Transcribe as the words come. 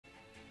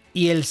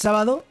Y el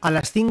sábado a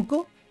las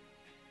 5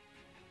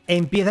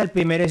 empieza el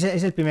primero. Es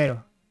el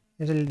primero.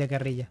 Es el de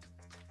guerrilla.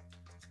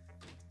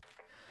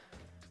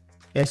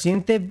 El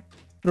siguiente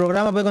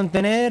programa puede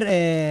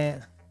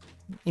contener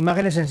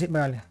imágenes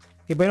sensibles. Vale.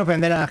 Que pueden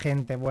ofender a la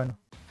gente. Bueno.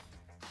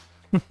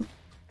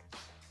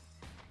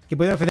 Que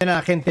pueden ofender a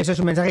la gente. Eso es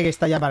un mensaje que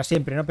está ya para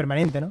siempre, ¿no?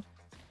 Permanente, ¿no?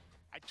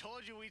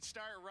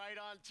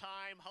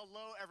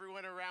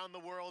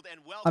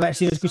 A ver,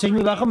 si lo escucháis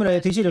muy bajo me lo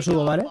decís y lo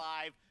subo, ¿vale?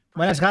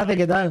 Buenas, Gaze,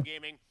 ¿qué tal?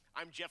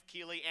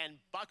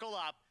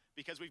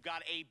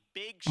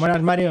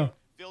 Buenas, Mario.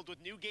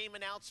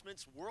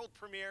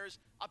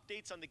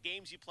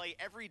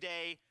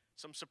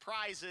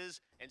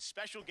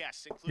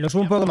 Lo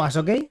subo un poco más,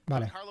 ¿ok?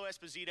 Vale.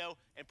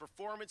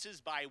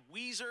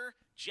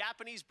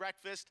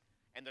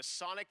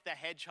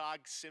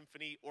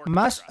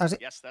 Más así.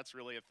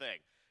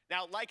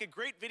 Now, like a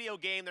great video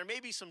game, there may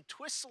be some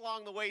twists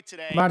along the way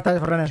today.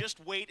 Just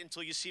wait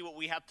until you see what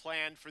we have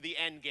planned for the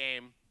end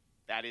game.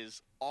 That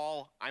is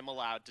all I'm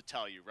allowed to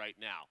tell you right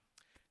now.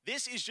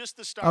 This is just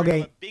the start of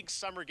a big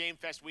Summer Game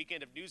Fest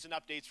weekend of news and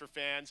updates for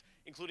fans,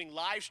 including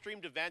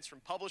live-streamed events from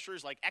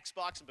publishers like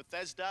Xbox and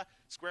Bethesda,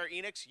 Square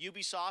Enix,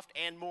 Ubisoft,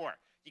 and more.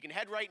 You can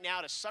head right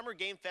now to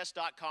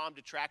summergamefest.com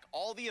to track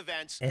all the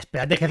events.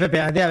 Espérate, jefe,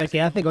 espérate, a ver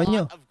qué hace,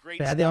 coño.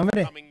 Espérate,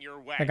 hombre.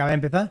 Que acaba de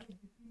empezar.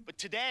 But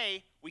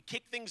today, we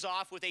kick things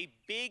off with a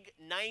big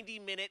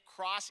 90-minute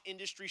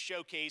cross-industry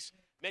showcase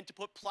meant to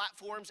put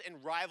platforms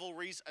and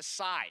rivalries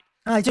aside.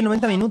 Ah, ha hecho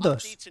 90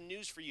 minutos. Updates and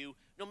news for you,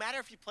 no matter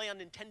if you play on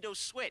Nintendo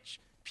Switch,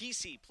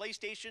 PC,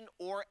 PlayStation,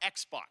 or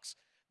Xbox.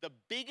 The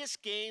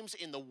biggest games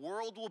in the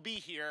world will be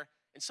here,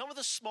 and some of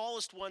the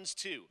smallest ones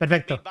too.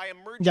 Perfecto.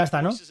 Ya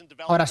está, ¿no?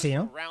 Ahora sí,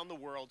 ¿no?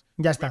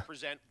 Ya está.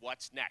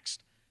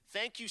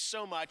 Thank you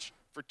so much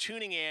for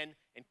tuning in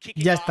and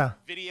kicking ya off está.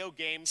 Video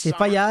Game Si Summer.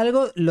 falla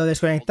algo, lo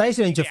desconectáis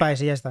y lo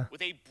enchufáis y ya está.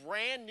 With a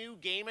brand new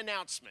game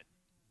announcement,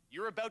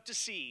 you're about to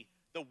see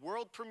the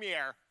world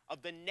premiere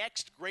of the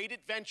next great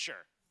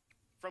adventure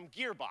from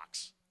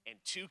Gearbox and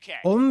 2K.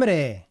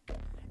 ¡Hombre!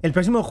 El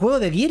próximo juego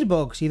de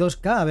Gearbox y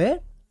 2K, a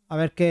ver. A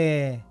ver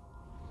qué...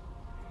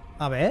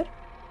 A ver.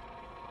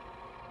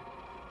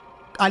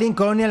 Alien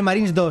Colonial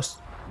Marines 2.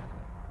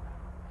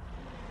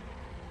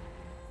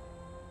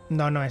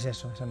 No, no es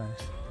eso. Eso no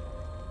es.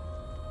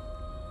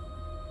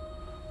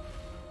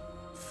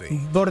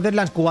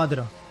 Borderlands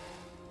 4.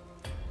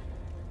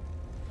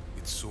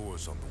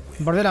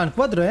 Borderlands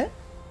 4, ¿eh?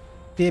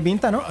 Tiene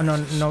pinta, ¿no?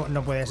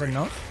 No puede ser,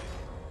 ¿no?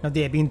 No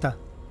tiene pinta.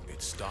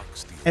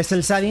 Es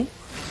el Sadie,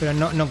 pero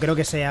no creo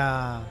que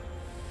sea...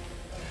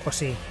 Pues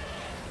sí.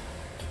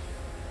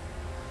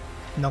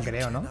 No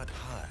creo, ¿no?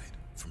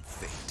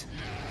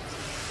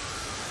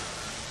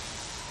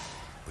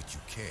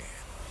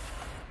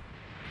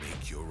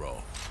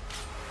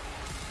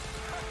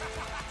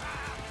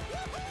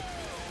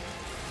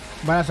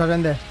 Buenas,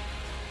 sorprende.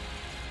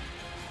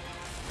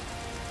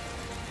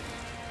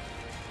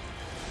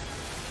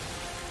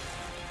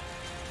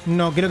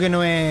 No, creo que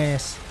no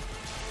es...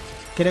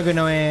 Creo que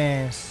no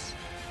es...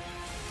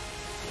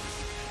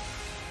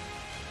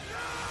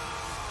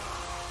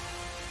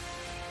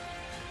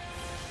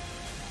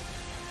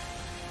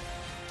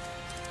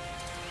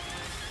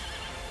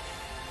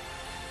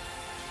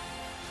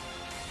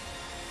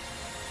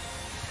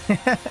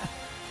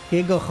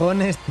 ¿Qué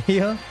cojones,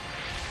 tío?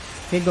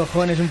 ¿Qué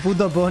cojones? Un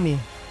puto pony.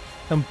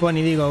 Un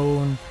pony, digo,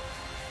 un...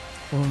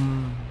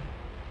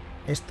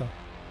 Esto.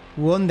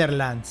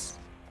 Wonderlands.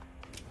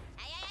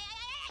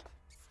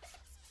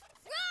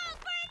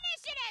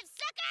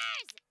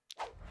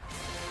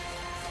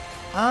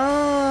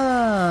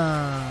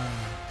 Ah.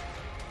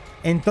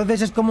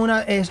 Entonces es como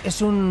una... Es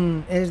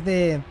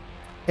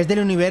del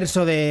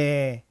universo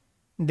de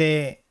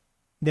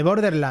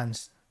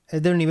Borderlands.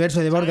 Es del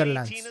universo de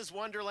Borderlands.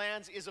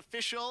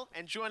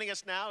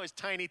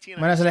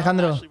 Buenas,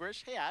 Alejandro.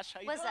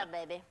 What's up,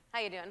 baby?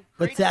 How you doing?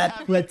 What's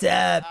up? What's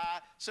up?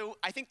 So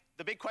I think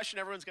the big question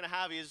everyone's going to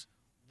have is,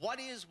 what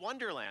is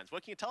Wonderlands?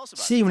 What can you tell us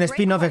about it? Sí, un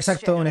spin-off,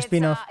 exacto, un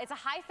spin-off. It's a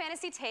high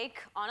fantasy take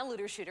on a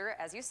looter shooter,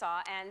 as you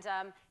saw, and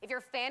if you're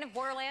a fan of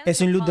Borderlands,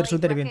 es un looter you'll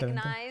shooter,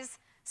 recognize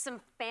some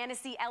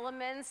fantasy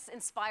elements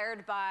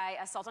inspired by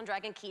Assault on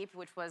Dragon Keep,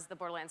 which was the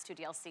Borderlands 2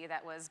 DLC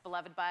that was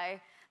beloved by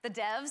the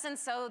devs, and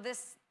so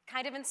this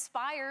kind of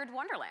inspired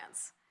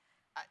Wonderlands.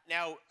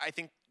 Now, I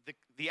think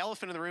the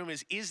elephant in the room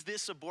is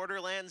this a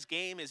Borderlands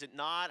game? Is it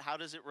not? How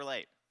does it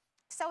relate?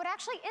 So it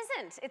actually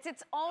isn't. It's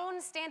its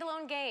own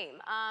standalone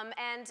game.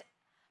 And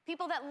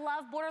people that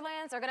love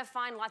Borderlands are going to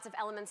find lots of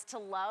elements to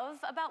love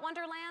about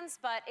Wonderlands,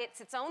 but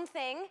it's its own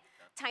thing.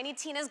 Tiny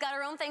Tina's got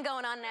her own thing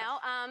going on now.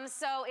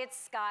 So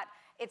it's got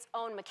its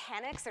own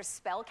mechanics. There's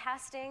spell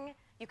casting.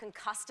 You can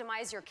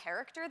customize your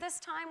character this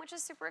time, which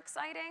is super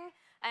exciting.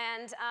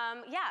 And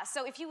yeah,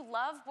 so if you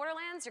love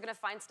Borderlands, you're going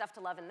to find stuff to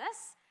love in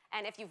this.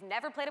 And if you've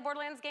never played a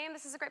Borderlands game,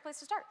 this is a great place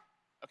to start.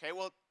 Okay,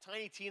 well,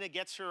 Tiny Tina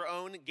gets her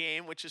own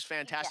game, which is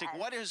fantastic. Yes.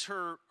 What is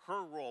her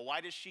role?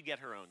 Why does she get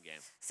her own game?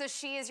 So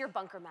she is your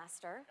bunker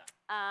master.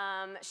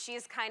 She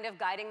is kind of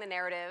guiding the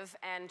narrative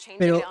and changing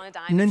Pero it on a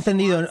dime. no he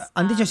entendido.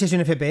 ¿Han dicho si es un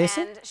FPS?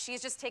 And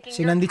she's just taking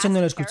Si lo han dicho no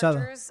lo he escuchado.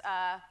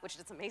 which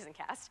is an amazing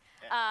cast,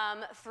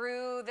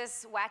 through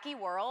this wacky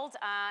world,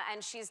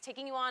 and she's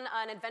taking you on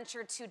an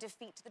adventure to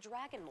defeat the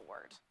Dragon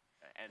Lord.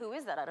 Who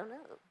is that? I don't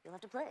know. You'll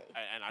have to play.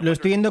 Lo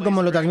estoy viendo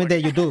como lo transmite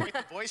YouTube.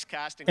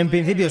 En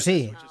principio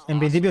sí. En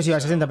principio sí va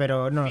a 60,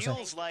 pero no lo sé.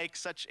 Feels like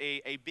such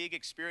a big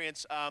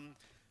experience.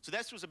 So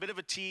this was a bit of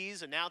a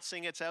tease,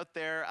 announcing it's out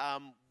there.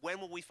 When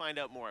will we find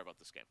out more about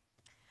this game?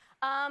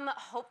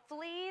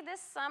 Hopefully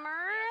this summer,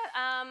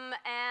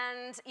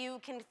 and you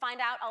can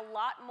find out a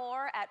lot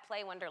more at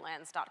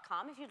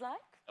playwonderlands.com if you'd like.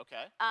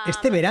 Okay.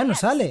 Este verano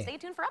sale. Stay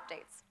tuned for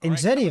updates. ¿En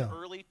serio?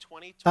 Early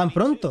 2022. ¿Tan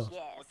pronto?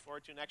 Look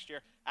forward to next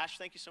year. Ash,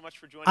 thank you so much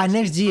for joining Ah, us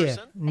next in year.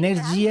 person.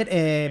 Next year,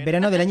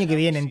 verano del año que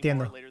viene,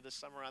 entiendo. Later this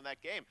summer on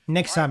that game.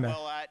 Next All right, summer.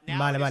 well, now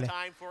Vale, it is vale.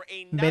 time for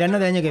Verano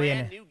del año que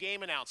brand viene. new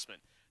game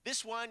announcement.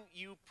 This one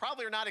you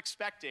probably are not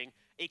expecting.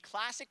 A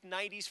classic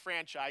 90s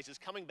franchise is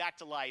coming back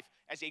to life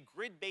as a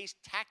grid-based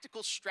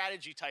tactical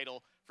strategy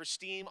title for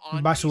Steam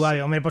on Va PC.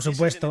 suave, hombre, por This is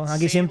supuesto. an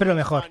Aquí siempre lo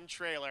insanely mejor. fun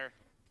trailer.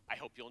 I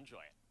hope you'll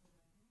enjoy it.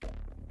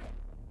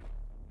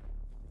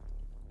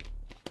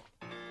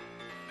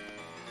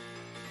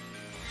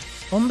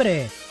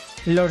 Hombre,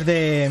 los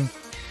de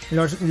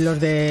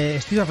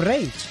Street of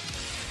Rage.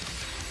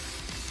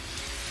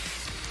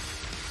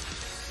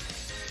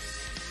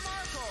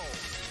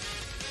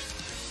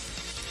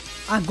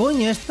 Ah,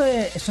 coño, esto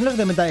son los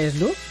de Metal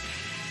Slug.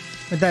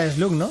 Metal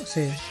Slug, ¿no?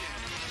 Sí.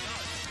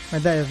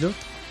 Metal Slug.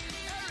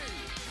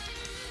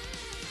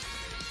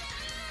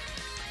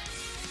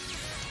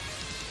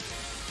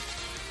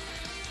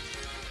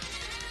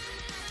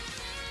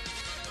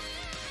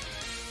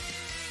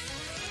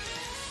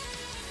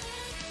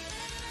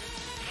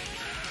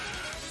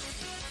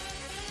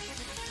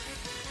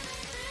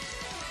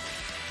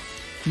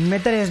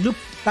 Metal Slug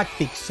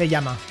Tactics se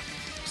llama.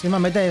 Se llama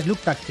Metal Slug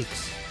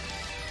Tactics.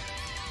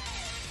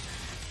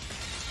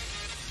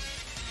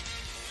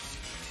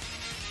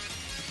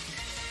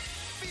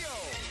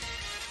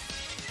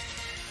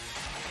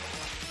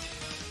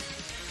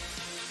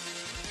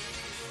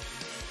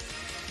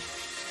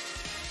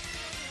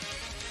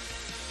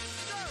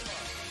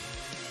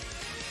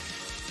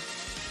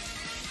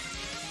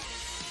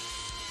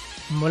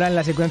 Molan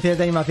las secuencias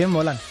de animación,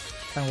 molan.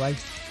 Están guays.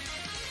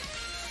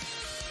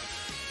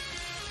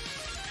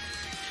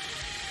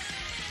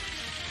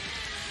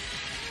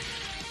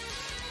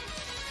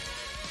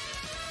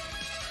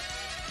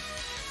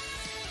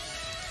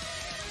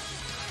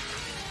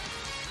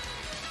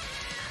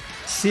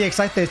 Sí,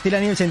 exacto, estilo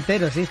anime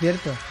entero, sí,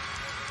 cierto.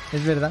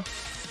 Es verdad.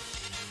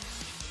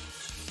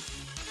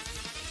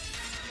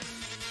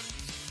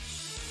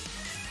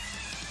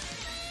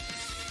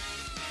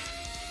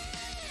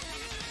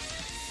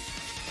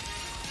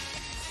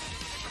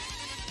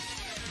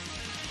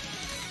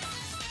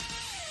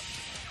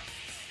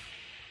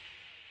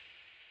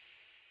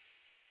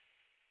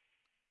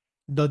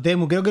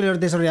 Dotemu, creo que los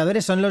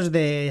desarrolladores son los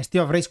de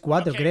Street of Rage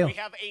 4, creo. We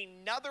have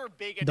another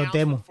big Dotemu.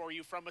 announcement for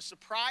you from a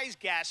surprise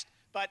guest,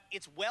 but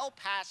it's well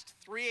past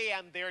 3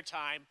 a.m. their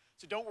time,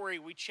 so don't worry,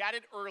 we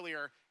chatted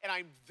earlier, and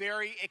I'm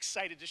very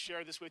excited to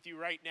share this with you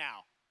right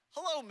now.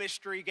 Hello,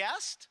 mystery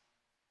guest.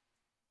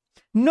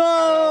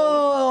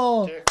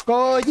 ¡No!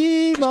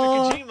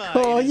 ¡Kojima! Mr. Kojima,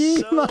 ¡Kojima!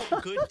 it is so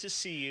good to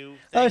see you.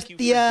 Thank you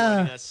for ¡Hostia!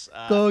 joining us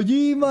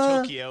 ¡Kojima!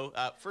 in Tokyo.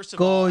 First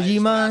of all, I just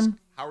wanna ask,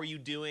 how are you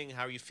doing?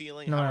 How are you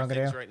feeling? No how me are lo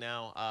things creo. right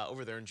now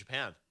over there in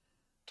Japan?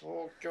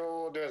 東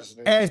京ではです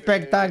ね、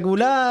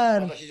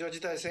¡Espectacular! まだ非常事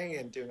態宣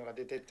言っていうのが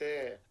出て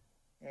て、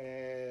ち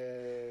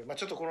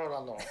ょっとコロ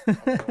ナの、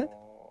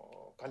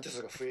患者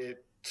数が増え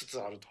つつ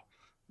あると。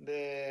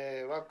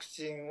で、ワク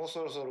チンを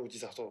そろそろ打ち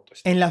出そうと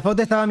して。En la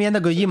foto estaba mirando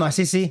a Kojima,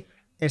 sí, sí.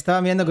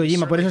 Estaba mirando a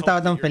Kojima, por eso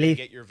estaba tan feliz.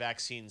 Get your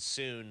vaccine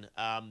soon.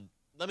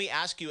 Let me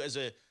ask you, as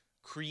a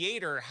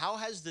creator, how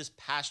has this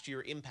past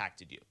year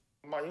impacted you?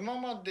 今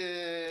ま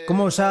で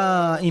 ¿Cómo os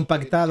ha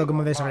impactado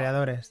como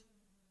desarrolladores?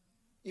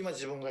 今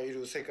自分がい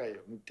る世界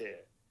を見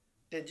て、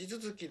で地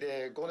続き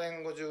で5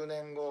年後、10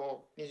年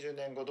後、20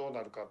年後どう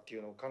なるかってい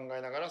うのを考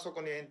えながら、そ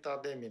こにエンター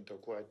テインメントを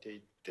加えてい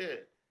っ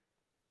て、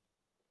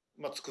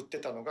作って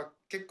たのが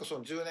結構そ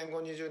の10年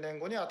後、20年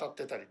後に当たっ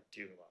てたりっ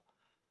ていうのが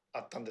あ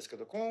ったんですけ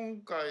ど、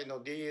今回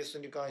の DS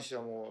に関して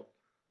はもう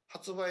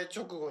発売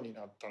直後に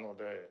なったの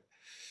で、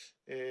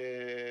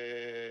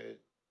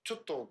ちょ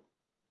っと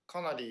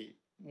かなり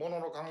もの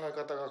の考え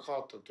方が変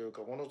わったという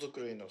か、ものづく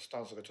りのスタ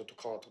ンスがちょっと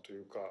変わったと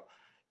いうか、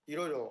い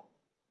ろいろ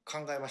考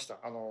えました。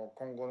今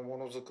後のも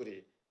のづく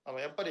り、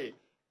やっぱり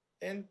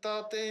エン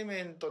ターテイン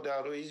メントで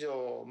ある以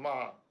上、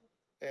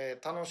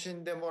楽し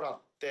んでもらっ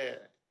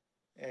て、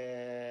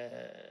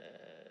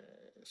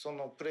そ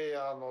のプレイ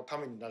ヤーのた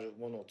めになる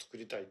ものを作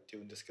りたいって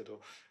いうんですけ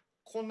ど、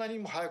こんなに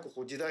も早く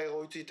時代が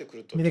追いついてく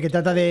ると、Dice que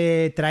trata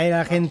de traer a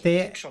la gente,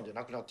 フィクションじゃ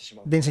なくなってし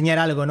まう。 de enseñar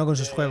algo, ¿no? Con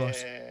sus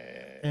juegos.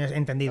 なん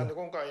Entendido. で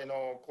今回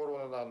のコ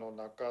ロナの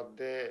中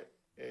で、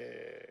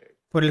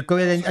por el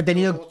COVID ha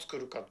tenido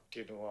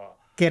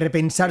que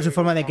repensar su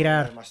forma de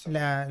crear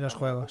los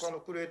juegos.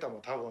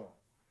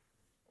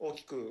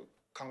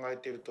 考え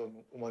ていると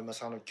思いま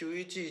す。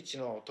911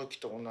の時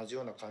と同じ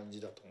ような感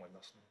じだと思い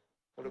ますね。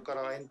これか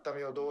らエンタ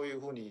メをどういう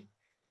ふうに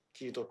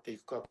切り取ってい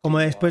くかっていうの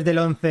は、やっぱり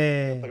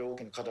大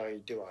きな課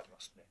題ではありま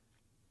すね。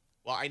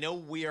Well, I know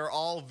we are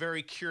all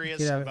very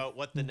curious about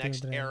what the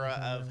next era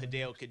of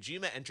Hideo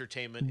Kojima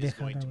entertainment is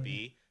going to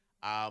be.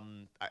 I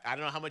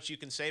don't know how much you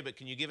can say, but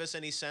can you give us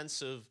any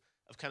sense of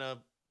kind of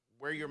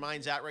where your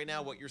mind's at right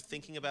now, what you're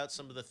thinking about,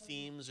 some of the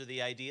themes or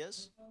the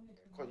ideas?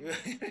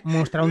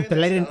 Mostrar un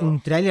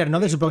tráiler, ¿no?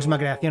 De su próxima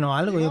creación o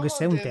algo, yo que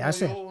sé, un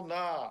tease.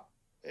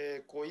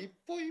 一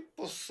歩一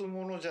歩進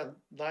むものじゃ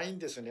ないん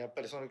ですよね。やっ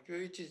ぱりその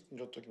911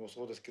の時も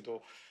そうですけ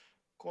ど、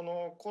こ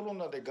のコロ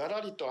ナでガラ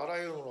リとあら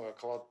ゆるものが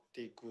変わっ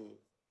ていく。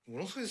も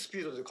のすごいスピ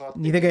ードで変わって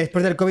いく。Dice que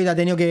después del COVID ha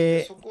tenido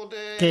que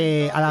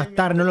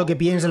adaptar, ¿no? Lo que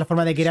piensa, la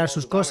forma de crear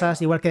sus cosas,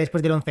 igual que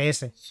después del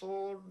 11S.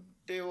 そ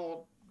れ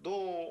をど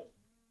う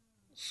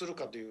する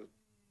かという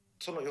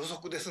その予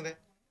測ですね。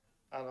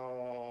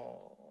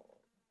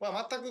ま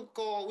あ、全く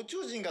こう宇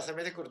宙人が攻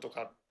めてくると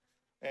か、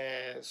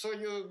そう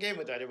いうゲー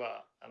ムであれ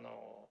ば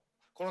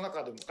コロナ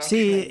禍でも関係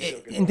ないんです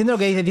よけど。Sí, entiendo lo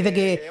que dice. Dice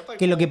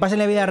que lo que pasa en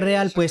la vida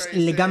real pues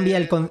le cambia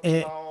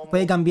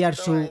puede cambiar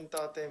su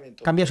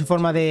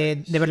forma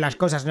de ver las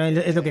cosas, ¿no?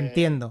 Es lo que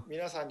entiendo.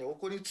 皆さんに起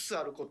こりつつ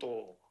あること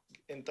を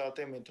エンター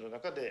テインメントの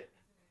中で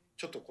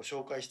ちょっとこう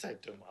紹介したい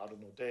というのもある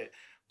ので、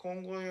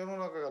今後世の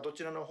中がど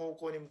ちらの方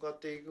向に向かっ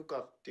ていくか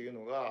っていう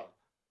のが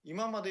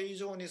今まで以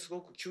上にすご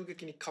く急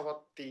激に変わ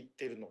っていっ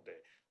ているの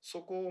で、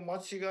そこを間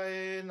違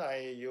えな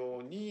いよ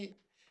うに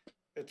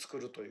作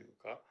るという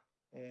か、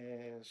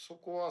そ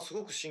こはす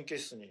ごく神経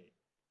質に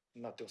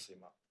なってます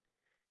今。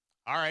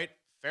All right,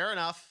 fair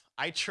enough.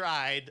 I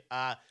tried.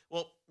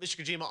 Well,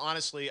 Mr. Kojima,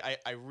 honestly,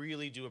 I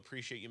really do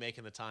appreciate you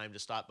making the time to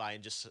stop by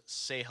and just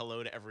say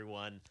hello to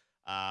everyone.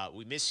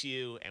 We miss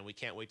you, and we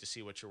can't wait to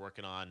see what you're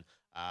working on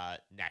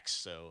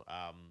next. So,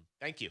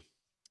 thank you.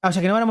 O sea,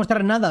 que no van a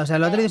mostrar nada. O sea,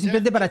 lo ha traído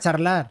simplemente para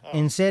charlar.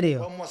 En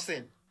serio.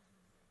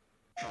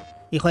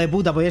 Hijo de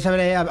puta, podrías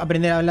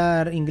aprender a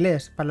hablar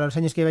inglés para los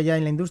años que lleva ya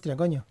en la industria,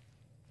 coño.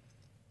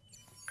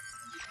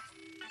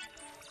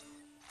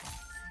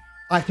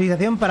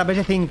 Actualización para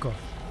PS5.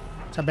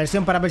 O sea,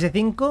 versión para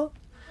PS5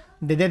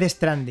 de Death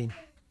Stranding.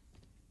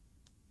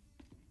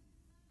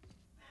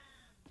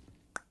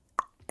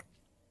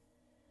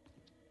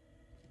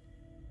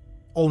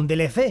 O un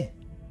DLC.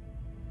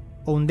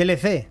 O un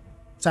DLC.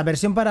 O sea,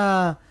 versión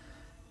para...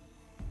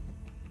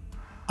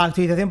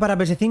 Actualización para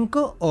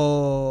PS5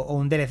 o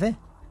un DLC.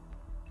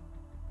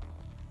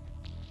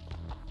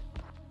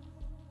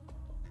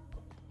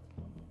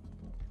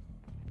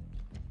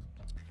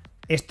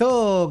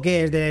 ¿Esto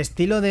qué es? ¿Del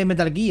estilo de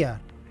Metal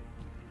Gear?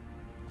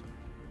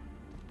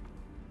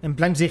 En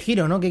plan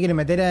Sigiro, ¿no? ¿Qué quiere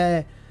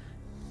meter?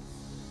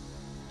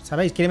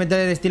 ¿Sabéis? Quiere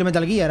meter el estilo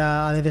Metal Gear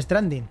a Death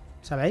Stranding.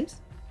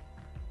 ¿Sabéis?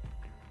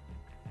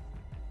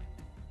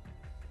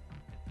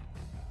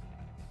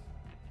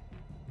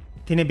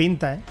 Tiene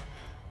pinta, ¿eh?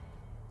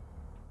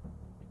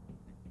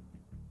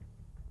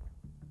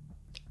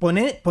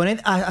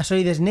 Poned a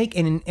Solid Snake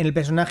en el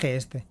personaje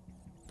este.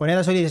 Poned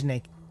a Solid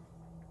Snake.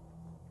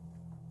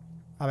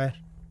 A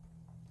ver.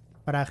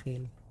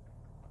 Frágil.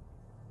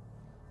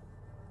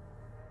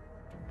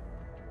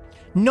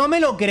 No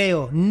me lo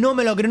creo. No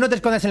me lo creo. No te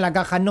escondas en la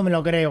caja. No me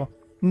lo creo.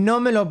 No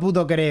me lo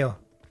puto creo.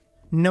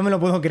 No me lo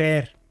puedo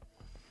creer.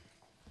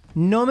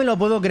 No me lo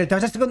puedo creer. ¿Te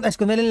vas a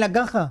esconder en la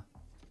caja?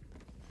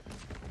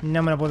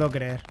 No me lo puedo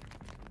creer.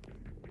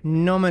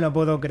 No me lo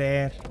puedo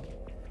creer.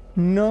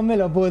 No me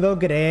lo puedo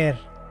creer.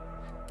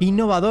 ¡Qué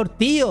innovador,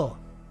 tío!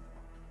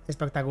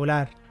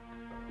 Espectacular.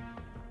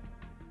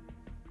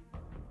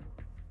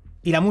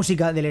 Y la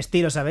música del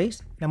estilo,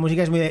 ¿sabéis? La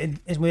música es muy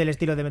del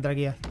estilo de Metal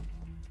Gear.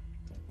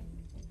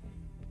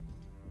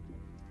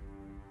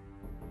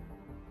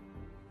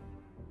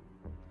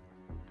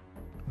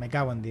 Me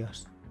cago en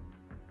Dios.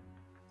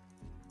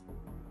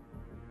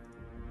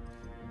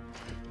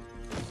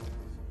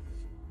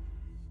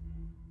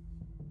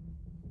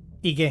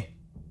 ¿Y qué?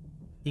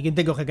 ¿Y quién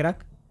te coge,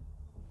 crack?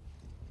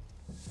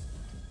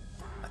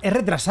 Es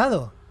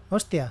retrasado.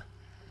 Hostia.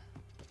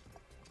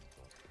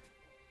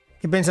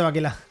 ¿Qué pensaba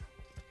que la...?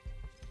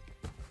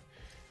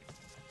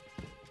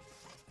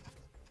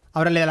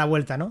 Ahora le da la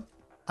vuelta, ¿no?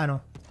 Ah,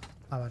 no.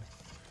 Ah, vale.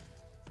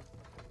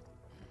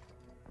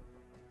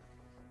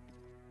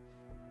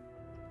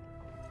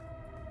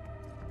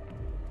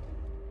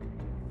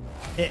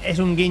 Es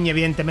un guiño,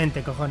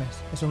 evidentemente, cojones.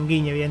 Es un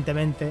guiño,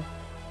 evidentemente.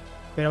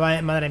 Pero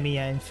madre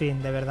mía, en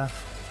fin, de verdad.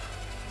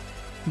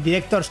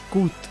 Director's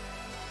Cut.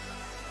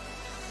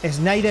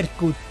 Snyder's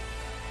Cut.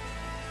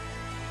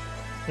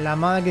 La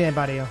madre que me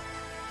parió.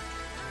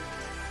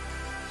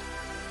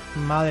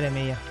 Madre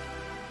mía.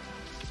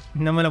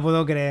 No me lo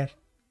puedo creer.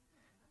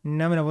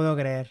 No me lo puedo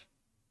creer.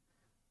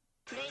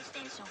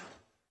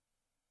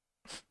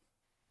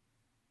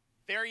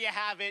 There you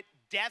have it.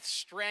 Death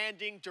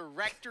Stranding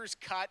director's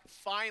cut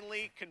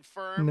finally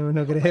confirmed.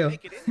 No creo.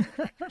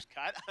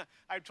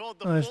 I'm told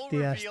the full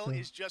reveal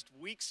is just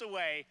weeks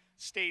away.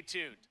 Stay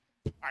tuned.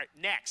 All right,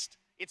 next.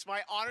 It's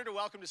my honor to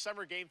welcome to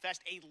Summer Game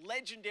Fest a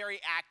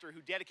legendary actor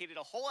who dedicated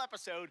a whole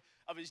episode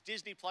of his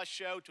Disney Plus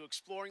show to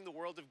exploring the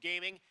world of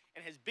gaming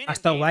and has been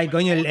hasta guay,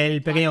 coño, el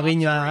pequeño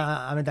guiño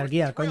a Metal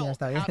Gear, coño,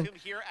 está bien.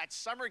 Here at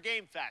Summer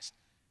Game Fest.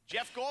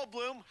 Jeff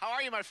Goldblum, how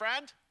are you, my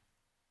friend?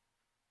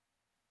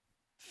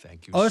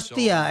 Thank you.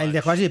 Hostia, so el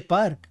de Jurassic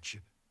Park.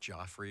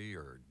 Joffrey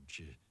or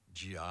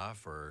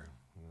Geoff or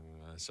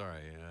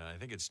sorry, I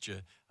think it's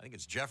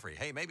Jeffrey.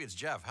 Hey, maybe it's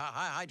Jeff.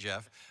 Hi,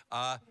 Jeff.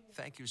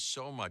 Thank you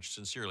so much,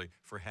 sincerely,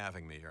 for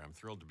having me here. I'm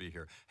thrilled to be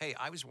here. Hey,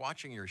 I was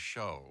watching your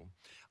show,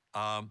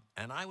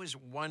 and I was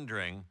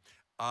wondering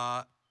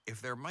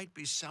if there might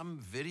be some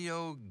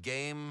video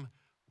game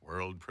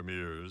world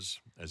premieres,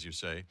 as you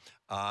say.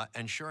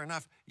 And sure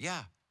enough,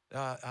 yeah,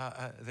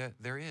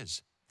 there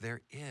is.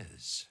 There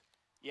is.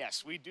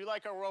 Yes, we do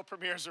like our world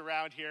premieres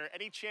around here.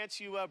 Any chance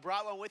you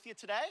brought one with you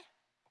today?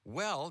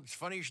 Well, it's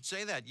funny you should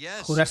say that.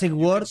 Yes. Jurassic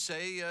World 4.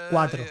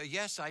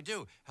 Yes, I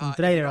do. Un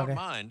trailer, if you don't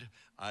mind,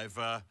 I've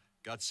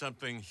got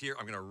something here.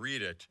 I'm going to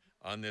read it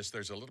on this.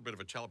 There's a little bit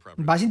of a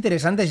teleprompter. Más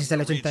interesante si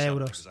sale 80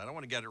 euros. I don't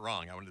want to get it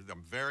wrong.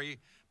 I'm very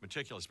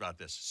meticulous about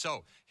this.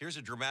 So, here's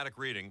a dramatic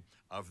reading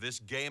of this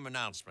game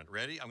announcement.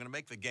 Ready? I'm going to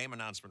make the game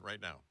announcement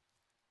right now.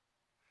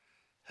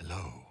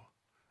 Hello.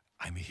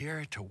 I'm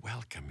here to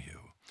welcome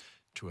you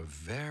to a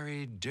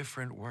very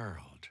different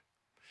world.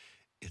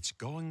 It's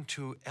going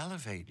to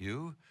elevate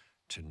you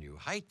to new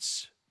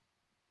heights.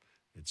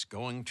 It's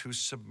going to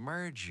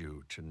submerge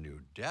you to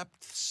new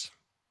depths.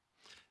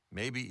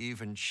 Maybe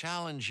even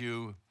challenge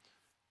you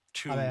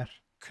to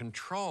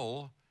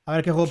control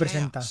qué juego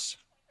presenta.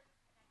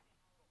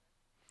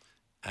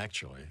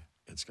 Actually,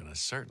 it's going to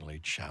certainly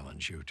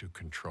challenge you to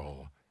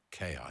control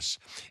chaos.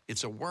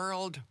 It's a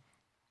world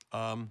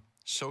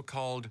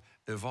so-called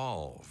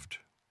evolved.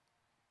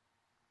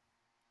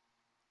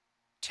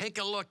 Take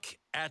a look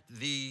at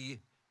the,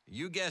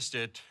 you guessed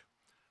it,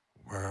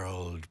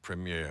 world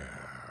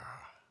premiere.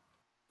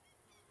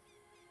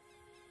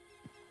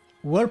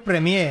 World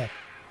premiere.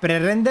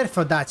 Pre-render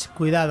footage.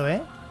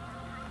 Cuidado,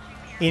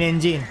 In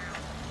engine.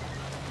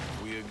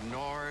 We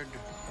ignored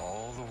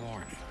all the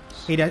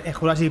warnings. Mira,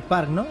 Jurassic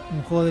Park, ¿no?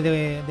 Un juego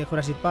de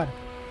Jurassic Park.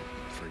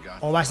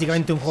 O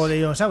básicamente un juego de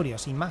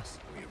dinosaurios, sin más.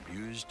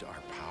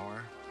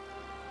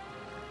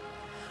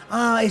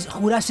 Ah, es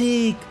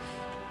Jurassic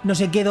no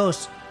sé qué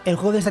 2. El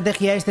juego de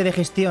estrategia este de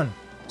gestión.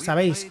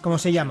 ¿Sabéis cómo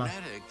se llama?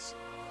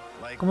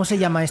 ¿Cómo se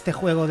llama este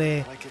juego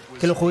de...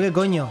 que lo jugué,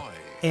 coño?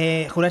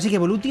 ¿Jurassic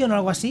Evolution o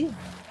algo así?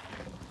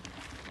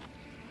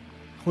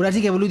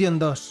 Jurassic Evolution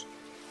 2.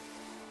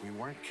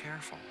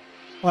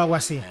 O algo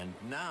así.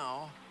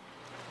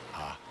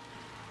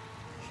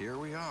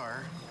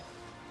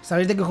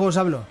 ¿Sabéis de qué juegos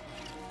hablo?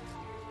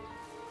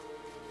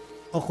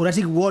 O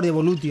Jurassic World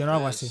Evolution o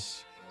algo así.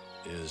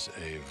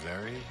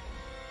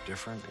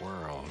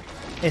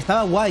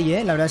 Estaba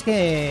guay, la verdad es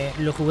que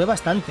lo jugué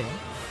bastante.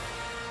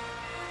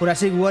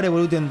 Jurassic World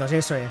Evolution 2,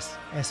 eso es.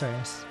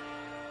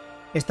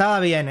 Estaba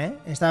bien,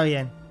 estaba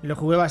bien. Lo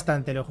jugué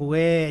bastante, lo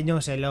jugué, yo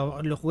no sé,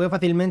 lo jugué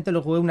fácilmente,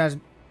 lo jugué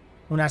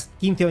unas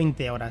 15 o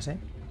 20 horas,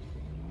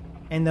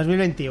 en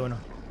 2021.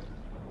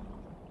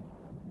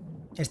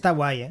 Está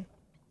guay,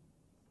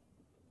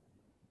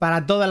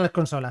 Para todas las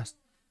consolas,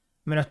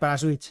 menos para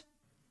Switch.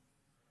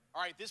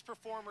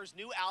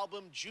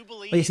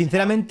 Oye,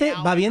 sinceramente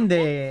va bien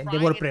de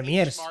World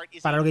Premiers,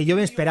 para lo que yo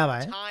me esperaba,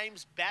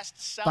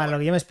 Para lo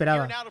que yo me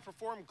esperaba.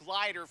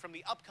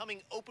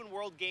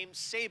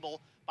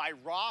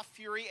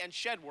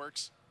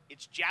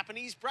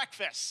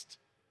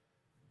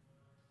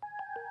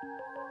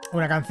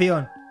 Una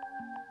canción.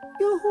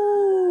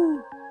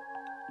 ¡Yuhu!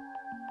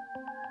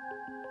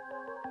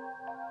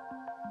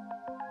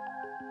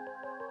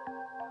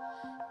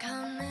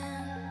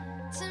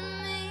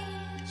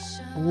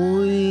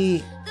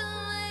 Uy.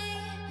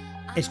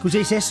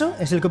 ¿Escucháis eso?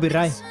 Es el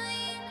copyright.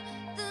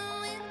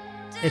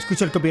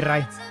 Escucho el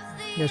copyright.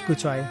 Lo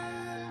escucho ahí.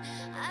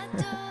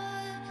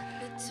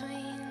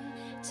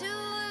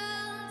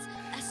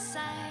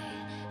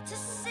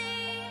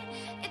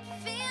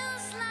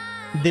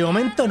 De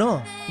momento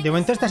no. De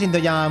momento está siendo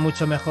ya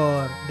mucho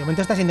mejor. De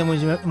momento está siendo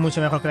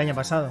mucho mejor que el año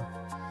pasado.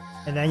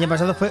 El del año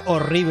pasado fue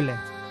horrible.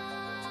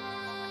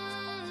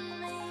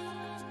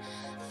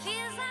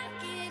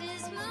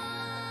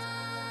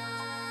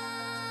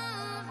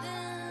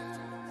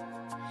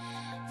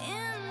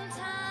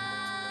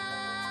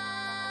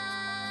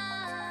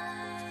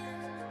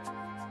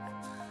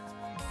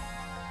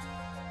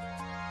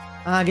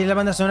 Ah, aquí es la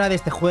banda sonora de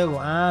este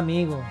juego. Ah,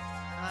 amigo.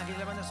 Aquí es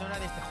la banda sonora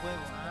de este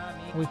juego. Ah,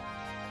 amigo. Uy.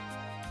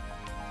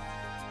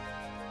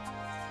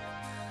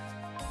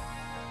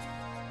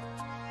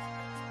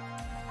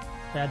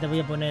 Espera, te voy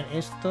a poner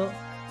esto.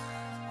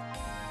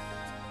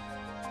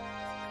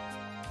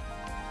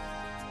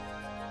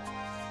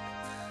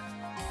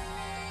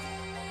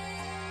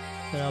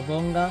 Que lo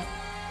ponga.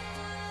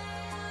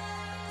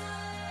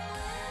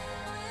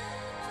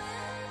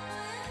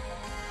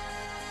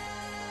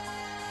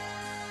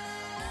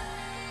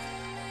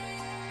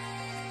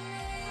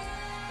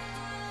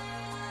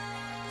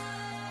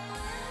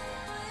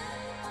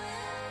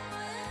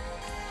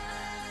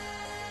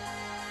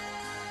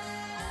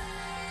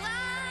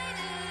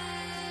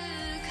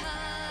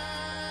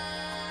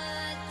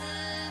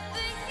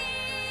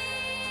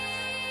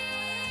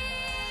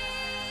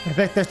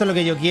 Perfecto, esto es lo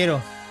que yo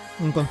quiero.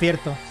 Un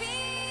concierto.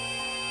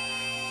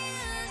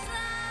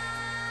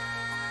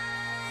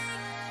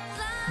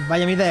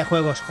 Vaya mierda de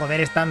juegos.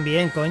 Joder, están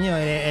bien, coño.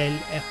 El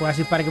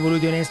JURASSIC WORLD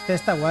EVOLUTION este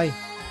está guay.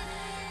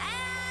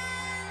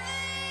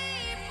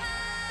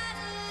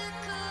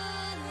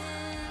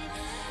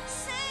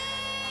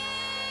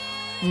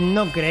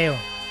 No creo.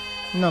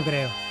 No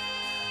creo.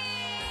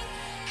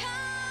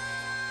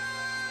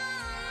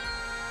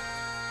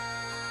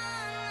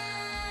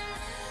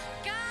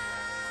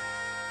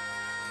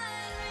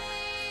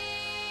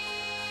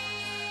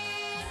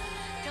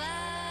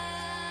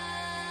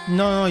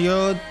 No,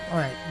 yo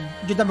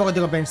tampoco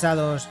tengo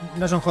pensados.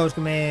 No son juegos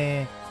que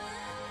me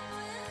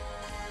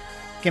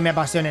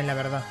apasionen, la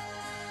verdad.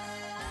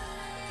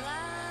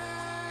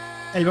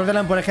 El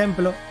Borderlands, por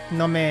ejemplo,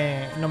 no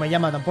me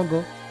llama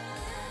tampoco.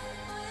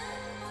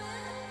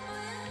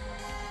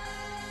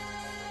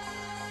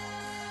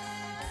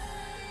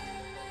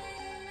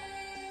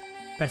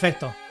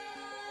 Perfecto.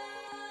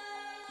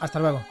 Hasta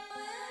luego.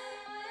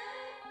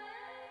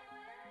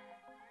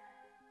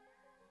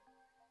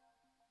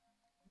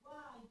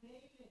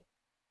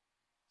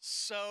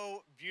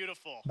 So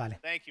beautiful. Vale.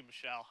 Thank you,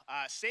 Michelle.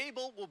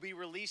 Sable will be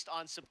released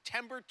on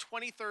September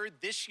 23rd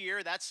this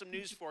year. That's some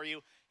news for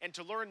you. And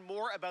to learn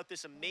more about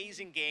this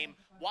amazing game,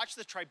 watch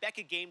the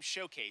Tribeca Games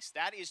Showcase.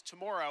 That is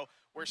tomorrow,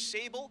 where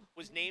Sable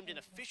was named an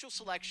official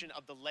selection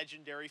of the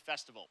Legendary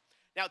Festival.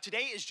 Now,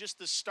 today is just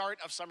the start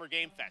of Summer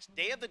Game Fest.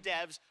 Day of the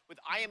Devs with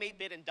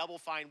IM8-Bit and Double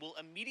Fine will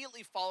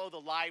immediately follow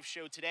the live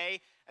show today,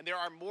 and there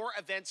are more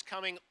events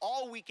coming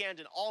all weekend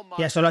and all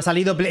month. Ya solo ha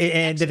salido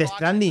Death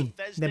Stranding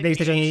de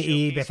PlayStation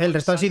y PC. El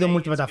resto ha sido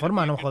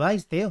multiplataforma, no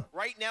jodáis, tío.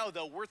 Right now,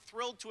 though, we're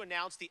thrilled to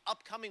announce the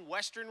upcoming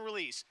Western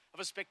release of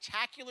a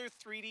spectacular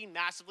 3D,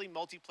 massively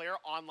multiplayer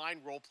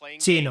online role-playing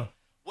game.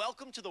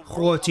 Welcome to the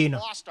world of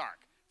Lost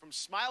Ark from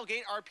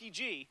Smilegate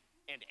RPG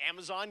and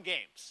Amazon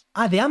Games.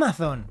 Ah, de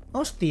Amazon.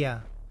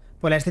 Hostia.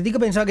 Pues la estética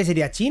pensaba que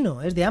sería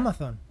chino. Es de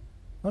Amazon.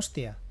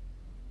 Hostia.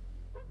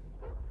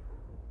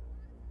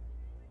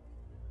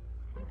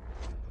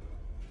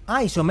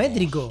 Ah,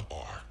 isométrico.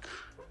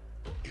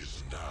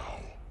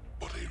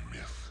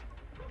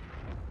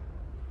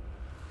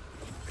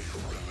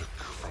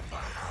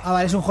 Ah,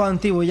 vale, es un juego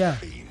antiguo ya.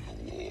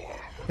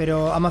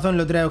 Pero Amazon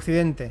lo trae a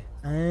Occidente.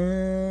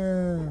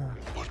 Ah.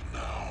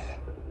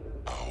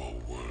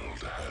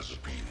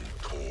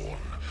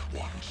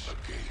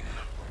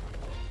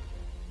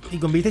 Y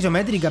con vista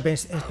isométrica,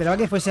 esperaba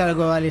que fuese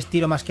algo al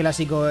estilo más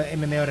clásico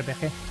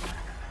MMORPG.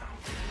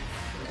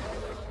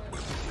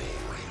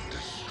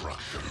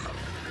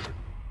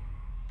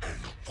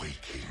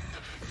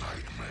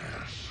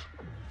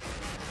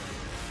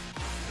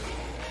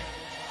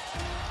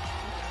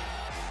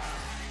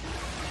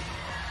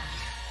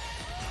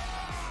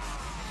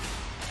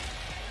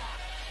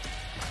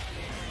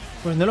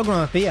 Pues no lo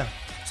conocía.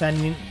 O sea,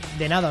 ni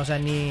de nada, o sea,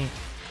 ni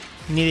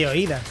de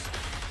oídas.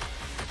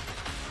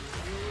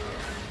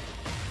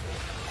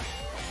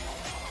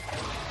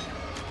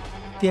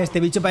 Tío,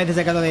 este bicho parece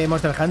sacado de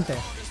Monster Hunter.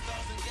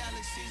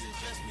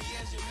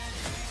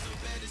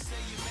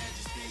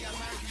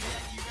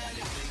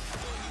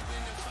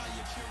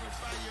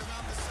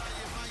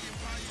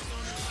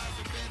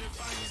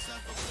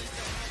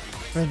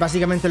 Pues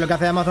básicamente lo que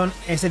hace Amazon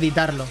es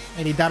editarlo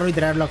y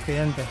traerlo a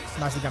Occidente,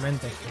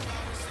 básicamente.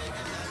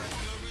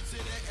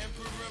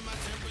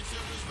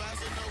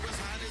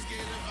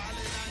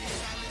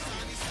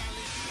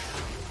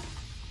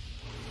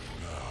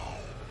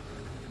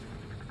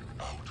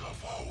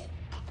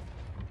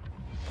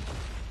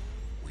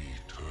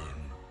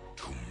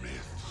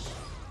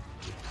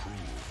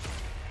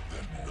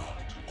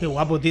 Qué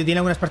guapo, tío. Tiene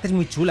algunas partes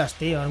muy chulas,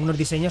 tío. Algunos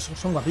diseños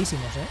son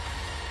guapísimos,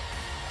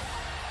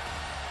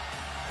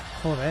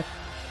 Joder.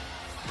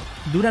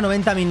 Dura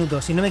 90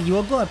 minutos. Si no me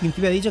equivoco, al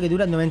principio he dicho que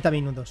dura 90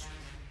 minutos.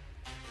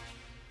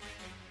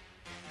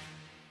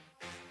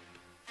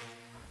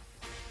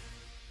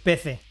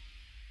 PC.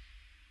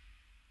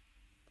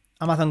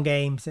 Amazon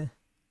Games,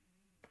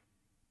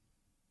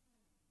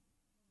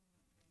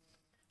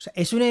 O sea,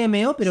 es un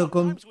MMO, pero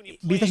con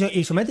vista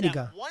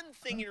isométrica.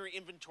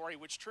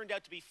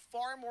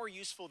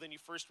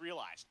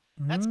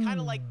 That's kind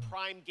of like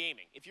Prime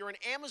Gaming. If you're an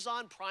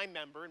Amazon Prime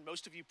member, and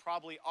most of you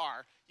probably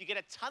are, you get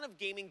a ton of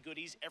gaming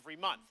goodies every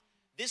month.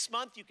 This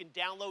month you can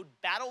download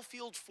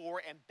Battlefield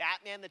 4 and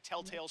Batman the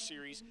Telltale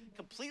series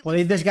completely.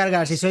 Podéis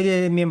descargar, si sois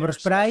de miembros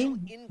Prime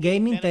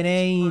Gaming,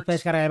 tenéis para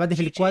descargar el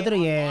Battlefield 4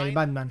 y el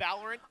Batman.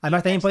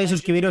 Además también podéis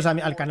suscribiros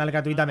al canal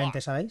gratuitamente,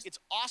 ¿sabéis?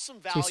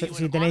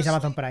 Si tenéis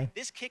Amazon Prime.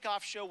 This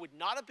kickoff show would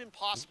not have been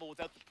possible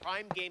without the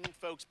Prime Gaming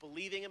folks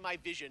believing in my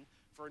vision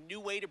for a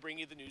new way to bring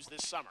you the news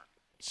this summer.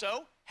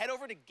 So, head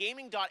over to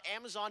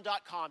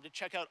gaming.amazon.com to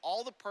check out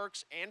all the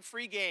perks and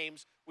free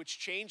games, which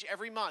change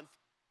every month,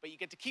 but you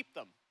get to keep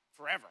them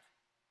forever.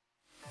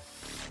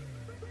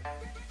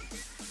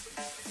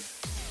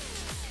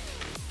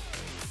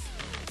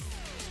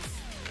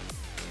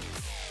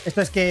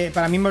 Esto es que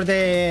para miembros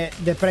de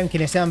Prime,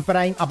 quienes sean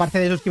Prime, aparte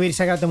de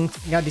suscribirse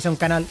gratis a un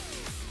canal,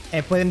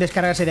 pueden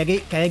descargarse de aquí,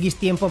 cada X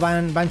tiempo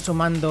van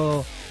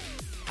sumando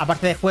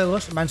aparte de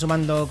juegos, van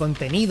sumando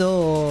contenido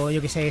o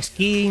yo que sé,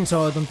 skins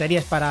o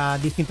tonterías para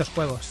distintos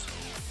juegos.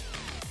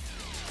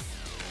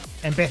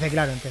 En PC,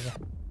 claro, en PC.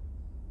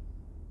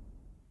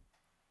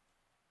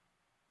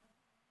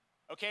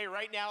 Okay,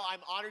 right now I'm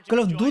honored to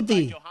Call be of joined by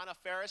Duty. Johanna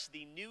Ferris,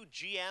 the new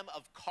GM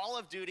of Call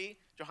of Duty.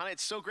 Johanna,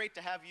 it's so great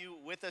to have you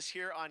with us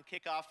here on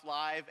Kickoff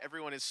Live.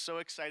 Everyone is so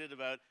excited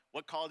about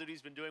what Call of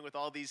Duty's been doing with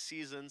all these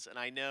seasons, and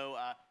I know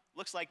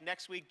looks like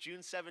next week,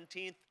 June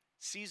 17th,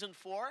 Season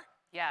 4.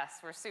 Yes,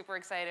 we're super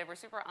excited. We're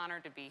super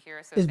honored to be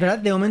here. So Es verdad,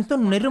 de momento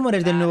no hay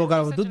rumores del nuevo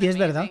Call of Duty, es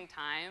verdad.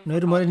 No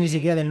hay rumores ni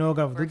siquiera del nuevo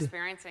Call of Duty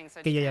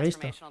que yo haya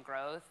visto.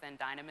 Growth and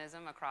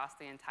dynamism across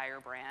the entire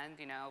brand,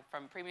 you know,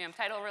 from premium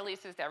title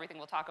releases to everything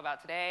we'll talk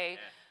about today,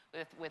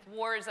 with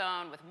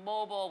Warzone, with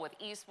mobile, with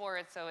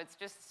esports. So it's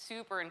just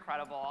super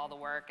incredible, all the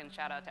work, and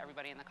shout out to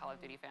everybody in the Call of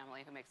Duty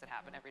family who makes it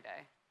happen every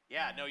day.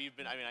 Yeah, no, you've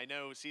been, I mean, I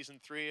know Season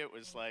 3, it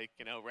was like,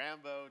 you know,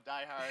 Rambo,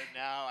 Die Hard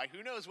now.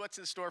 Who knows what's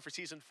in store for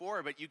Season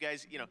 4, but you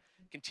guys, you know,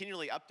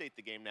 continually update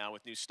the game now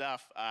with new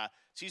stuff.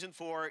 Season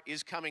 4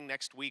 is coming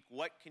next week.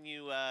 What can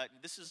you,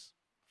 this is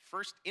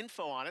first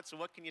info on it, so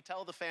what can you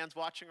tell the fans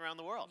watching around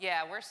the world?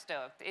 Yeah, we're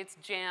stoked. It's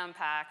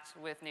jam-packed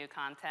with new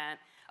content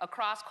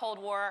across Cold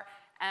War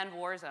and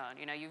Warzone.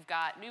 You know, you've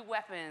got new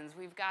weapons,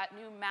 we've got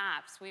new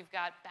maps, we've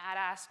got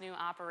badass new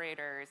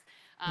operators.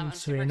 I'm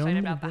super excited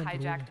about the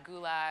hijacked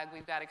gulag.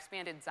 We've got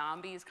expanded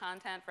zombies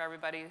content for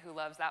everybody who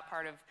loves that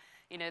part of,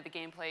 you know, the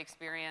gameplay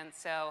experience.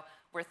 So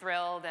we're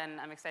thrilled, and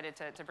I'm excited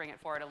to bring it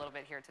forward a little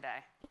bit here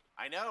today.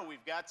 I know,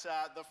 we've got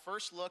the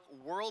first look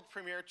world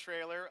premiere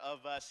trailer of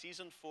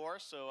Season 4,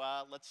 so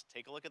let's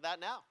take a look at that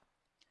now.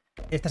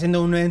 Está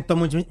siendo un evento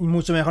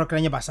mucho mejor que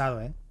el año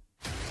pasado, ¿eh?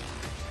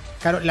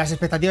 Claro, las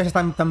expectativas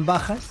están tan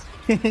bajas.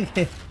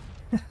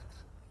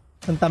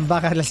 Son tan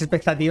bajas las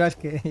expectativas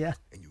que ya.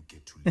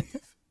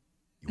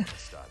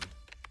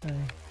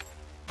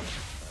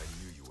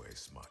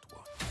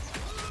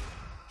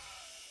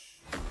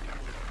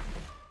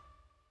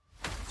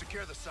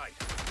 Secure the site.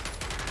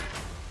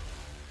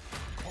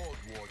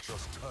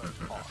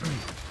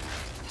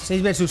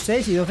 6 versus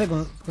 6 y 12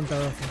 contra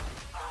 12.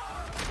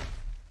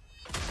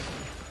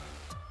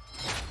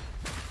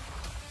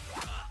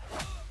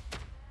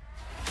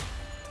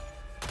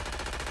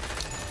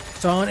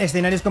 Son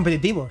escenarios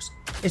competitivos.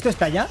 ¿Esto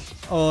está ya?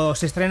 ¿O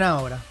se estrena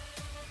ahora?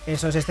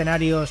 Esos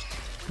escenarios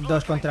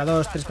 2 contra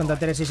 2, 3 contra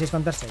 3 y 6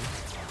 contra 6.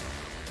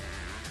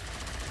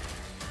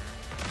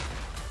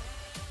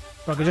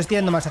 Porque yo estoy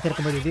yendo más hacia el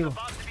competitivo.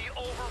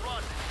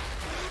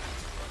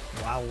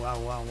 Wow.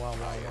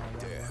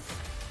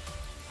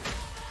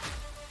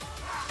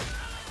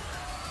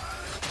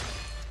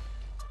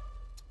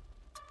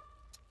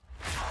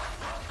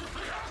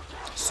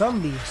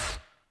 Zombies.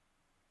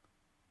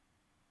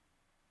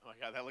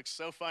 God, that looks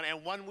so fun,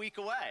 and 1 week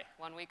away.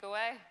 1 week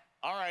away.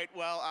 All right,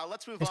 well,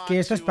 let's move on. Es que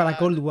esto es para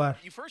Cold War.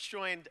 You first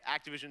joined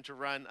Activision to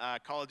run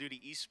Call of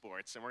Duty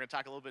esports, and we're going to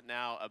talk a little bit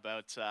now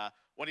about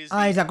what is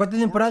es la cuarta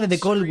temporada de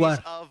Cold War.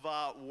 Of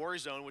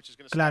Warzone, which is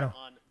going to start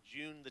on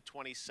June the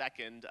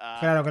 22nd.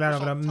 Claro,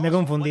 me he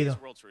confundido.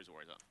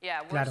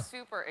 Yeah, we're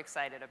super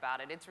excited about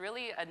it. It's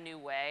really a new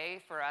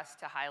way for us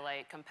to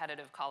highlight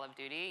competitive Call of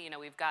Duty. You know,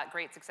 we've got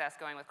great success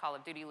going with Call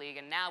of Duty League,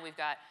 and now we've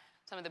got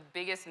some of the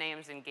biggest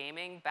names in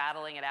gaming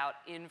battling it out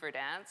in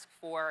Verdansk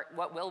for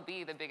what will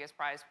be the biggest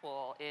prize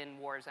pool in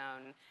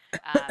Warzone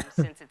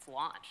since it's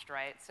launched,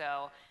 right?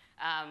 So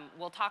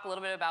we'll talk a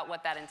little bit about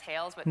what that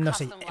entails, but no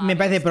sé, me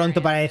parece pronto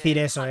para decir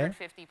eso, ¿eh?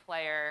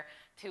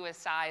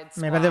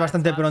 Me parece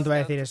bastante pronto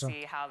para decir eso.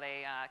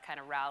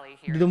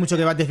 Dudo mucho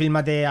que Battlefield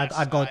mate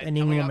a COD en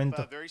ningún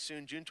momento.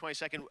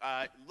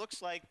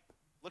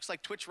 Looks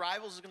like Twitch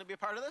Rivals is going to be a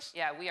part of this?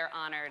 Yeah, we are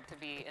honored to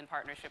be in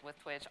partnership with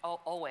Twitch,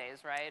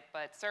 always, right?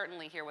 But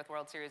certainly here with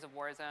World Series of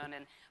Warzone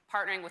and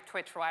partnering with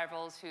Twitch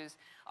Rivals, who's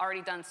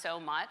already done so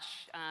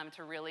much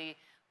to really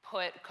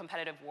put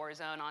competitive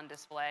Warzone on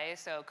display.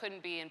 So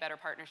couldn't be in better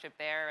partnership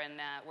there,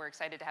 and we're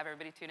excited to have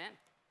everybody tune in.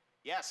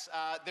 Yes,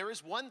 there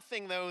is one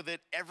thing, though, that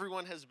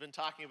everyone has been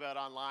talking about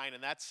online,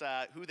 and that's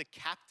who the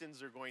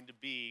captains are going to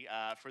be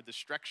for the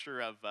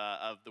structure of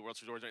the World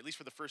Series of Warzone, at least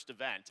for the first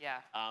event.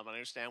 Yeah. I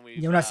understand we've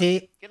y aún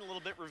así, getting a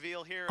little bit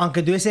reveal here.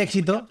 Aunque tuviese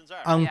éxito,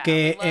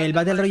 aunque el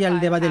Battle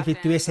Royale de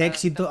Battlefield tuviese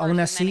éxito, aún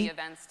así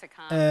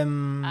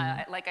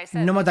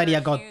no mataría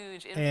a COD.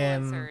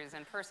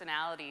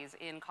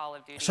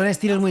 Son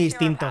estilos muy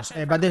distintos.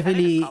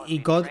 Battlefield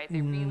y COD,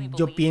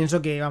 yo pienso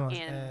que, vamos,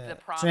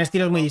 son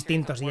estilos muy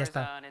distintos y ya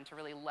está.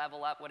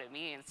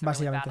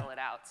 Básicamente.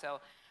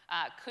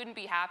 Couldn't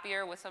be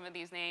happier with some of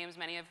these names,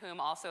 many of whom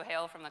also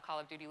hail from the Call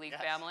of Duty League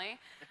family.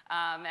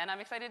 And I'm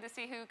excited to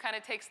see who kind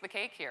of takes the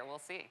cake here. We'll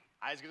see.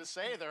 I was going to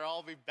say, they'll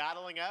all be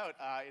battling out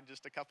in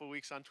just a couple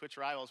weeks on Twitch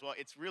Rivals. Well,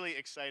 it's really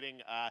exciting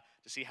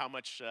to see how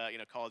much you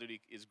know, Call of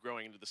Duty is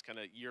growing into this kind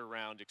of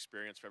year-round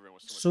experience for everyone.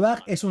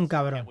 Swag es un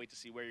cabrón. Can't wait to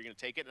see where you're going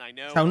to take it. And I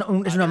know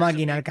es una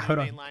máquina el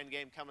cabrón. Mainline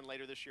game coming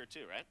later this year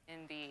too, right?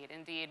 Indeed.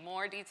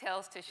 More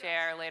details to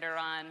share later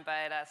on,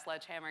 but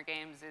Sledgehammer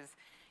Games is,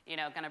 you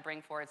know, going to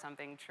bring forward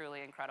something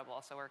truly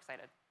incredible. So we're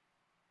excited.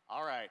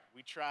 All right,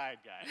 we tried,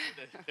 guys.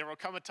 There will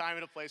come a time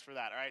and a place for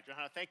that. All right,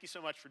 Johanna, thank you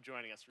so much for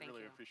joining us. We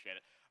really appreciate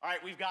it. All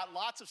right, we've got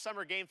lots of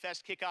Summer Game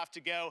Fest kickoff to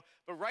go,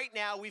 but right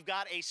now we've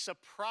got a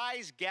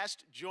surprise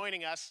guest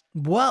joining us.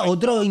 Buah,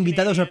 otro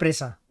invitado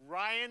sorpresa.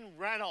 Ryan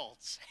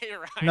Reynolds. Hey,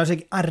 Ryan. No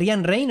sé,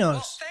 Ryan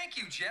Reynolds. Well, thank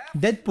you, Jeff.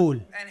 Deadpool.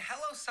 And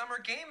hello, Summer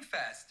Game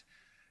Fest.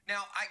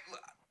 Now,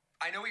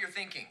 I know what you're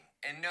thinking,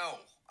 and no,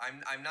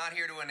 I'm not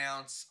here to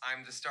announce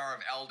I'm the star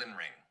of Elden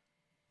Ring.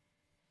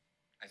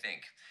 I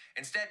think.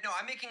 Instead, no,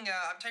 I'm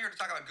here to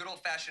talk about good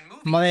old-fashioned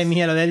movies. Madre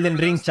mía, lo de Elden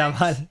Ring,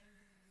 chaval.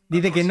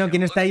 Dice que no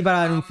está ahí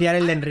para anunciar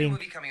Elden Ring.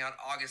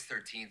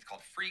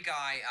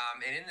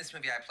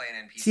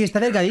 Sí, está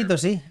delgadito,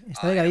 sí.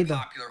 Está delgadito.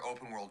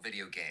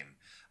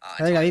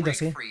 Está delgadito,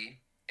 sí.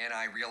 And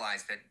I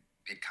realized that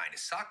it kind of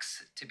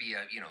sucks to be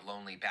a,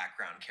 lonely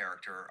background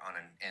character on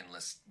an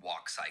endless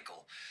walk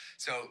cycle.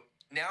 So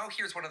now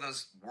here's one of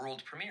those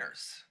world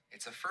premieres.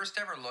 It's a first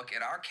ever look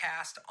at our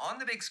cast on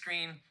the big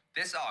screen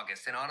this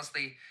August. And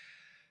honestly,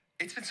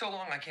 it's been so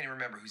long I can't even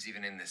remember who's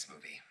even in this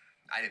movie.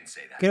 I didn't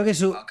say that. Creo que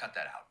I'll cut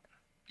that out.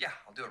 Yeah,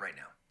 I'll do it right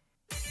now.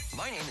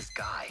 My name is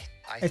Guy.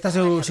 Esta es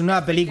su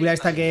nueva película,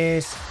 esta que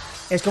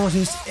es como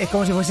si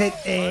fuese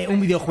un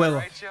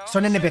videojuego.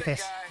 Son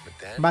NPCs.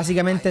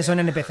 Básicamente son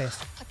NPCs.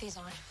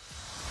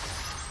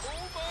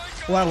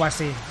 O algo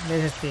así, de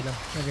ese estilo,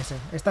 yo qué sé.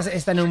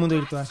 Está en un mundo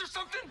virtual.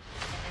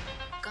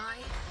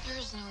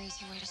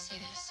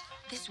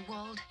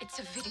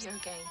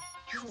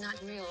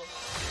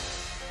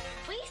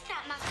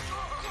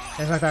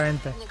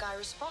 Exactamente.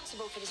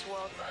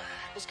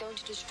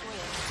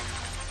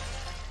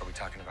 Are we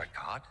talking about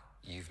God?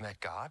 You've met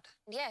God?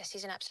 Yes,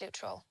 he's an absolute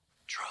troll.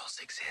 Trolls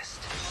exist.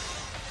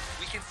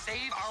 We can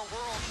save our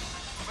world,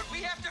 but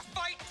we have to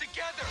fight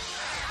together.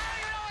 I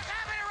don't even know what's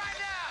happening right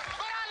now,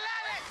 but I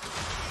love it.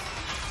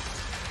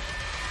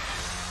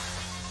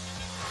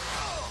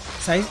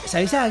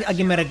 ¿Sabéis a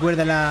quién me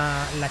recuerda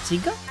la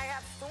chica?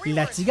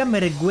 La chica me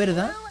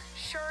recuerda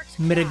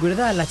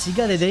a la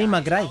chica de Devil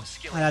May Cry,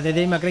 a la de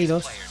Devil May Cry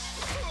 2.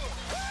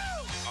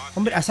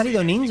 Hombre, ha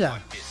salido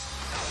Ninja.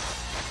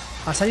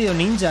 Ha salido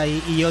Ninja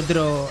y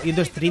otro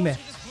streamer.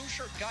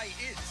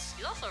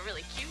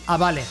 Ah,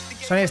 vale.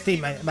 Son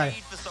streamers, vale.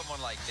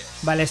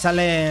 Vale,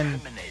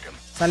 salen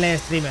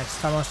streamers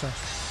famosos.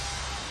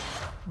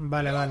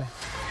 Vale, vale.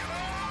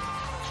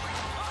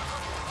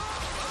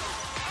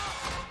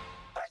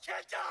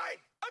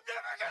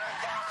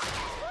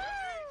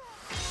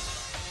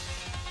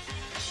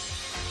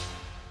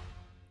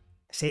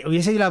 Sí,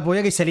 hubiese sido la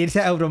polla que salirse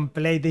a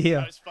Auronplay,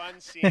 tío.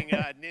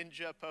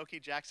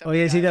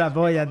 Hubiese sido la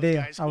polla,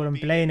 tío.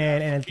 Auronplay en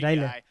el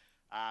tráiler.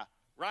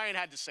 Ryan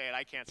had to say it.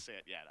 I can't say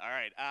it yet. All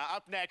right.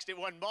 Up next, it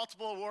won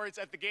multiple awards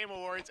at the Game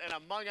Awards, and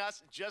Among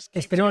Us just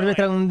keeps Esperemos ver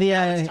going. algún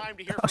día.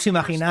 ¿Os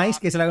imagináis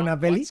que se le haga una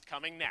peli?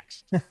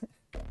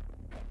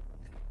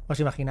 ¿Os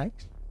imagináis?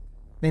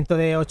 ¿Dentro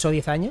de 8 o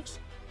 10 años?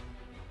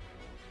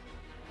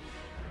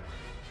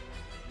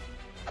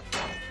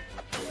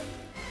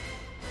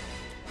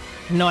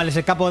 No, Alex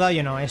el Capo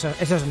Dayo no,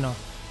 esos no.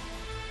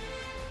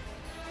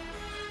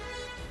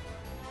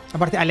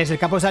 Aparte, Alex el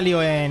Capo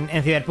salió en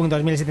Cyberpunk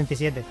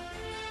 2077.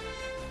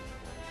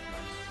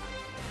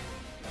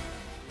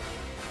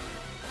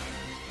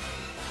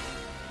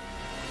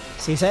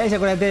 Si sabes,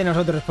 acuérdate de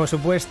nosotros, por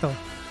supuesto.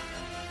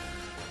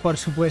 Por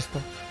supuesto.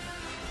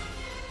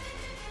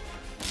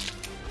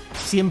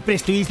 Siempre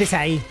estuviste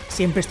ahí.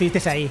 Siempre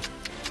estuviste ahí.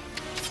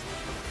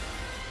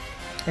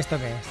 ¿Esto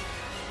qué es?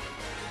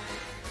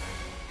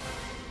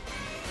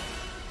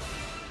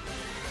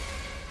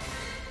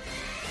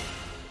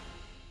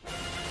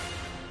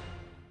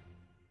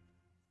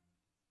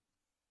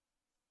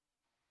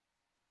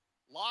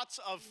 Lots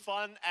of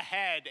fun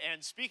ahead.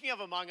 And speaking of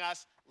Among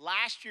Us,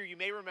 last year you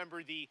may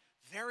remember the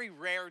very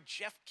rare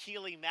Jeff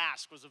Keighley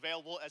mask was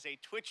available as a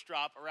Twitch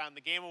drop around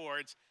the Game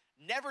Awards,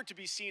 never to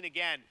be seen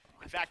again.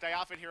 In fact, I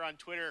often hear on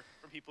Twitter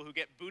from people who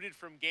get booted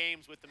from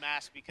games with the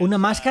mask because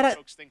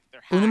folks think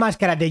they're hacked. Una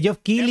máscara de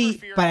Jeff Keighley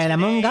para el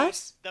Among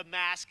Us. The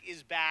mask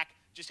is back.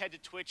 Just head to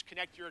Twitch,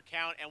 connect your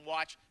account and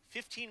watch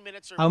 15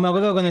 minutes or Aún me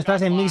acuerdo cuando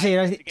estabas en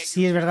Mixer y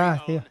sí, es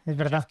verdad, tío, es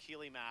verdad.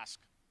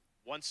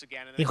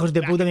 Hijos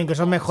de puta,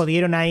 Microsoft me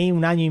jodieron ahí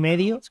 1 año y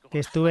medio que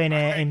estuve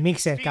en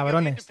Mixer,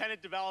 cabrones.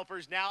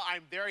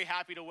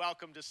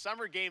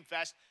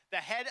 The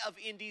head of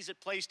indies at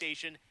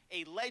PlayStation,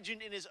 a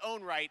legend in his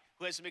own right,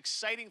 who has some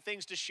exciting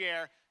things to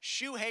share,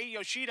 Shuhei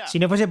Yoshida. Si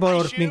no fuese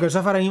por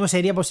Microsoft, ahora mismo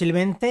sería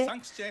posiblemente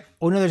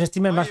uno de los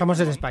streamers más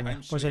famosos de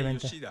España,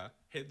 posiblemente.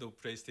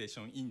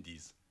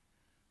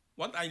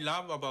 What I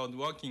love about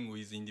working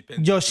with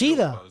independent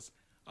developers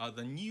are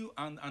the new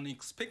and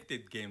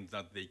unexpected games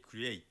that they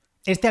create.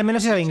 Este al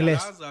menos sabe inglés.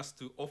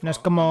 No es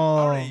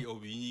como...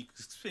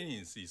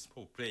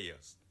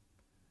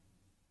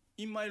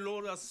 In my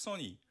role as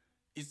Sony,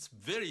 it's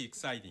very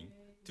exciting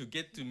to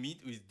get to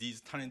meet with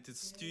these talented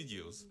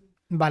studios.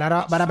 Vale,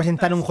 ahora van a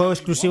presentar un juego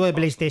exclusivo de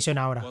PlayStation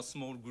ahora. A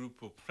small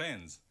group of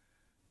friends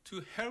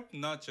to help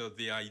nurture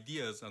the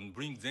ideas and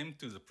bring them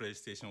to the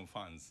PlayStation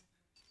fans.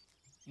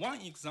 One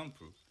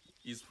example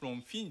is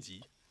from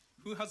Finji,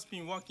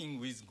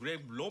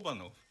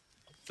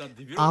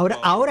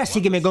 Ahora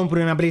sí que me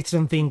compro una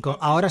PlayStation 5.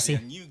 Ahora sí.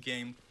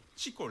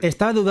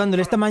 Estaba dudando.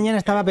 Esta mañana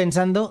estaba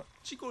pensando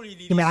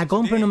que me la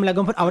compro o no me la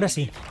compro. Ahora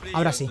sí.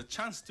 Ahora sí.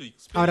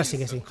 Ahora sí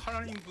que sí.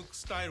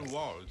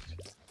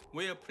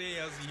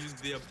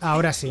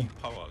 Ahora sí.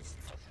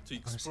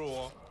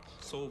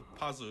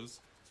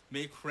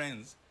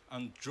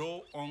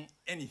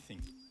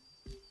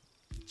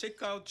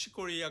 Check out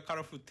Chicoria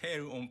Colorful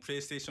Tale on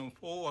PlayStation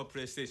 4 or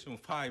PlayStation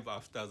 5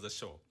 after the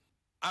show.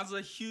 As a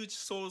huge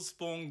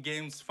Soulspawn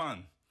games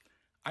fan,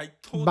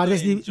 va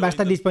a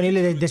estar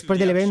disponible después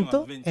del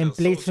evento en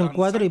PlayStation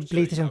 4 y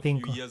PlayStation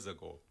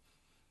 5.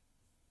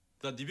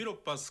 The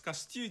developer Ska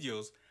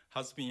Studios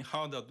has been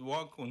hard at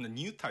work on a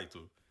new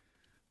title,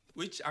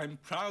 which I'm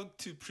proud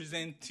to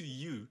present to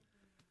you,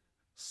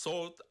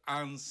 Soul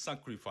and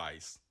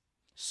Sacrifice.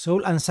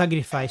 Soul and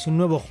Sacrifice, un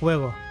nuevo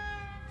juego.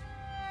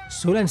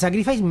 Soul and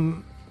Sacrifice...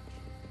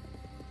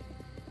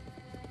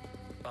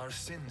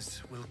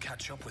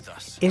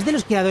 Es de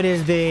los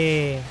creadores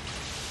de...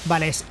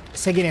 Vale,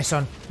 sé quiénes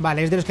son.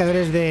 Vale, es de los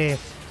creadores de...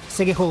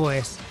 Sé qué juego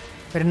es,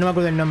 pero no me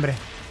acuerdo el nombre.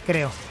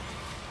 Creo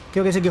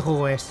que sé qué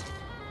juego es.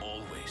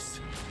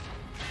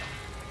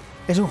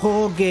 Es un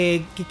juego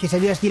que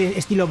salió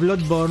estilo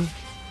Bloodborne.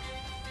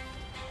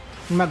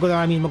 No me acuerdo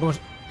ahora mismo cómo es.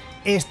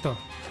 Esto.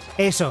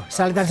 Eso,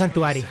 Saltan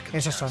Sanctuary.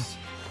 Esos son.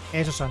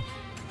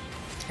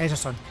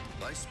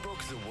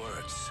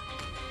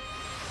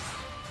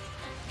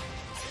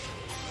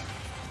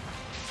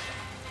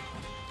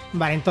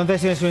 Vale,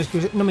 entonces es un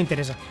exclusivo. No me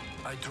interesa.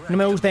 No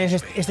me gusta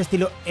este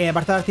estilo. El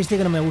apartado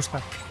artístico no me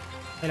gusta.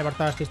 El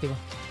apartado artístico.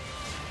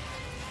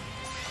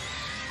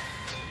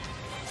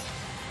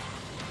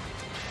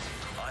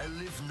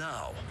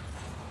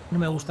 No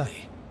me gusta.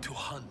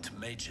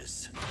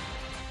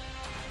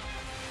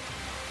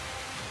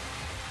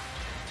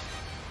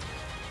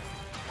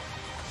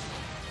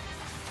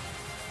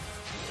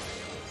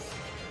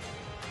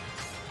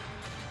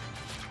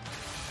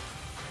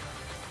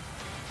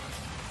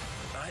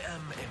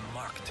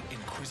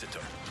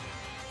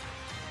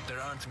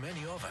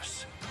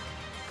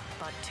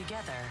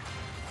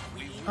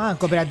 Ah,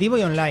 cooperativo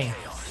y online.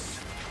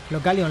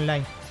 Local y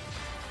online.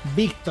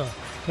 Víctor,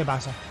 ¿qué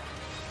pasa?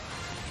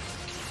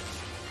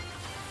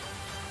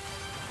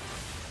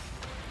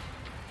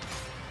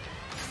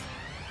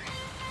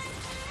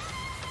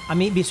 A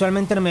mí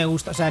visualmente no me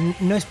gusta. O sea,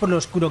 no es por lo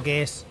oscuro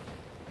que es.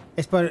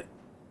 Es por...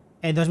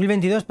 En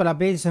 2022 para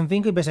PlayStation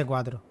 5 y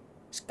PS4.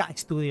 Ska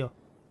Studio.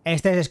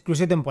 Este es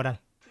exclusivo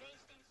temporal.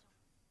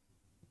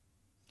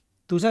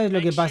 ¿Tú sabes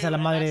lo que pasa a la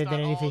madre de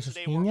Tenerife y sus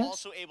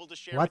niñas?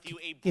 ¿What?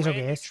 ¿Y eso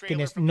qué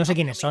es? No sé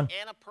quiénes son.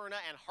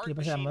 ¿Qué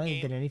pasa a la madre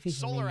de Tenerife y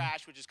sus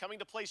niñas?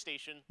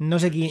 No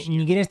sé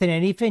ni quién es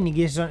Tenerife ni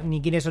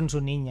quiénes son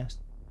sus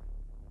niñas.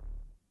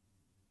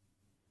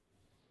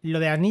 ¿Lo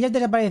de las niñas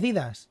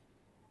desaparecidas?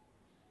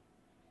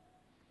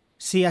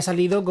 Sí, ha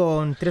salido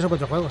con 3 o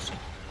 4 juegos.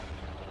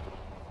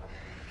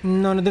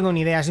 No tengo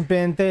ni idea.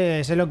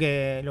 Simplemente sé lo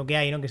que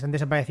hay, ¿no? Que están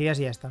desaparecidas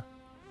y ya está.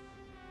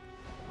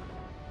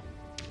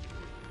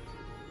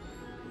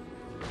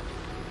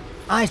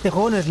 Ah, este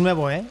juego no es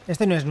nuevo, ¿eh?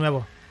 Este no es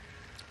nuevo.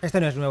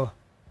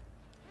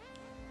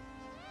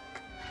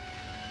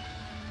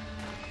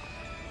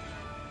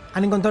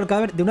 Han encontrado el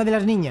cadáver de una de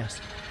las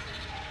niñas.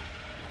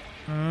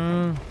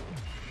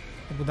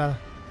 Qué putada.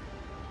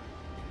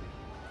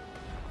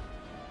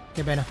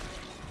 Qué pena.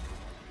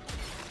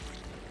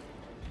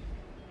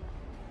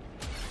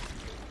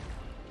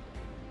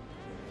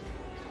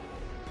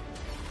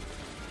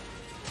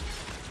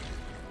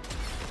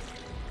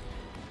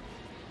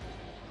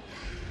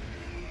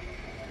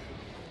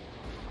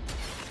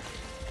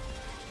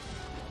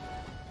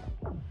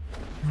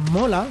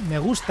 Mola, me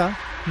gusta.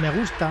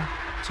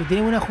 Si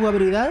tiene buena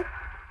jugabilidad,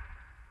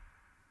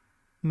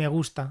 me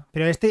gusta.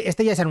 Pero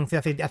este ya se anunció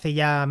hace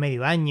ya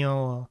medio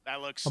año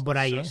o por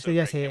ahí, ¿eh?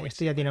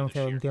 Este ya tiene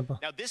anunciado un tiempo.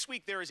 Now this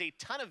week there is a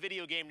ton of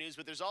video game news,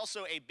 but there's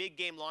also a big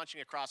game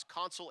launching across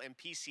console and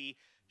PC,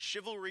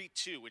 Chivalry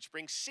 2, which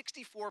brings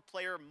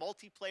 64-player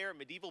multiplayer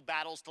medieval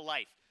battles to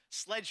life.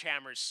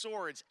 Sledgehammers,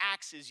 swords,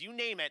 axes, you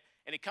name it,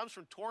 and it comes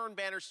from Torn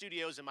Banner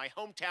Studios in my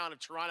hometown of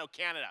Toronto,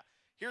 Canada.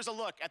 Here's a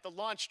look at the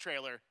launch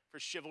trailer for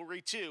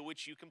Chivalry 2,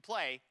 which you can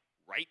play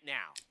right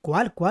now.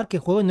 ¿Cuál? ¿Qué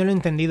juego? No lo he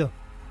entendido.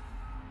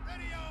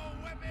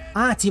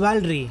 Ah,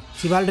 Chivalry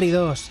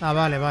 2. Ah,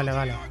 vale.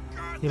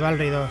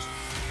 Chivalry 2.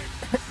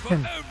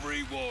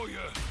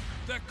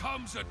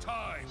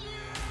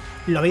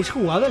 ¿Lo habéis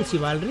jugado el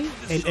Chivalry?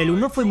 El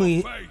 1 fue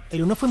muy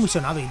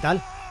sonado y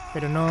tal,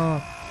 pero no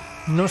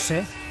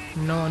sé,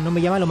 no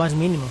me llama lo más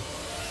mínimo.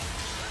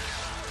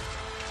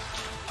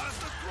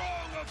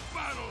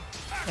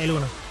 El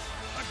 1.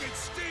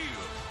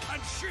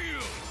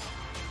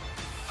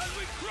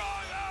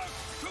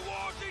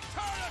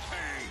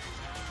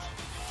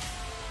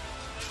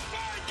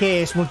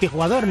 Que es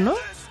multijugador, ¿no?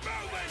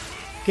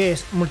 Que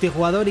es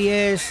multijugador y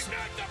es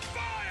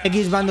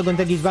X bando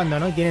contra X bando,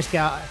 ¿no? Y tienes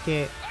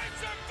que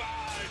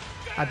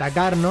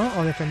atacar, ¿no?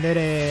 O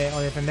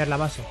defender la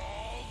base.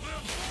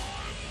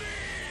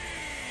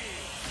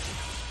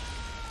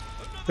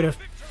 Pero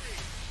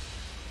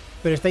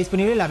está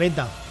disponible la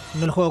beta,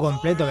 no el juego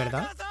completo,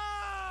 ¿verdad?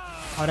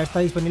 Ahora está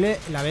disponible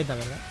la beta,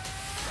 ¿verdad?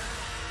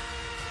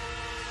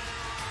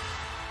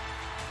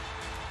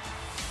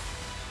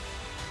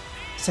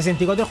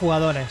 ...64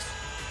 jugadores.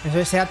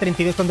 Entonces sea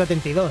 32 contra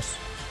 32.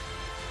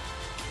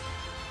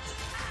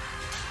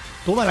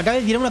 Toma, la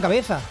cabeza, tira una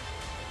cabeza.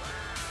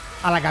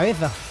 A la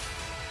cabeza.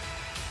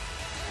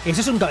 ¿Eso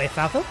es un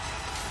cabezazo?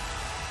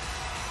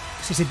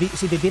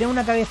 Si te tiran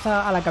una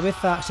cabeza a la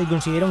cabeza, ¿se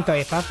considera un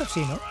cabezazo?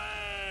 Sí, ¿no?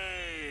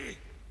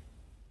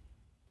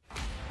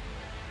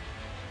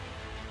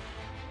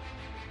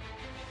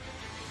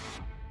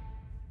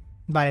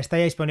 Vale, está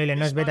ya disponible,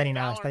 no es beta ni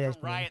nada, está ya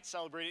disponible.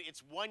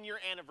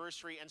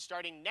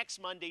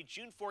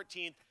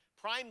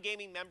 Prime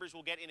Gaming members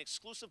will get an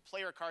exclusive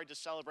player card to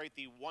celebrate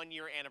the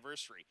 1-year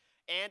anniversary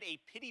and a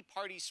pity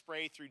party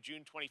spray through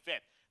June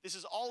 25th. This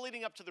is all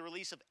leading up to the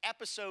release of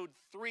episode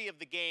 3 of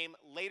the game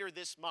later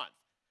this month,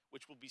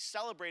 which will be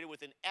celebrated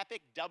with an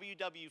epic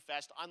WW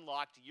Fest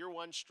Unlocked Year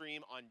 1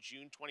 stream on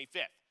June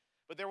 25th.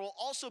 But there will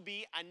also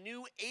be a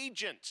new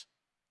agent.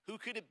 Who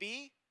could it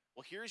be?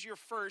 Well, here's your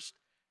first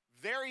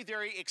very,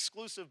 very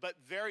exclusive but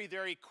very,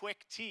 very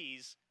quick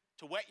tease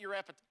to whet your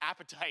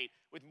appetite,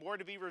 with more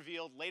to be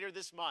revealed later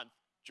this month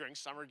during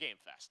Summer Game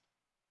Fest.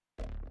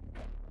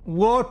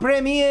 World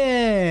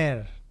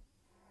Premiere.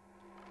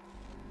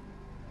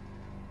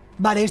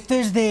 Vale, esto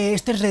es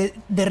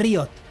de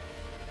Riot.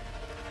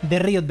 De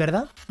Riot,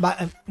 ¿verdad?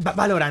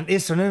 Valorant,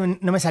 eso,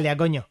 no me salía,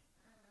 coño.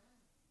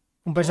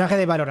 Un personaje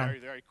de Valorant.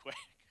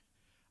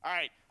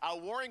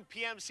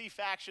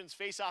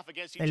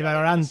 El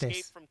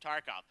Valorantes.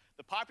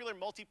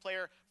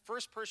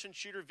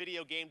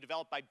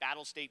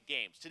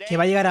 Que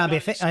va a llegar a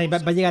PC, va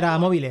a llegar a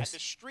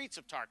móviles.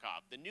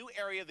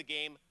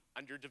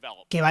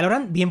 Que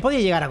Valorant bien podía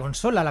llegar a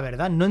consola, la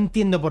verdad. No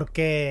entiendo por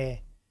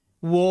qué.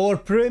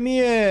 World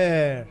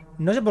Premiere.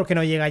 No sé por qué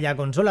no llega ya a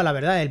consola, la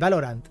verdad, el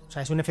Valorant. O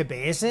sea, es un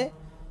FPS,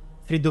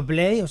 free to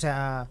play, o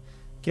sea,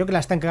 creo que la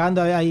están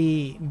cagando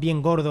ahí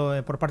bien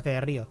gordo por parte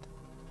de Riot.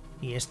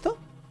 ¿Y esto?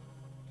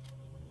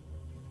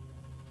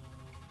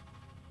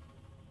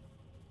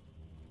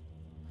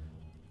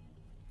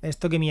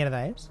 ¿Esto qué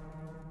mierda es?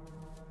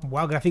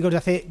 Wow, gráficos de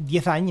hace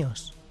 10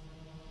 años.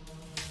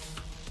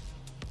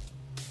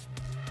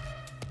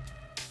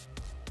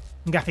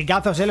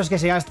 Graficazos, los que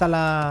se gasta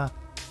la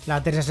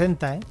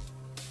 360,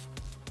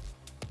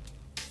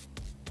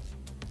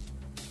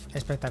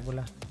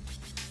 Espectacular.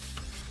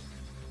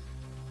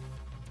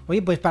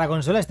 Oye, pues para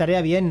consola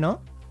estaría bien,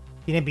 ¿no?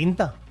 Tiene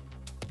pinta.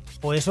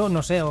 O eso,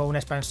 no sé, o una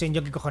expansión.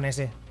 Yo qué cojones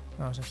sé.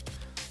 No sé.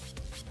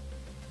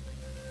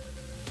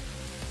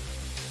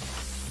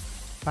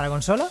 ¿Para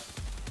consola?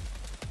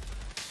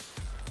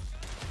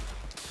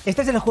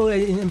 Este es el juego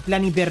en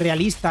plan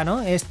hiperrealista,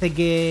 ¿no? Este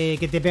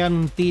que te pegan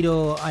un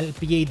tiro al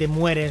pie y te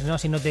mueres, ¿no?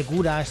 Si no te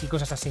curas y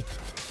cosas así.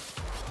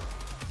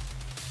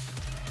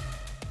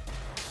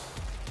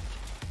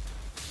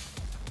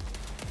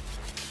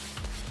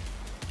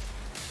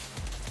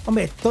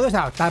 Hombre, todo es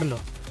adaptarlo.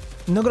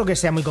 No creo que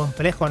sea muy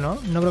complejo, ¿no?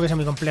 No creo que sea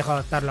muy complejo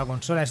adaptarlo a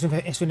consola. Es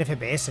un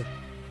FPS.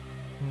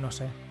 No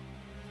sé.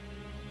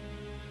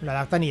 Lo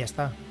adaptan y ya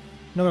está.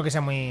 No creo que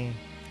sea muy...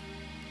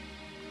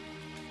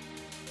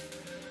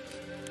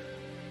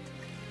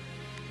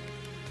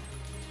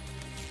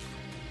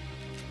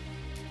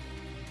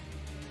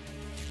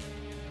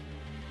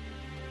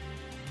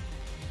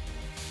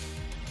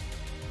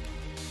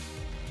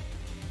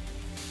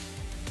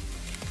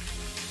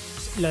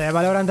 Lo de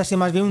Valorant ha sido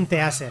más bien un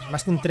teaser.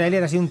 Más que un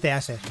trailer, ha sido un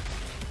teaser.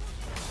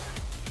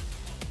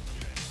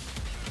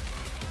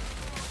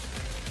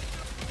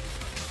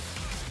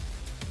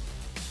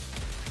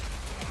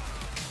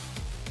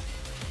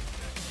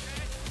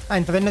 Ah,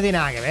 entonces no tiene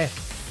nada que ver.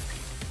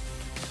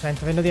 O sea,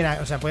 entonces no tiene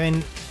nada... O sea,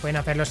 pueden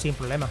hacerlo sin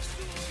problemas.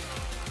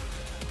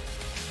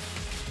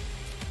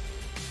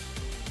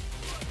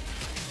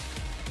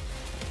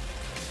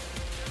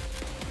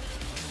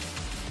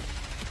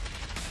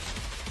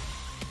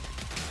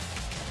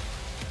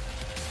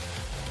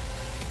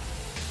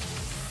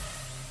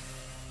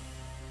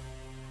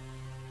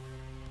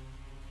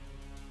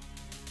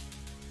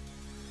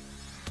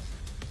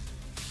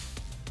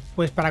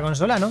 Pues para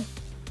consola, ¿no?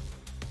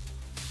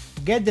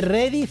 Get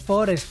ready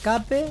for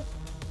escape.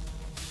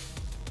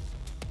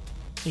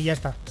 Y ya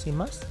está, sin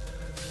más.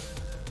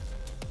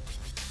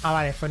 Ah,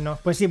 vale, pues no.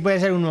 Pues sí, puede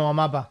ser un nuevo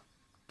mapa.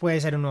 Puede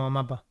ser un nuevo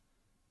mapa.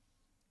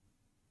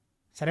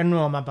 Será un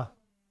nuevo mapa.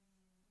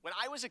 When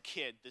I was a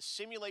kid, the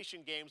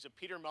simulation games of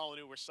Peter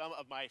Molyneux were some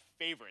of my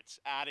favorites.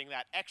 Adding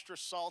that extra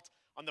salt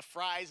on the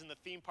fries in the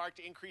theme park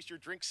to increase your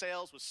drink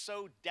sales was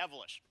so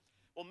devilish.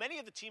 Well, many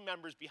of the team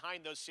members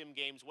behind those sim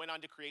games went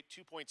on to create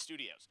 2 Point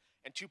Studios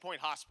and 2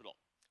 Point Hospital.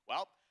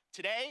 Well,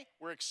 today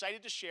we're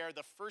excited to share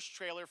the first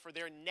trailer for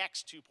their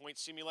next 2 Point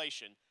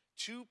simulation,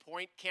 2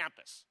 Point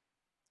Campus.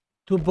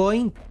 2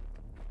 Point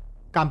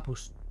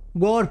Campus.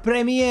 World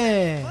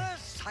Premiere.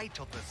 First sight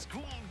of the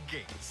school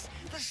gates,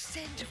 the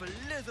scent of a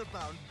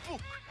leather-bound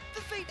book,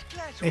 the faint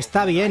clatter.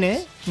 Está bien,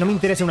 ¿eh? No me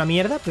interesa una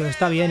mierda, pero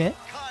está bien, ¿eh?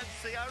 Can't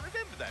say I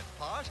remember that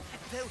part.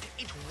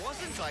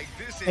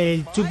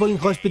 El Two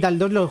Point Hospital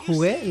 2 lo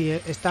jugué y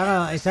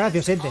está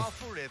graciosete.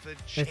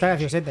 Está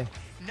graciosete.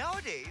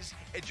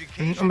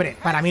 Hombre,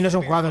 para mí no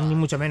son jugados, ni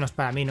mucho menos,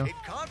 para mí no.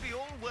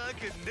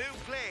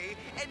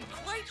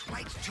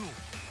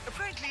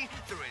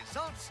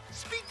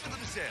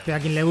 Pero a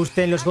quien le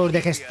gusten los juegos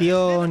de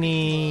gestión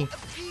y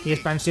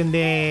expansión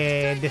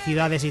de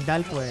ciudades y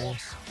tal, pues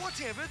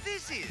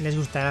les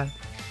gustará.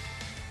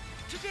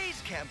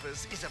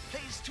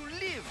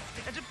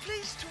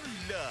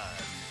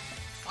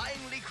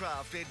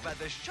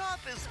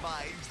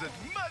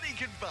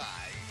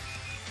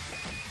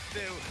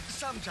 Though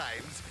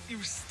sometimes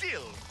you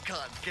still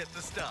can't get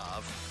the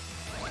staff.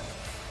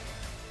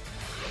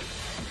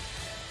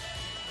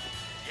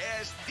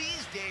 Yes,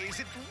 these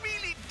days it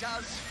really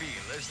does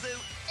feel as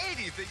though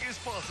anything is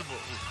possible.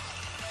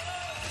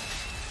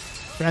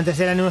 Pero antes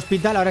era en un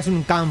hospital, ahora es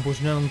un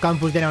campus, ¿no? Un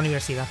campus de la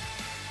universidad.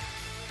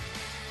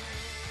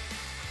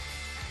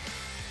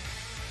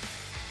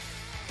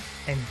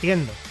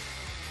 Entiendo.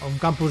 O un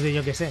campus de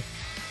yo que sé.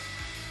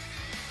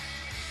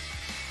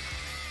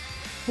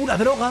 ¡La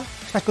droga!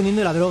 Está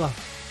escondiendo la droga.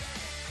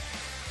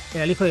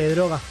 Era el hijo de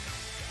droga.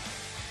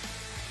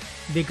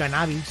 De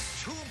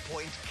cannabis.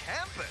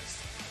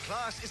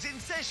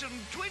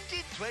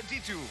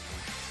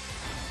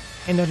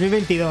 En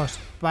 2022.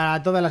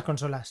 Para todas las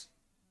consolas.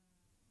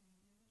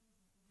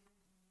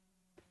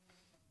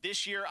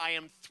 This year, I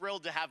am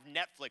thrilled to have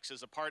Netflix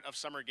as a part of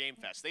Summer Game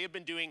Fest. They have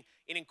been doing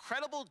an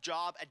incredible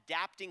job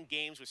adapting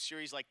games with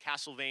series like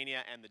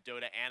Castlevania and the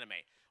Dota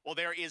anime. Well,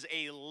 there is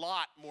a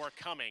lot more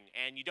coming,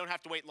 and you don't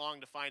have to wait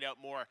long to find out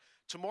more.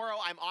 Tomorrow,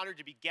 I'm honored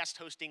to be guest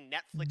hosting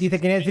Netflix.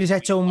 Dice que Netflix ha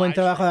hecho un buen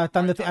trabajo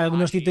adaptando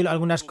algunos títulos,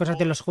 algunas cosas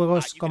de los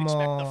juegos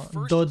como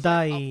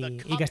Dota y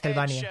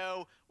Castlevania.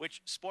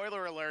 Which,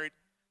 spoiler alert,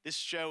 this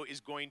show is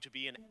going to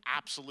be an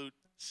absolute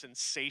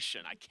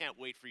sensation. I can't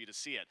wait for you to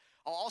see it.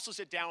 I'll also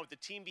sit down with the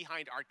team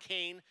behind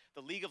Arcane,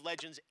 the League of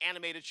Legends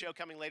animated show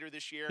coming later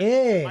this year.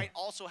 We might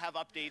also have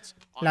updates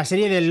on la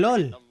serie del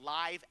LOL. The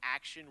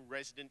live-action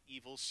Resident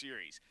Evil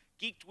series.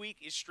 Geeked Week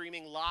is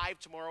streaming live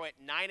tomorrow at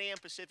 9 a.m.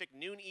 Pacific,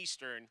 noon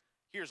Eastern.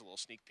 Here's a little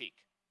sneak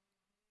peek.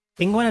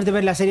 Tengo ganas de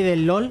ver la serie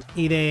del LOL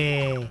y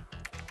de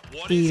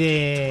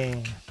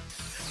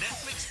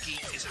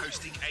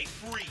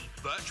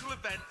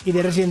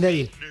Resident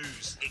Evil.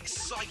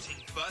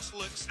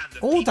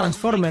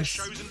 Transformers.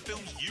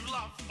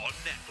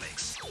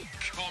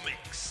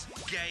 Comics,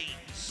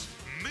 games,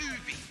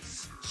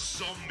 movies,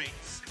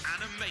 zombies,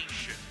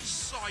 animation,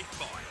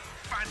 sci-fi,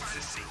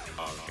 fantasy.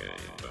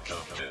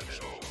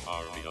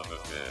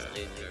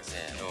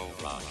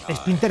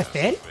 ¿Splinter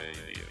Cell?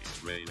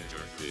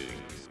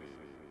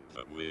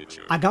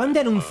 Acaban de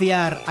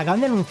anunciar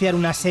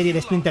una serie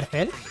de Splinter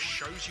Cell.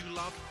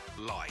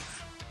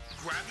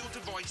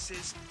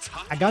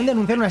 Acaban de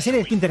anunciar una serie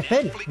de Splinter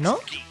Cell, ¿no?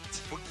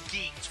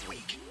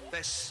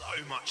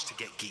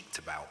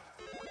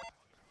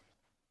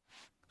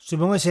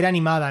 Supongo que será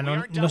animada,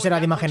 no será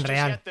de imagen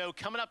real.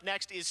 Coming up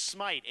next is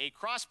Smite, a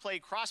cross-play,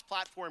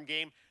 cross-platform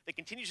game that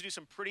continues to do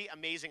some pretty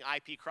amazing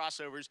IP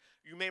crossovers.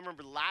 You may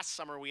remember last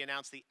summer we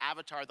announced the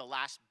Avatar: The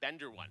Last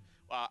Bender one.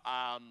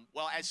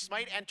 Well, as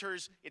Smite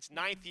enters its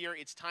 9th year,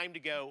 it's time to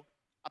go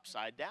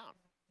upside down.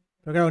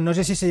 Pero claro, no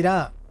sé si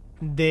será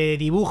de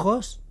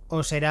dibujos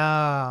o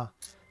será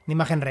de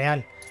imagen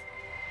real.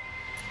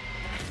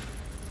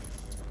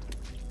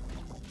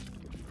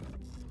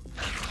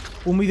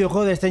 ¿Un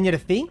videojuego de Stranger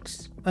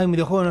Things? Ah, un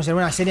videojuego no será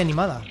una serie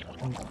animada,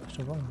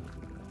 supongo.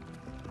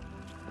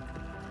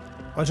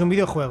 ¿O es un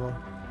videojuego?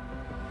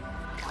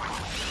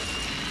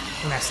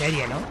 Una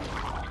serie, ¿no?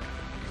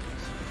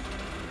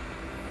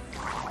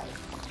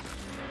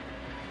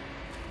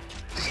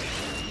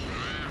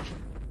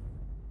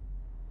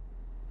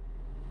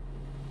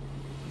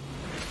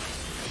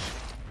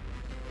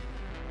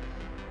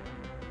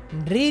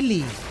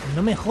 ¿Really?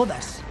 No me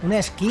jodas.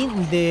 ¿Una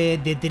skin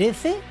de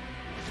 13?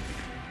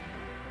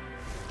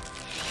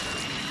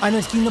 Ah, no,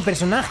 skin, no,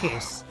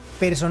 personajes.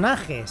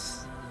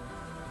 Personajes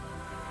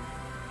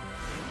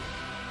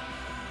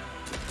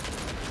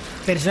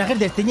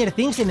de Stranger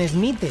Things en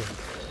Smite.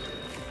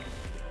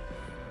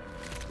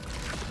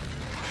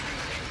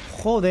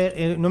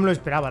 Joder, no me lo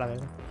esperaba, la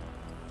verdad.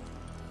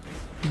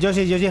 Yo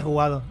sí he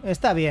jugado.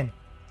 Está bien,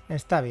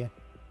 está bien.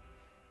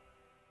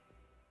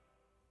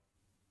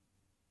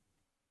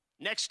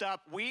 Next up,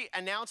 we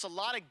announce a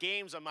lot of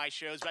games on my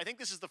shows, but I think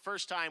this is the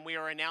first time we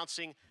are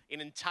announcing an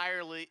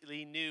entirely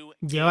new.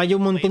 Lleva yo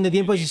un montón de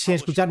tiempo sin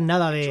escuchar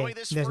nada de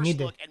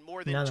Smite.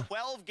 Nada.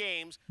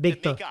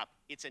 Víctor.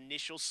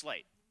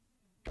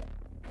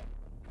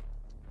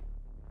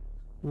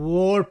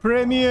 World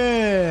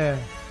Premiere.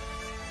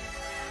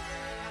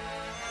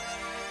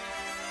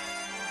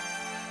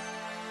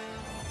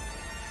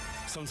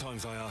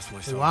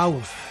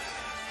 Wow.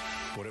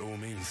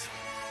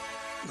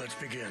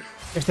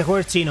 Este juego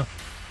es chino.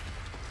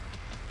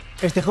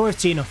 Este juego es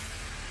chino.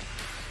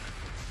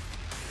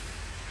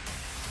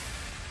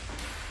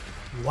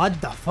 What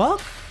the fuck?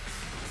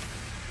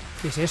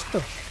 ¿Qué es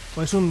esto?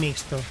 ¿O es un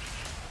mixto?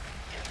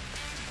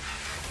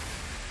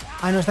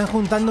 Ah, no, están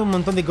juntando un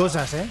montón de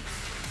cosas, ¿eh?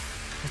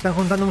 Están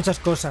juntando muchas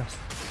cosas.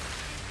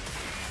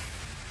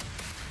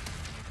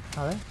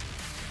 A ver.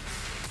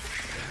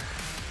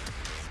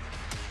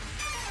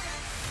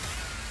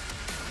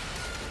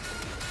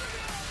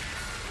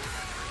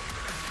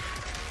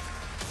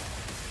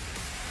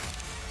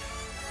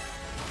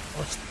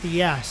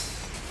 Hostias.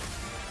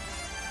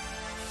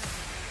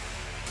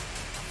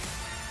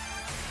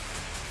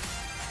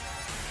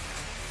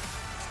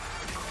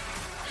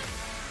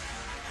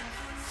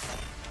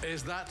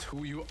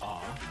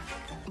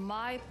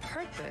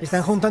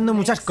 Están juntando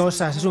muchas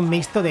cosas. Es un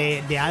mixto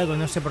de algo.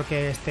 No sé por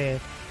qué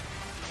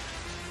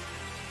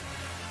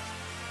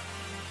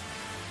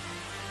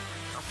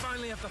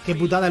Qué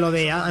putada lo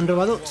de... Han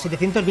robado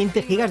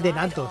 720 gigas de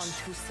datos.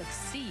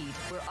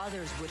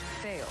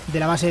 De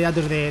la base de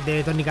datos de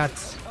Electronic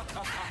Arts.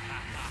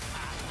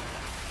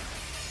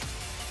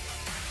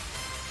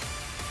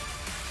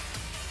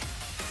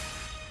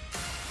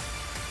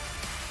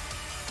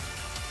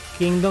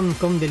 Kingdom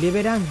Come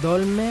Deliverance,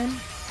 Dolmen,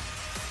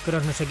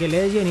 Cross no sé qué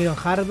Legend, Iron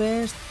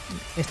Harvest.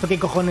 ¿Esto qué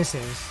cojones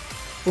es?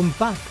 Un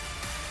pack.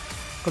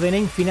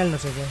 Codename Final no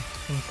sé qué.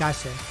 En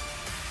Castle.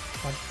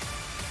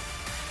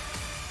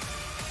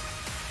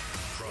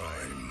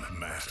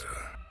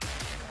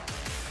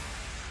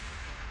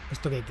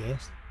 ¿Esto qué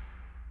es?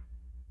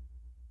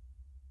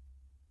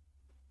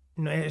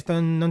 No,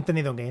 esto no he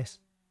entendido qué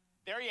es.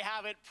 There you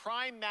have it,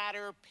 Prime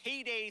Matter,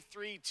 Payday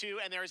 3-2,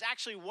 and there is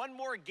actually one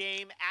more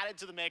game added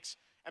to the mix,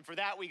 and for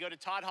that we go to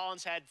Todd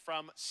Hollinshead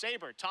from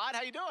Saber. Todd,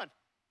 how you doing?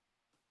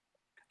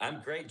 I'm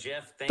great,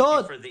 Jeff. Thank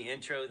you for the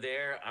intro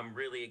there. I'm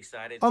really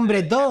excited.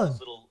 Hombre, Todd.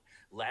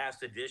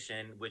 Last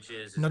edition, which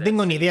is no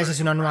tengo ni idea si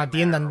es una nueva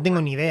tienda, no tengo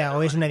ni idea,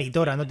 o es una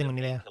editora, no tengo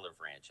ni idea.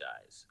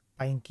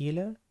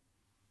 Painkiller.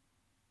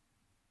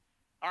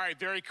 All right,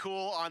 very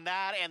cool on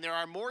that. And there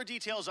are more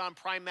details on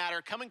Prime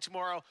Matter coming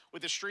tomorrow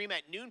with a stream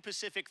at noon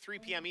Pacific, 3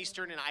 p.m.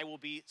 Eastern, and I will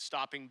be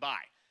stopping by.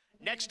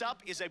 Next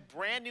up is a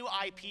brand new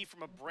IP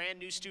from a brand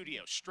new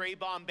studio, Stray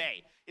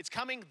Bombay. It's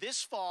coming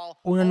this fall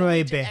Una nueva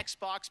only IP. to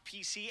Xbox,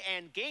 PC,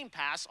 and Game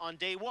Pass on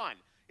day one.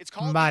 It's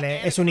called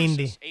Vale, es un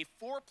indie. A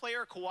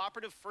 4-player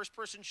cooperative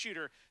first-person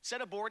shooter set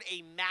aboard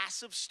a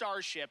massive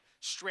starship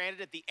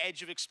stranded at the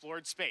edge of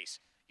explored space.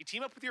 You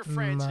team up with your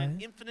friends in an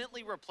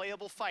infinitely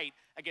replayable fight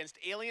against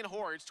alien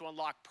hordes to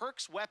unlock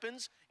perks,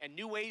 weapons, and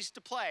new ways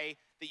to play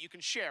that you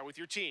can share with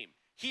your team.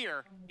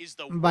 Here is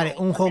the Vale,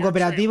 un juego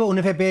cooperativo,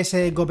 un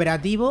FPS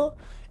cooperativo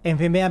en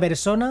primera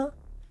persona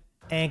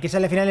que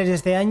sale a finales de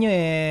este año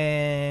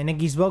en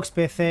Xbox,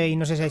 PC y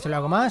no sé si ha hecho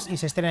algo más y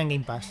se estrena en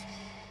Game Pass.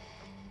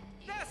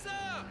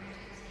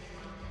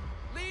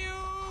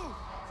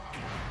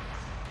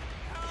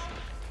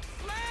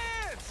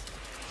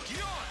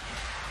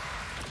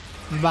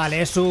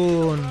 Vale, es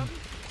un...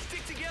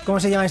 ¿Cómo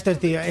se llama esto,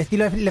 tío?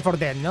 Estilo Left 4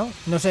 Dead, ¿no?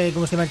 No sé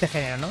cómo se llama este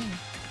género, ¿no?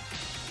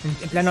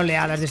 En plan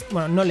oleadas,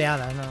 bueno, no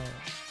oleadas, no.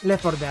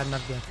 Left 4 Dead,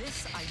 más bien.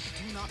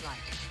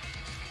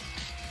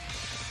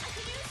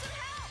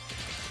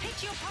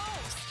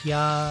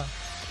 Ya...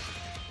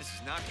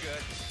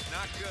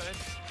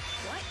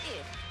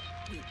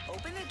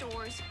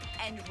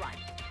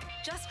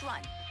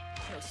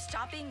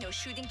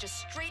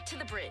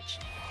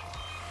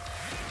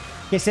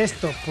 ¿Qué es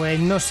esto? Pues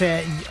no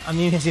sé, a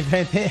mí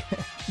simplemente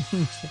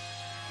no sé.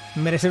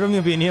 Me reservo mi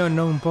opinión,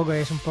 ¿no? Un poco,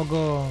 es un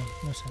poco,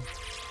 no sé.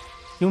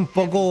 Y un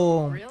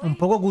poco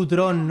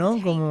cutrón,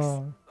 ¿no?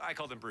 Como...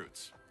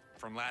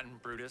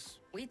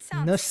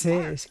 No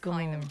sé, es como...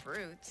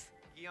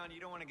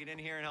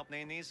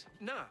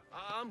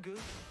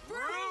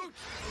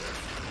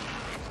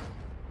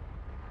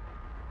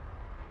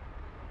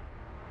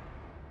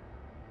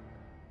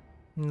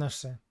 No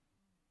sé.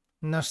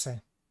 No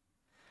sé.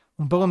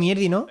 Un poco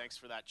mierdi, ¿no? Thanks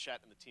for that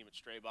chat and the team at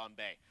Stray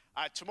Bombay.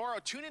 Tomorrow,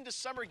 tune into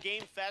Summer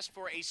Game Fest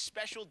for a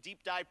special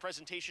deep dive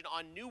presentation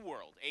on New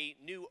World, a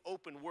new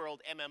open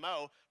world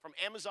MMO from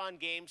Amazon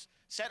Games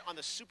set on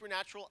the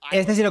supernatural island.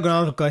 Este sí lo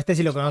conozco,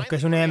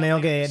 es un MMO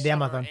de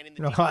Amazon.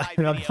 Lo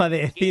acaba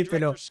de decir,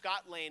 pero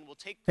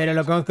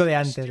lo conozco de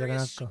antes, lo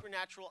conozco.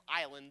 Supernatural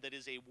island that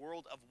is a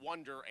world of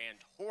wonder and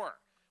horror.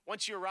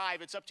 Once you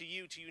arrive, it's up to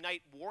you to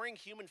unite warring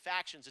human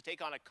factions to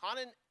take on a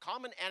common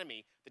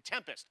enemy, the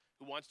Tempest,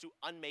 who wants to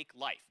unmake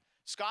life.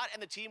 Scott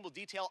and the team will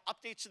detail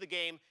updates to the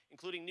game,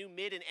 including new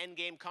mid and end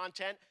game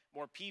content,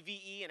 more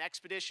PvE and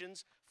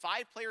expeditions,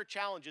 5-player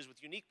challenges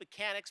with unique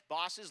mechanics,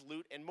 bosses,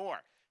 loot, and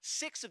more.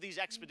 6 of these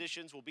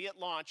expeditions will be at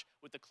launch,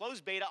 with the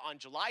closed beta on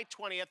July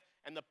 20th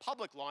and the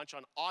public launch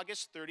on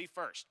August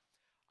 31st.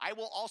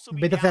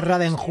 Beta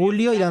cerrada en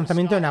julio y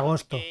lanzamiento en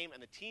agosto.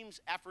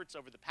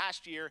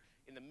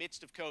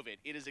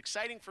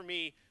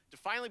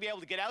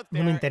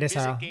 No me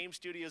interesa.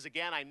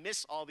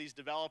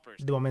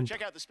 De momento.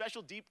 Check out the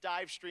special deep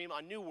dive stream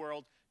on New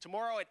World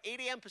tomorrow at 8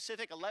 a.m.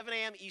 Pacific, 11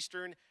 a.m.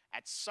 Eastern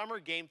at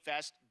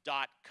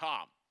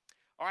summergamefest.com.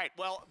 All right,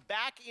 well,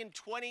 back in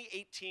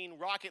 2018,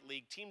 Rocket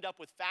League teamed up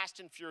with Fast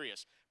and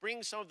Furious,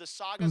 bringing some of the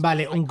sagas.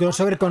 Vale, un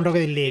crossover con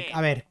Rocket League.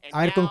 A ver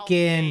con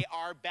quién.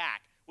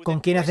 ¿Con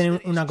quién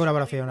hacen una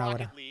colaboración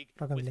ahora?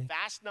 With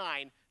Fast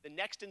 9, the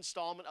next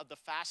installment of the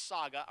Fast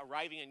Saga,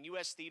 arriving in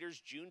US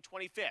theaters June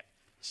 25th.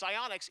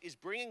 Psyonix is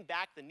bringing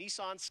back the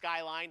Nissan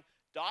Skyline,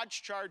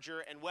 Dodge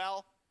Charger, and,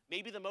 well,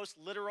 maybe the most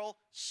literal,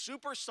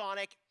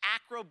 supersonic,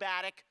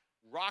 acrobatic,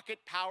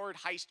 rocket-powered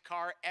heist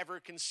car ever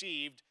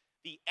conceived,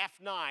 the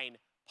F9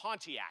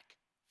 Pontiac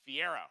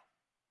Fiero.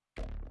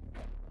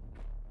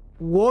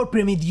 World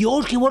Premiere,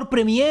 Dios, qué World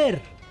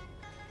Premiere.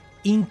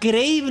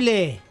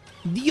 Increíble.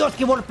 Dios,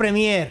 qué World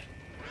Premiere.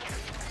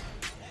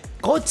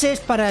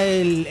 Coches para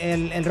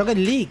el Rocket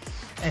League.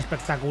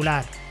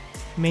 Espectacular.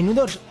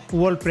 Menudos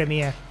World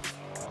Premiere.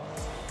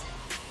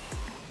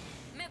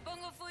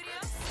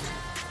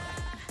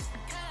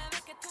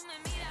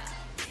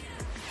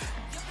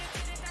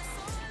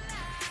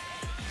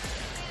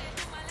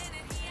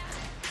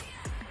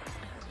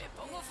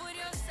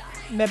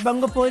 Me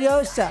pongo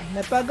furiosa,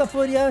 me pongo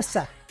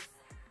furiosa.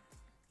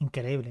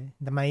 Increíble.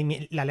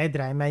 La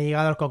letra, me ha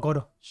llegado al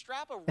cocoro.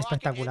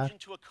 Espectacular.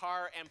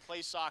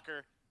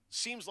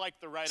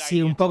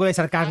 Sí, un poco de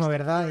sarcasmo,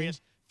 ¿verdad?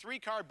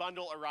 Three-car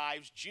bundle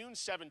arrives June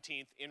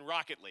 17th in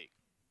Rocket League.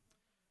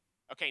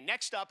 Okay,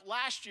 next up,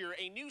 last year,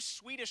 a new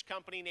Swedish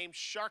company named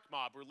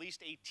Sharkmob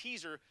released a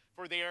teaser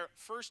for their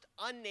first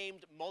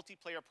unnamed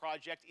multiplayer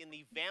project in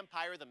the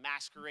Vampire the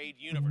Masquerade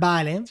universe.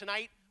 Vale.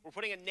 Tonight, we're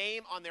putting a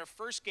name on their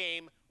first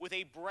game with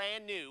a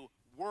brand new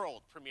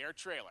world premiere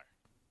trailer.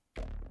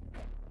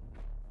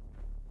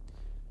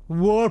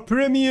 World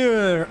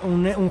Premiere,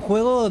 un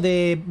juego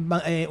de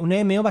un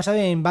MMO basado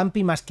en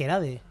Vampire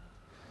Masquerade.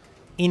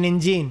 In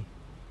Engine.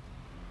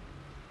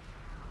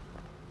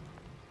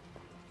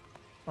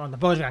 Bueno,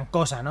 tampoco es gran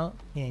cosa, ¿no?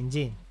 In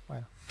Engine.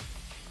 Bueno.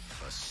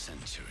 For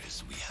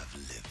centuries we have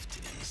lived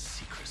in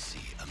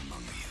secrecy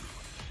among you,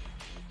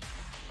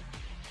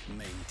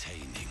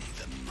 maintaining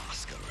the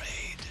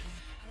masquerade.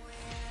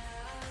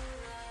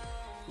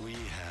 We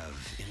have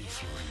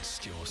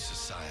influenced your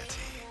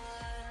society,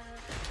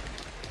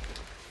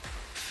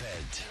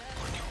 fed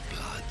on your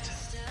blood,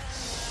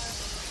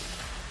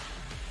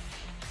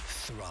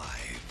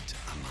 thrived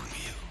among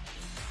you,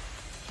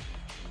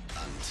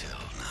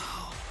 until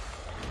now.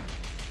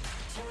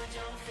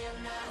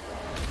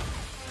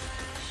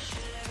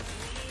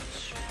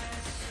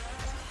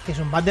 Que es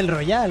un Battle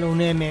Royale, un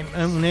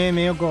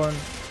MMO con...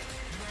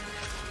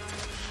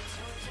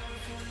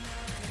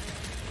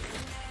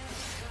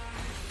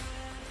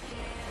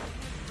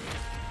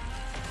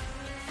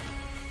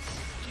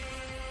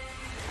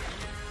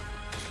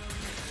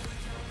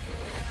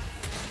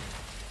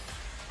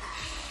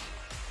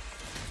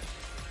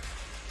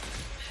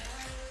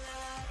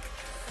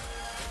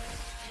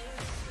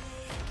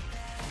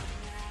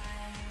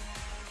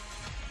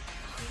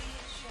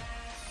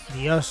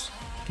 Dios,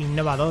 qué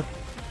innovador.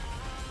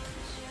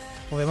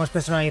 Podemos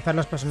personalizar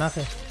los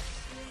personajes.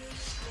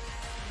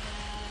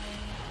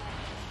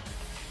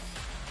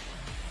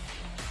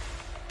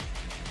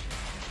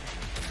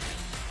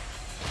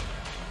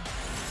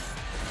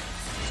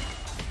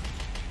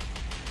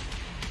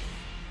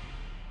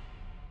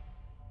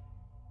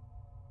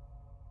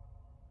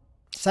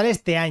 Sale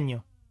este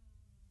año.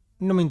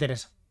 No me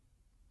interesa.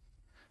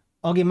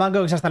 Ok,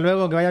 Mangox, hasta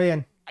luego, que vaya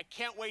bien. I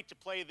can't wait to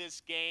play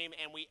this game,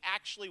 and we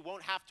actually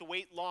won't have to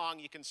wait long.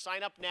 You can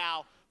sign up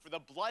now for the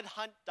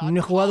bloodhunt.com. No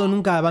he jugado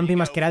nunca a Vampire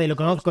Masquerade, lo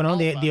conozco, ¿no?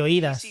 De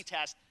oídas.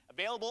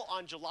 Available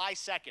on July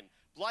 2nd.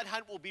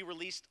 Bloodhunt will be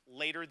released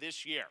later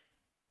this year.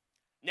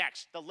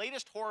 Next, the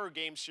latest horror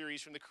game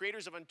series from the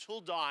creators of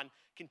Until Dawn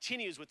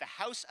continues with The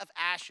House of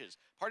Ashes,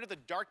 part of the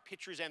Dark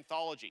Pictures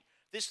anthology.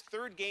 This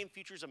third game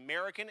features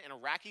American and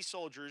Iraqi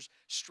soldiers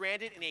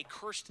stranded in a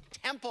cursed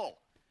temple.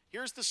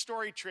 Here's the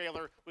story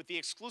trailer with the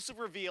exclusive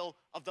reveal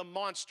of the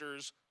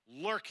monsters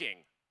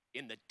lurking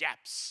in the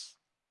depths.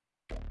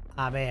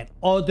 A ver,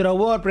 otro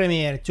World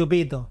Premiere,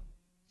 chupito.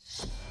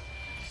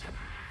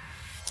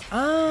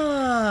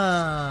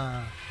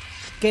 Ah,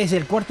 ¿qué es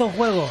el cuarto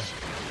juego?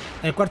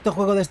 El cuarto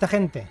juego de esta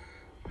gente.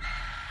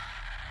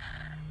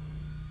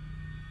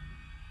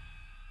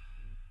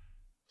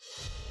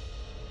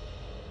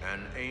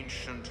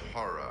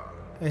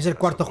 Es el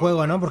cuarto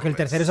juego, ¿no? Porque el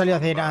tercero salió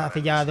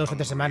hace ya 2 o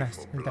 3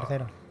 semanas. El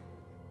tercero.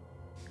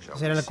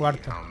 Ese era el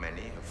cuarto.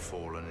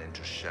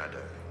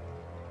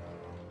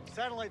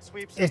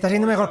 Está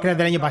siendo mejor que el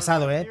del año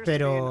pasado,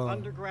 pero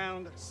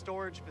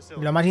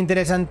lo más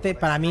interesante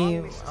para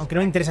mí, aunque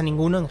no me interesa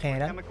ninguno en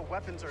general,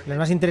 los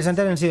más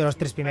interesantes han sido los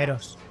 3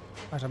 primeros,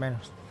 más o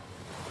menos.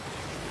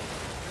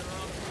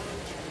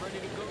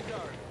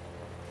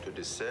 To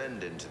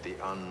descend into the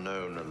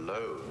unknown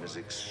alone is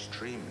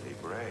extremely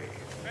brave.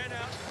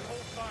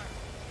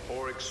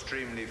 Or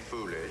extremely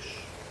foolish.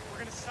 We're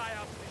gonna psy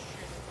out this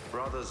shit.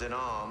 Brothers in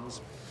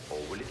arms, or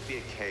will it be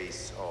a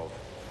case of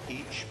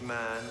each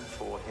man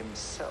for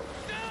himself?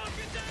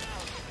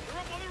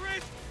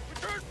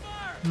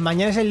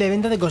 Mañana es el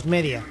evento de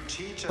Cosmedia.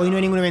 Hoy no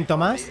hay ningún evento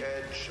más.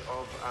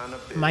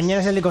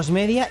 Mañana es el de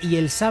Cosmedia y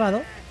el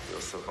sábado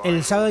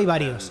hay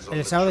varios.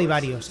 El sábado hay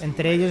varios.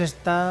 Entre ellos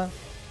está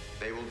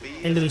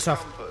el de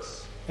Ubisoft.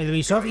 El de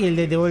Ubisoft y el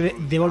de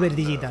Devolver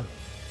Digital.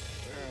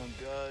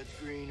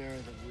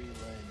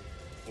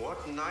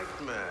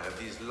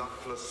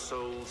 luckless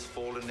souls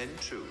fallen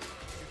into?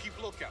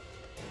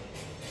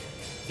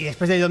 Y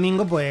después del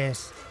domingo,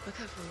 pues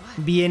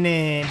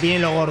viene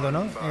lo gordo,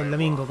 ¿no? El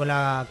domingo, con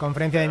la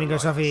conferencia de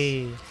Microsoft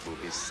y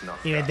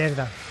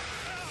Bethesda.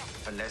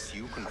 Unless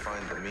you can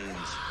find the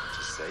means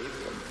to save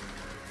them.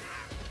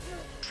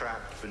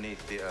 Trapped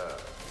beneath the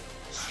earth,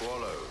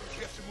 swallowed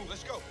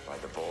by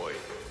the void.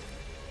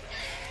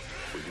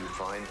 Will you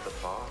find the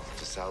path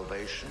to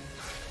salvation?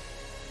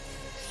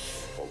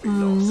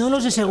 No lo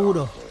sé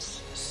seguro.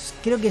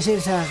 Creo que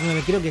es a las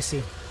 9, creo que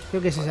sí.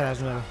 Creo que es a las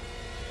 9.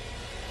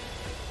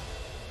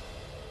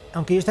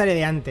 Aunque yo estaré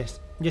de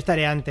antes. Yo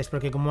estaré antes,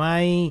 porque como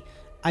hay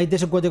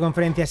 3 o 4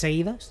 conferencias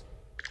seguidas.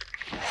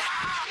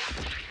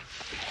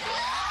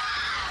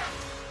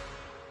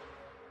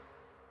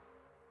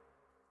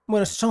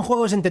 Bueno, son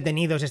juegos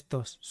entretenidos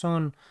estos.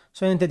 Son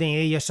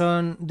entretenidillos.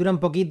 Duran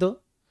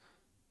poquito.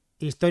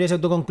 Historias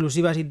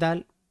autoconclusivas y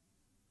tal.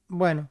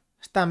 Bueno,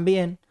 están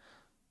bien.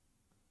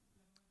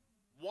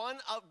 One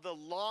of the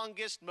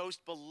longest,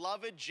 most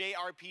beloved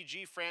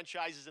JRPG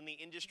franchises in the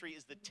industry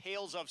is the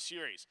Tales of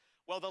series.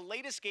 Well, the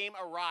latest game,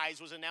 Arise,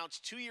 was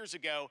announced 2 years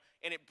ago,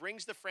 and it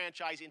brings the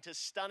franchise into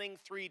stunning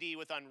 3D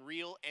with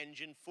Unreal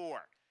Engine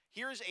 4.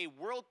 Here's a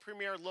world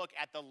premiere look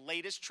at the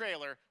latest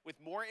trailer, with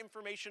more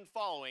information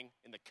following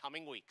in the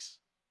coming weeks.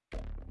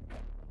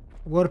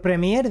 ¿World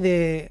premiere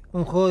de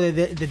un juego de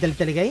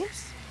Telltale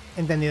Games?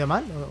 ¿He entendido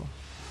mal?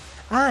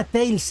 Ah,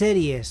 Tales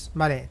Series.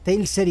 Vale,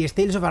 Tales Series,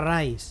 Tales of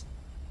Arise.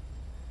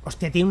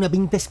 Hostia, tiene una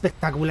pinta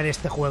espectacular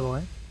este juego,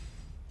 ¿eh?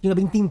 Tiene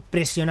una pinta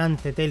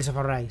impresionante, Tales of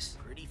Arise.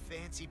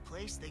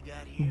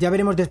 Ya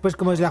veremos después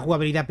cómo es la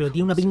jugabilidad, pero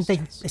tiene una pinta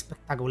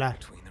espectacular.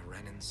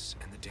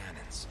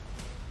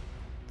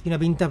 Tiene una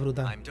pinta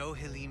brutal.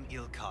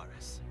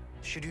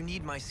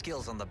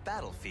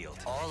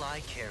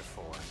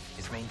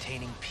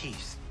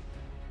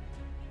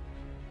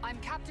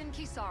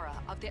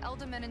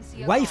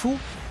 Waifu.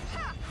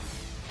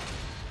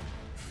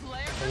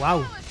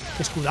 Wow,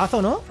 qué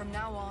escudazo, ¿no?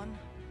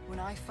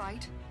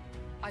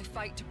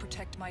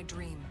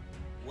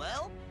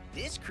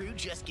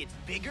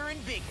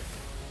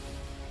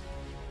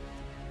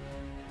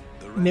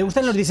 Me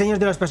gustan los diseños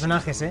de los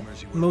personajes, ¿eh?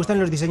 Me gustan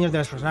los diseños de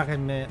los personajes,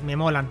 me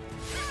molan.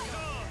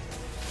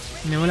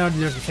 Me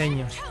molan los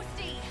diseños.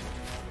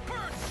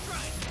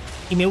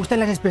 Y me gustan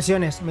las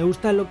expresiones, me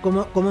gusta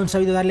cómo han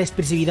sabido darle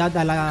expresividad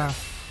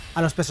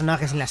a los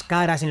personajes, en las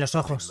caras, en los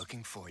ojos.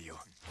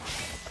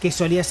 Que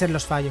solía ser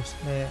los fallos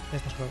de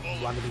estos juegos.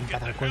 Guau, qué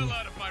pintaza el coño.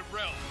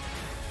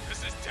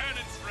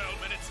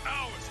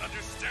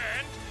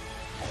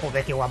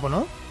 Joder, qué guapo,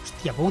 ¿no?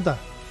 Hostia puta.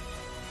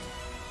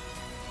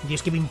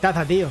 Dios, qué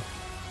pintaza, tío.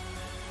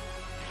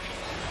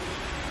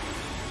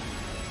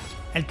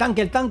 El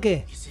tanque, el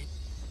tanque.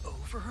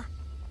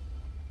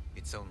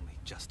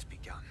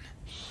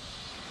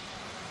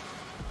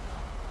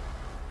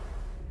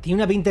 Tiene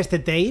una pinta este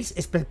Tales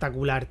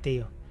espectacular,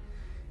 tío.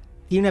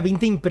 Tiene una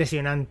pinta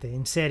impresionante,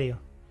 en serio.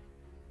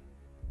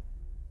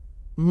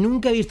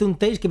 Nunca he visto un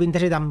Tales que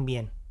pintase tan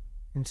bien.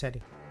 En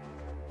serio.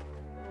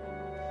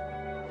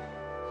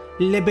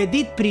 Le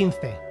Petit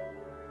Prince.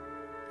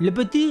 Le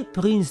Petit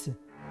Prince.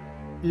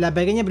 La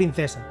pequeña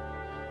princesa.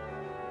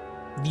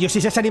 Dios, ¿y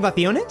esas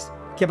animaciones?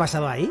 ¿Qué ha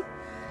pasado ahí?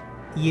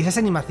 ¿Y esas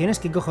animaciones?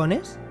 ¿Qué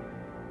cojones?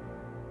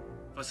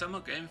 For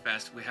Summer Game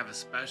Fest, we have a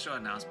special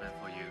announcement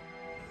for you.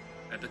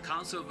 That the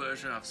console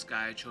version of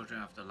Sky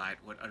Children of the Light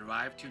would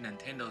arrive to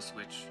Nintendo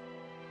Switch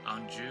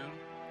on June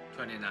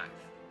 29th.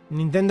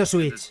 Nintendo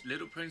Switch.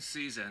 Little Prince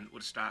season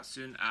would start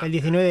soon El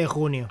 19 de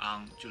junio.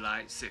 On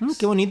July 6th.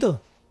 ¡Qué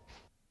bonito!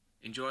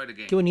 Enjoy the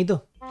game. ¡Qué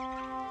bonito!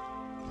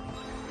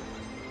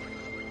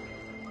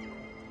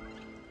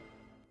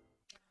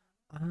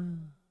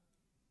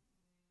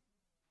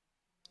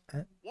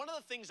 One of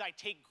the things I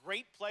take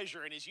great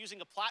pleasure in is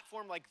using a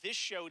platform like this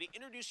show to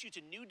introduce you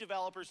to new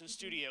developers and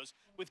studios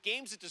with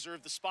games that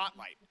deserve the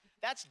spotlight.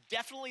 That's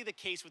definitely the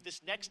case with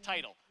this next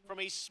title from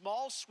a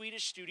small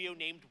Swedish studio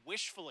named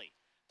Wishfully.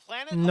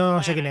 Planet of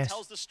Lana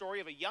tells the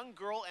story of a young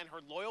girl and her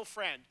loyal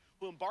friend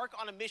who embark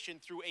on a mission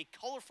through a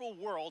colorful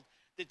world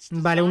that's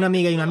Vale, una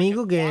amiga y un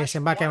amigo que se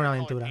embarcan en una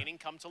aventura.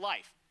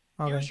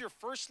 Okay. Here's your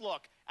first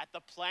look at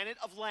the Planet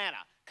of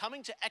Lana,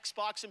 coming to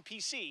Xbox and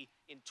PC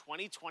in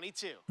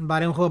 2022.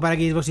 Vale, un juego para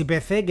Xbox y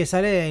PC que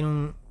sale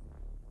en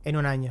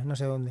un año, no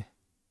sé dónde.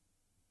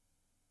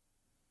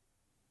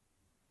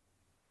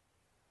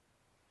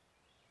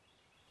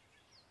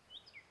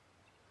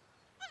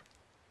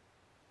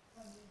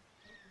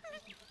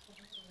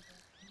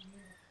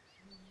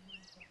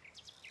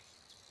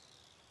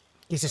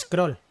 ¿Qué es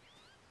scroll?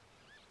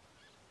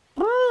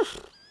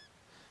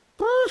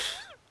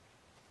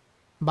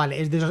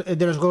 Vale, es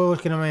de los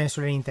juegos que no me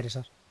suelen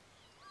interesar.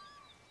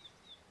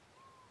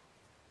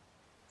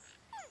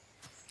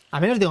 A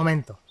menos de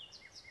momento.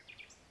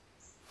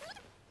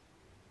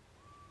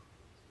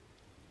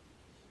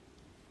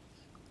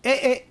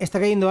 Está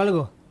cayendo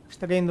algo.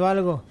 Está cayendo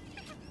algo.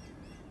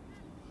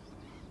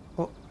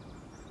 Oh.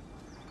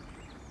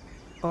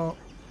 Oh.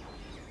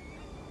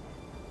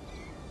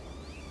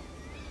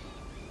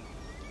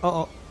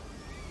 Oh, oh.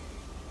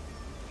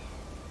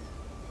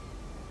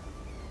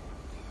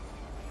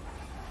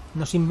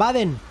 ¡Nos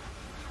invaden!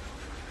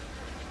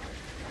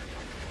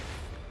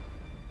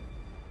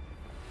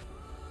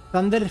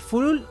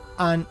 Thunderful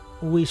and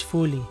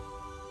Wishfully.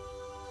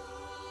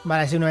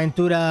 Vale, es una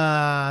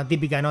aventura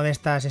típica, ¿no? De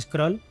estas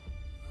scroll.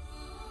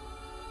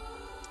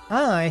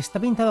 Ah, está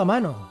pintado a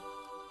mano.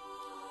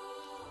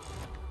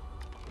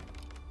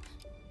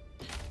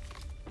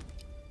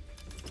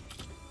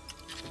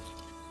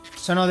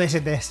 Son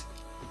ODSTs.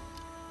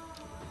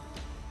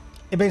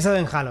 He pensado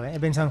en Halo, He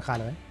pensado en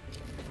Halo,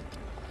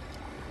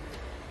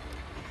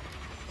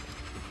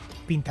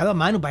 Pintado a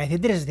mano, parece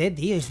 3D,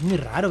 tío. Es muy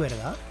raro,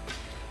 ¿verdad?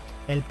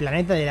 El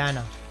planeta de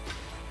lana.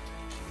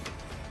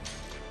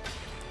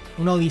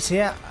 Una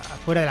odisea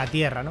fuera de la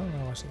Tierra, ¿no?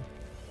 Algo así.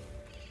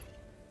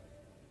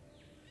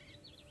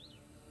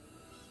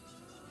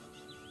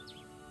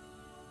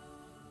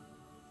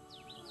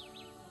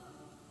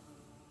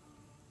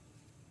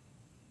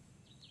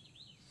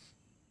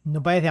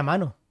 No parece a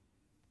mano.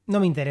 No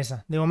me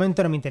interesa. De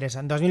momento no me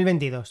interesa.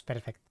 2022,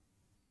 perfecto.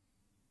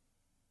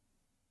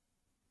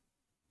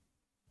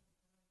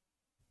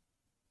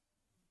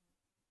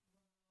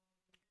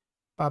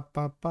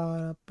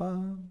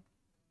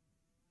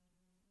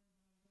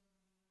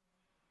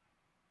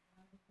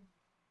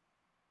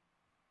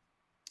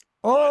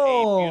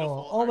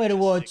 ¡Oh!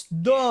 Overwatch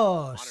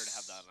 2.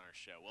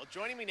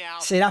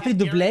 ¿Será free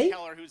to play?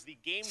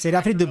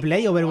 ¿Será free to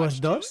play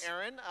Overwatch 2?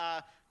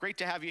 Great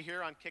to have you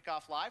here on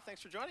Kickoff Live.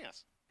 Thanks for joining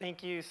us.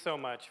 Thank you so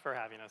much for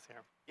having us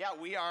here. Yeah,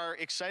 we are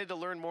excited to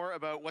learn more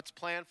about what's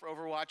planned for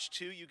Overwatch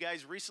 2. You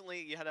guys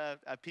recently, you had a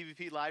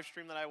PvP live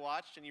stream that I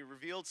watched, and you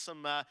revealed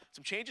some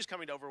changes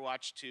coming to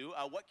Overwatch 2.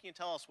 What can you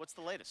tell us? What's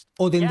the latest?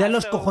 O tendrán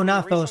los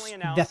cojonazos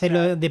de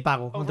hacerlo de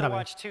pago otra vez.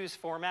 Overwatch 2's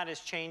format is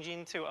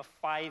changing to a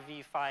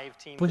 5v5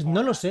 team. Pues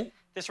no lo sé.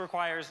 This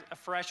requires a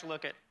fresh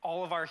look at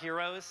all of our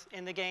heroes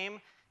in the game.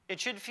 It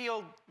should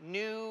feel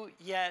new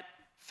yet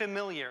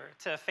familiar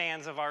to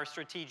fans of our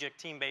strategic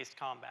team-based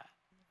combat.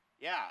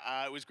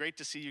 Yeah, it was great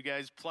to see you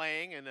guys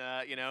playing, and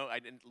you know, I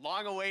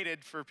long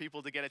awaited for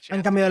people to get a chance.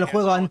 Han cambiado el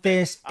juego,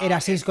 antes era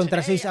 6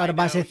 contra 6, ahora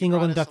va a ser 5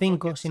 contra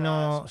 5, si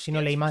no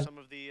leí mal. Some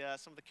of the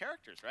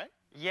characters, right?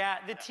 Yeah,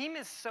 the team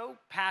is so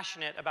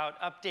passionate about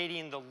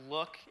updating the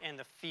look and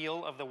the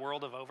feel of the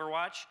world of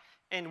Overwatch.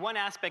 And one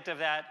aspect of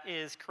that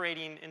is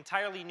creating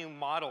entirely new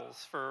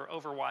models for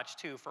Overwatch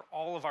 2 for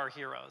all of our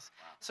heroes.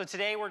 So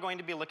today we're going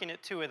to be looking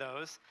at 2 of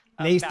those.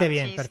 Leíste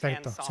bien,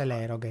 perfecto. Sé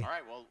leer, ok. All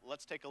right, well,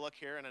 let's take a look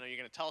here, and I know you're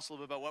going to tell us a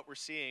little bit about what we're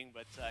seeing,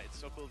 but it's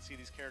so cool to see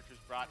these characters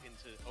brought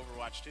into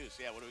Overwatch 2.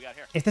 So yeah, what do we got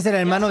here? Este es el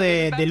hermano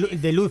de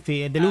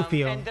Lucio,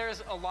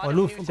 o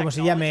Luz, como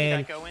se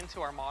llame,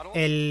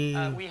 el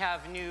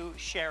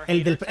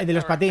de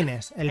los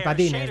patines, el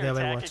patines de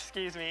Overwatch.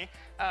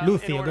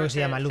 Lucio, creo que se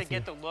llama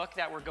Lucio.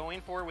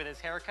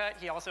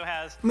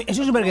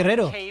 Eso es súper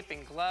guerrero.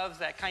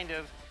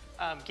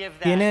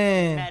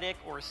 Tiene...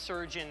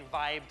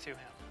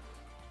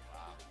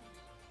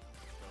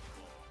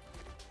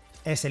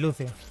 Ese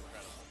Lucio.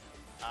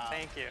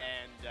 Thank you.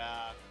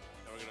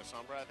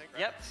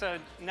 Yep, so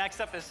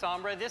next up is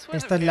Sombra. This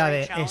was Esta a es la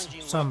very de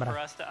challenging Sombra. look for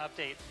us to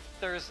update.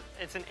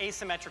 It's an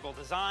asymmetrical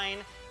design.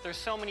 There's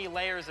so many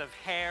layers of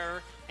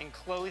hair and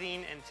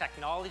clothing and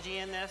technology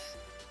in this.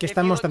 ¿Qué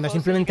están mostrando?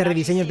 Simplemente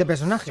rediseños de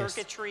personajes.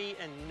 Circuitry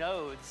and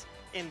nodes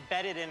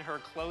embedded in her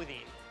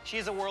clothing.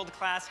 She's a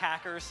world-class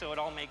hacker, so it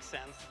all makes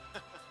sense.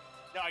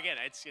 No, again,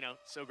 it's, you know,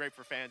 so great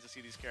for fans to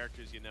see these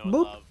characters you know and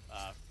love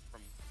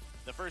from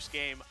the first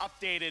game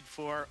updated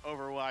for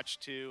Overwatch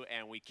 2,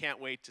 and we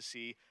can't wait to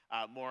see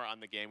more on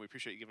the game. We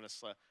appreciate you giving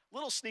us a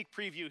little sneak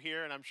preview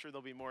here, and I'm sure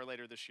there'll be more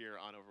later this year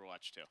on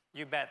Overwatch 2.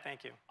 You bet,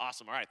 thank you.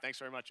 Awesome. All right, thanks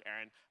very much,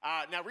 Aaron.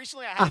 Now,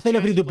 recently I had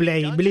Hacelo free to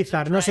play,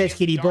 Blizzard, no seas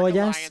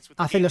gilipollas.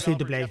 Hacelo free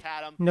to play.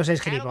 No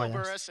seas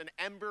gilipollas. And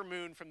Ember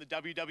Moon from the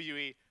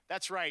WWE.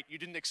 That's right, you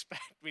didn't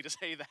expect me to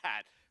say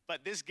that.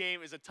 But this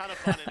game is a ton of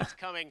fun, and it's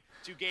coming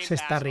to Game Se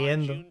Pass está on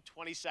riendo. June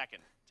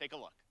 22nd. Take a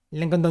look.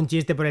 Le encontró un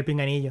chiste por el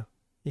pinganillo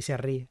y se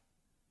ríe.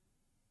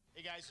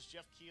 Hey guys, it's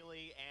Jeff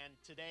Keighley, and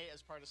today,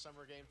 as part of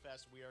Summer Game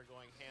Fest, we are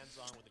going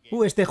hands-on with the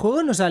game. ¿Este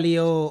juego no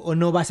salió o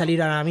no va a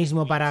salir ahora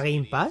mismo para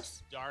Game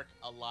Pass?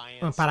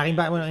 Bueno, para Game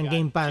Pass, bueno, en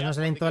Game Pass, no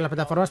sale en todas las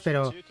plataformas,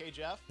 pero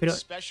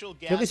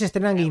creo que se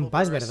estrena en Game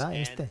Pass, ¿verdad?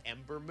 Este.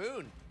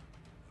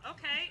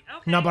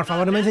 No, por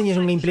favor, no me enseñes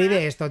un gameplay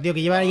de esto, tío,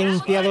 que lleva ahí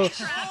anunciado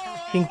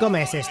 5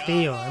 meses,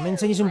 tío. No me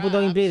enseñes un puto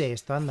gameplay de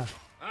esto, anda.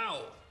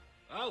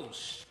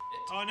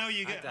 Oh no,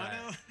 you get. Oh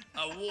no.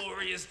 A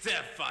warrior's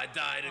death, I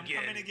died again.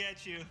 I'm coming to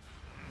get you.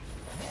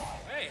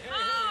 Hey, hey,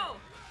 oh!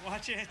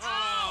 Watch it.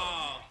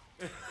 Oh!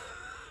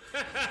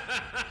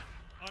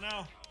 Oh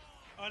no.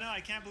 Oh no,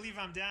 I can't believe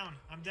I'm down.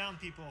 I'm down,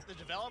 people. The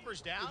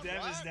developer's down? The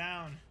dev is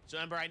down. So,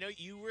 Ember, I know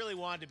you really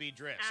wanted to be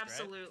Driss,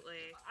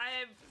 Absolutely.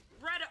 Right? I've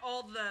read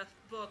all the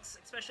books,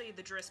 especially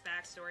the Driss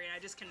backstory, and I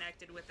just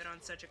connected with it on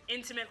such an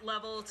intimate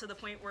level to the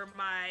point where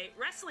my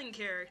wrestling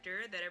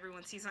character that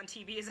everyone sees on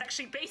TV is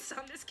actually based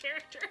on this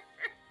character.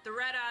 The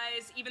red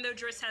eyes, even though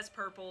Driss has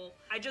purple,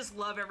 I just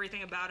love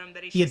everything about him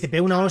that he's Y te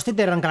pega una hostia y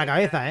te arranca la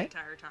cabeza, ¿eh?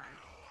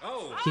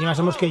 Oh. Tiene más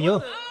somos que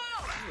yo.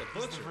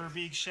 He's the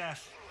Verbeek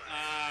chef.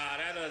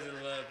 that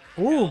doesn't look.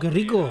 Qué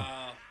rico.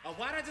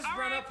 Why'd I just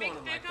run up on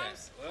him like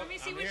that? Well, Let me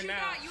see I'm what here you now.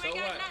 got. You So ain't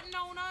got what? nothing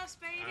on us,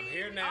 baby. I'm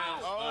here now.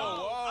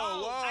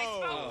 I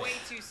spoke way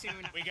too soon.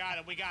 We got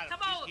him. Come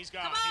on, He's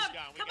gone. come He's on,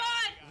 gone. come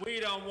on. We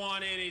don't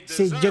want any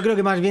Sí, dessert. yo creo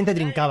que más bien te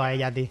trincaba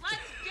ella a ti.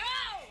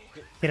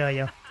 Creo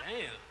yo.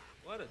 Damn,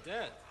 what a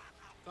death.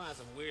 Gonna have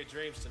some weird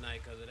dreams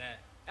tonight because of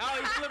that. Oh,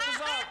 he flipped us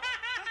off.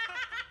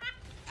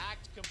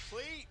 Act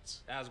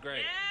complete. That was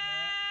great.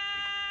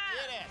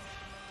 Did it.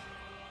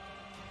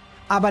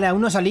 Ah, vale,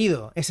 aún no ha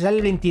salido. Ese sale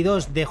el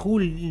 22 de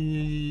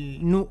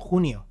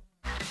junio.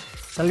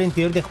 Sale el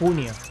 22 de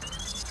junio.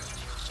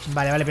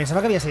 Vale, vale,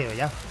 pensaba que había salido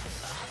ya.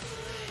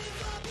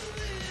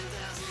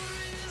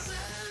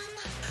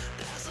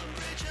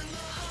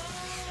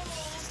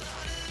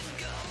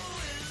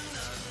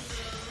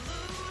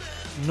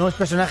 Nuevos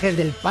personajes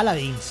del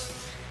Paladins.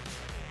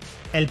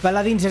 El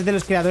Paladins es de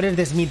los creadores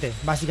de Smite,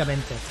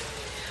 básicamente.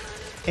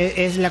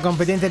 Es la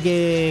competencia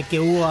que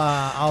hubo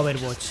a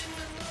Overwatch.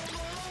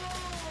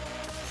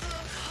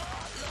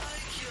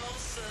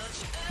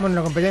 Bueno,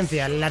 la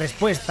competencia, la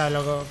respuesta,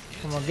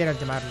 como quieras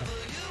llamarlo.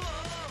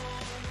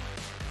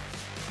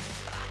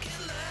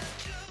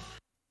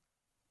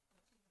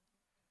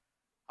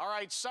 All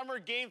right, Summer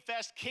Game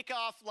Fest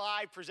Kickoff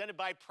Live presented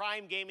by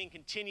Prime Gaming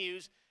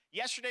continues.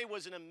 Yesterday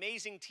was an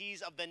amazing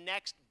tease of the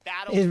next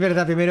battle. Es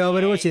verdad, primero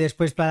Overwatch y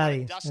después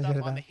Paladins. Es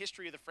verdad.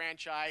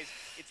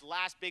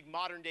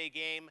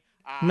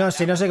 No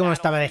sé cómo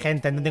estaba de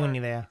gente, no tengo ni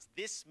idea.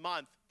 This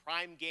month,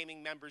 Prime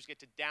Gaming members get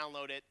to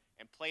download it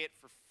and play it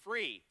for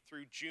free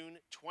through June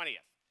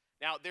 20th.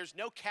 Now, there's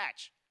no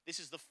catch. This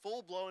is the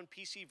full-blown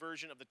PC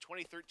version of the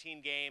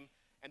 2013 game,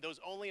 and those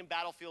only in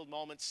Battlefield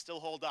moments still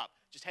hold up.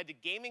 Just head to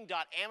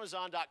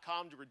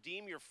gaming.amazon.com to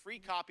redeem your free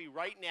copy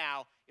right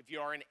now if you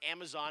are an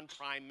Amazon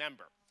Prime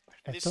member.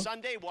 And this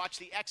Sunday, watch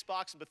the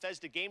Xbox and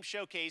Bethesda Game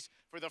Showcase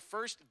for the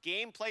first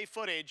gameplay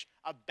footage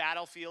of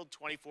Battlefield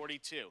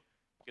 2042.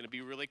 It's going to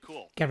be really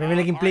cool. Que el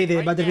primer gameplay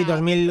de Battlefield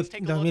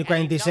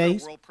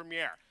 2046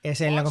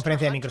 es en la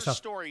conferencia de Microsoft.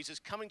 Stories is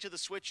coming to the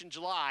Switch in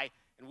July,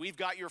 and we've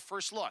got your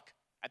first look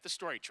at the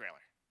story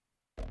trailer.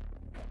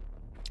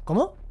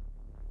 ¿Cómo?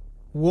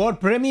 World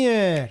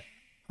Premiere.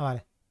 Ah,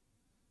 vale.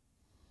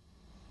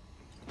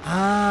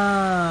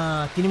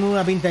 Ah, tiene muy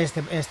buena pinta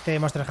este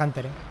Monster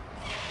Hunter,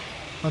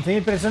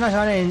 11.000 personas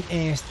ahora en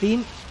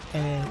Steam,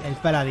 el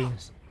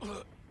Paladins.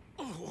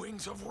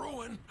 Wings of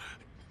ruin.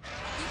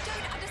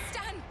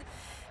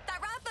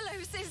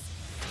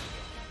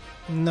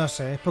 No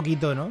sé, es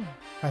poquito, ¿no?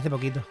 Parece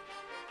poquito.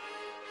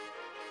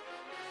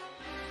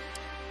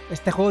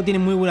 Este juego tiene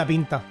muy buena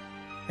pinta.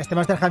 Este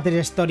Monster Hunter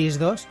Stories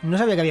 2. No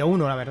sabía que había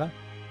uno, la verdad.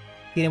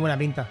 Tiene buena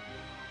pinta.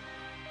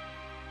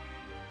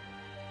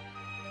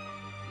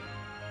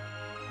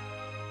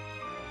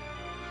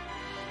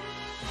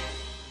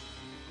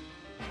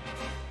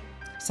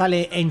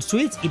 Sale en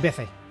Switch y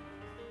PC.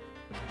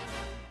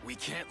 We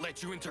can't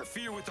let you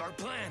interfere with our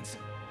plans.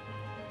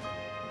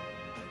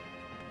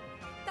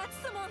 That's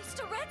the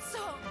monster red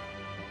song.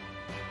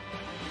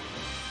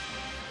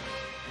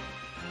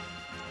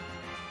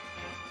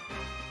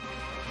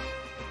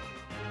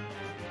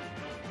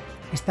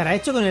 ¿Estará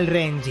hecho con el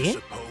Re-Engine?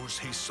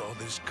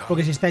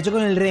 Porque si está hecho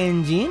con el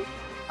Re-Engine,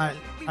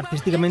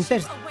 artísticamente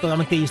es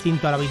totalmente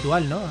distinto a lo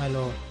habitual, ¿no?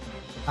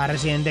 A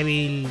Resident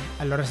Evil,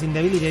 a los Resident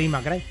Evil y Devil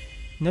May Cry.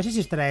 No sé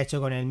si estará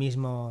hecho con el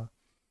mismo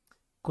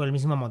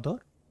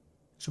motor.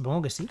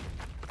 Supongo que sí.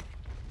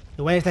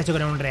 Igual está hecho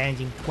con un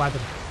Re-Engine 4.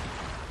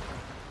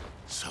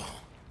 So,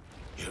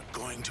 you're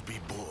going to be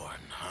born,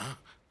 huh?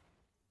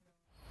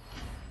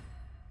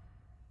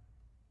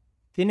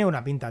 Tiene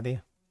una pinta,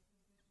 tío.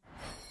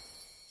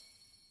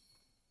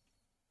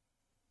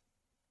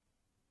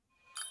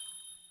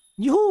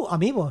 ¡Yuhu!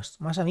 Amigos,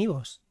 más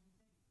amigos.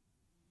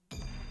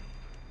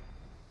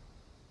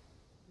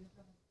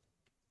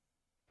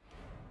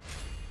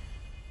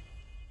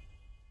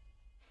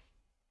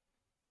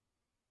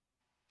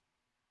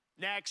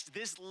 Next,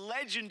 this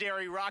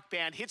legendary rock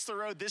band hits the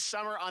road this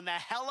summer on the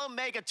Hella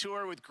Mega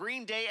Tour with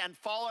Green Day and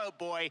Fall Out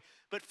Boy.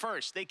 But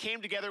first, they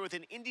came together with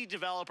an indie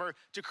developer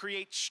to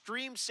create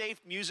stream-safe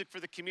music for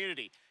the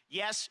community.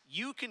 Yes,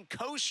 you can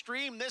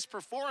co-stream this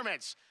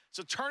performance.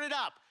 So turn it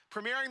up.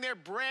 Premiering their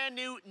brand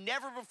new,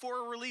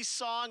 never-before-released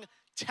song,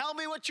 Tell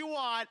Me What You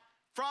Want,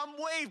 from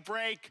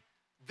Wavebreak,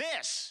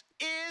 this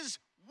is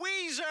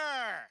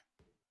Weezer!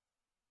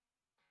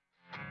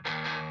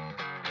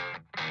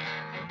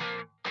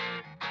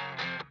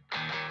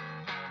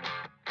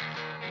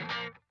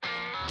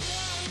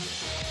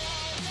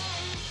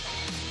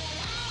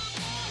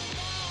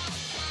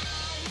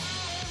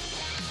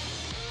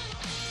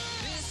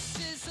 This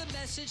is a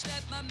message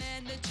that my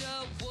manager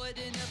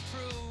wouldn't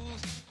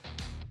approve.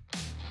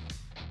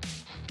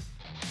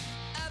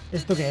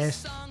 ¿Esto qué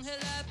es?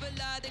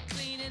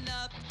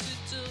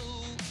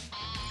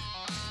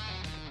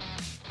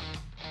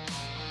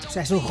 O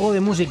sea, es un juego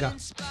de música.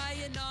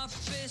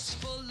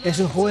 Es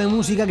un juego de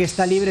música que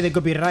está libre de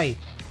copyright.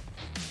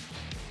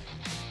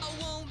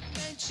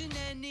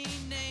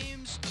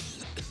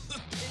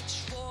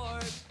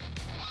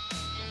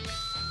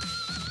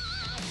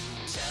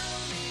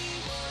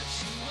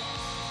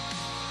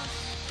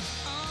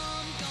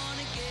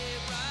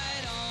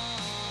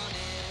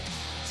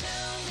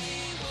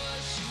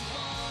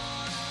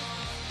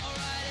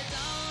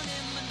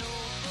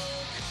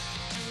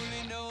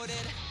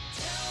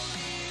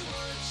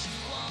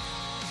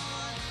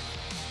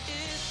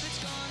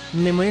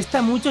 Me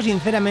molesta mucho,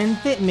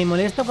 sinceramente. Me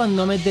molesta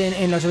cuando meten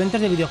en los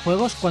eventos de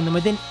videojuegos, cuando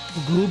meten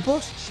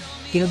grupos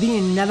que no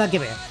tienen nada que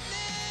ver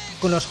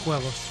con los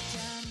juegos.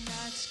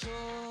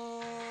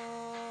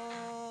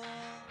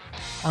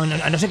 A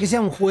no ser que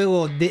sea un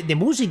juego de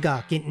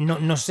música, que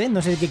no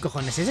sé qué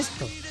cojones es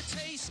esto.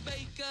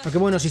 Porque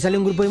bueno, si sale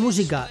un grupo de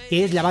música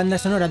que es la banda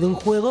sonora de un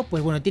juego,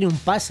 pues bueno, tiene un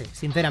pase,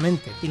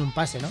 sinceramente. Tiene un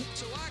pase, ¿no?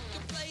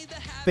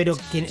 Pero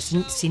que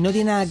si no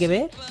tiene nada que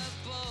ver...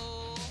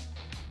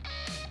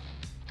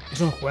 Es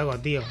un juego,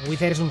 tío.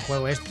 Wither es un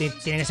juego.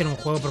 Tiene que ser un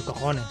juego por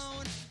cojones.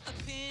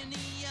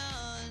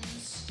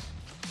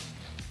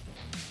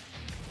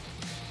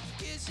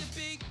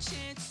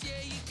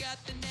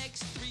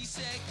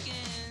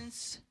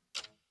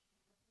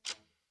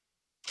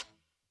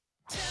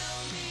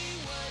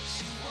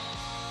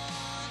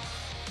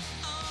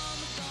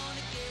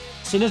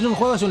 Si no es de un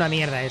juego, es una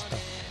mierda esto.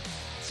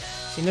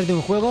 Si no es de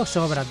un juego,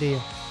 sobra,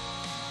 tío.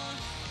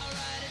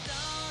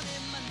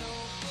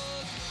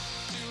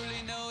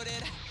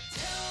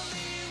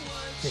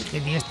 ¿Qué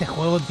tiene este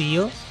juego,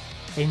 tío?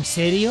 ¿En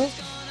serio?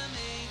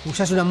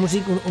 ¿Usas una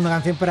música, una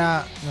canción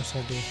para...? No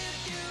sé, tío.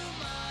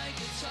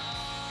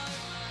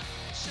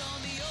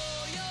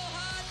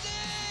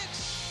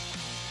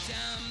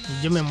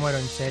 Yo me muero,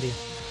 en serio.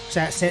 O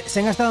sea, se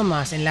han gastado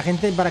más en la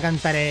gente para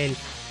cantar el...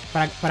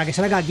 Para que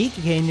salga aquí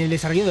que en el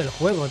desarrollo del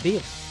juego, tío.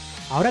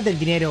 Ahórrate el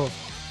dinero.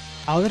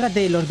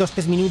 Ahórrate los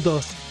 2-3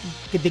 minutos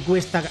que te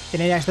cuesta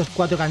tener a estos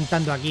 4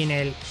 cantando aquí en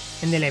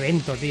el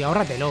evento, tío.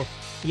 Ahórratelo.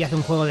 Y haz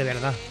un juego de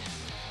verdad.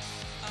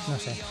 No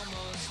sé.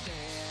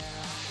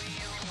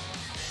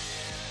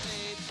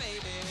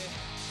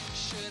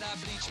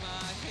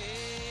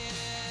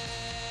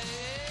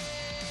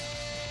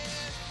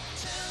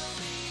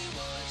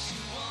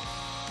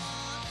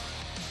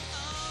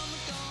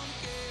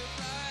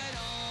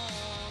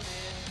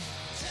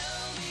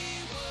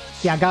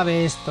 Que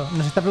acabe esto.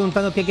 Nos está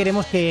preguntando qué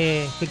queremos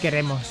qué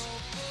queremos.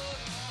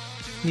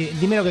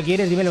 Dime lo que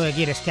quieres, dime lo que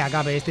quieres. Que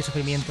acabe este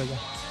sufrimiento ya.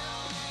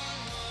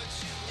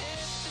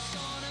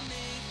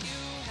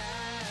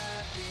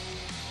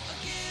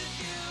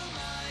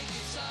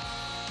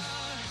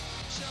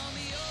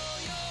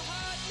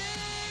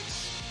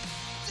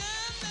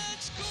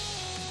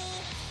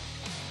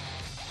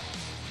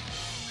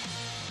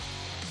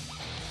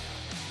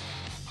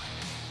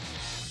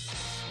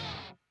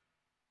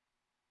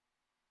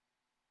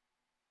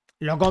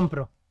 Lo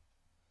compro.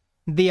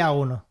 Día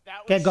 1.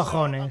 ¿Qué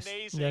cojones?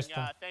 Ya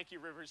está.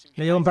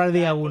 Lo voy a comprar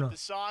día 1.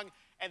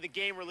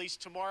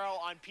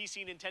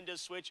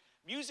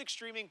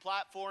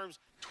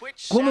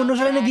 ¿Cómo no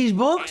sale en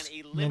Xbox?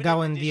 Me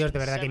cago en Dios, de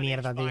verdad, qué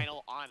mierda,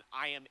 tío.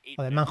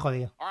 Joder, me han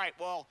jodido.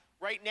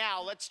 Right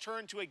now, let's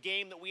turn to a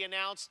game that we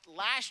announced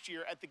last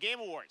year at the Game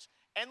Awards,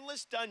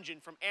 Endless Dungeon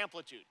from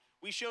Amplitude.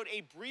 We showed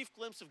a brief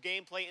glimpse of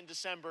gameplay in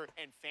December,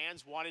 and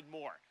fans wanted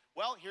more.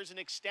 Well, here's an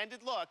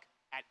extended look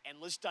at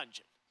Endless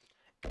Dungeon.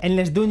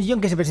 Endless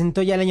Dungeon, que se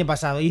presentó ya el año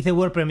pasado. Dice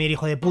World Premiere,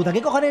 hijo de puta.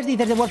 ¿Qué cojones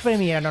dices de World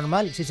Premiere?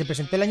 Normal, si se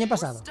presentó el año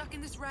pasado.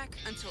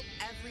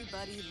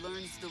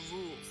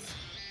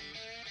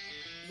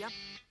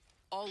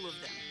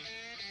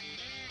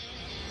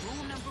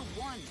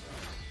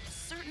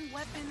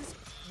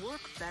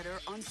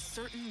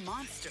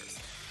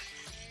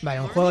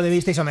 Vale, un juego de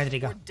vista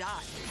isométrica.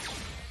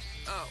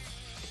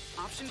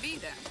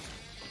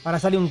 Ahora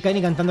sale un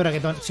Kenny cantando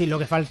reggaetón. Sí, lo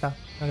que falta.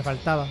 Lo que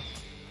faltaba.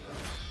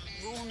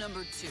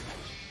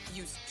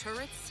 Use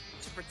turrets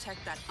to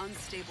protect that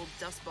unstable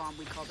dust bomb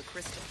we call the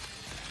crystal.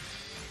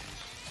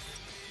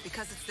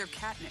 Because it's their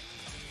catnip.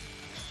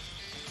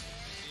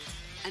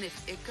 And if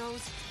it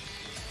goes,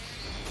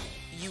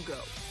 you go.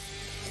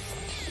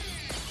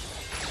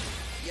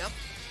 Yep.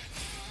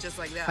 Just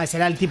like that.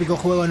 Será el típico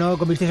juego, ¿no?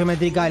 Con vista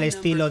isométrica, el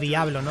estilo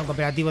Diablo, ¿no?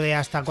 Cooperativo de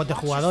hasta 4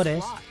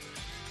 jugadores.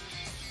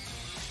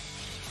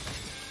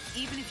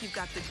 Even if you've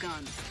got the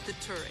guns, the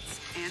turrets,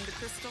 and the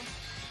crystal,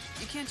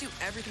 you can't do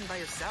everything by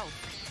yourself.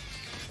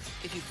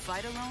 If you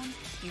fight alone,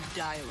 you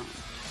die alone.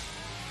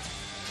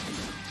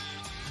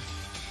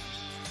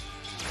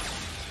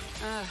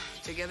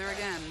 Together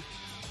again.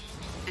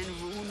 And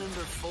rule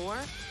number 4?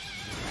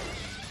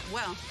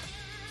 Well,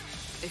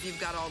 if you've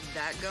got all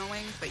that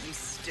going, but you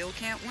still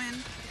can't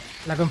win.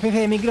 La conferencia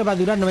de micro va a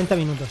durar 90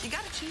 minutos.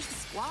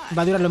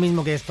 Va a durar lo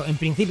mismo que esto. En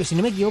principio, si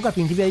no me equivoco, al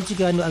principio ha dicho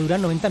que va a durar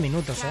 90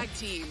 minutos,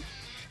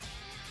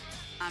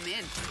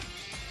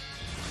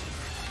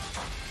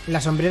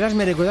 Las sombreras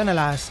me recuerdan a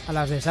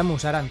las de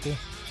Samus Aran, tío.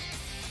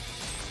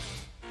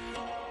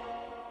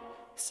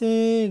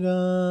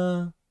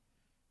 Sega.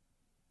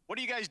 What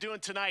are you guys doing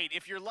tonight?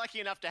 If you're lucky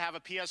enough to have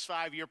a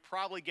PS5, you're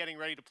probably getting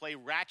ready to play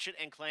Ratchet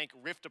 & Clank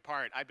Rift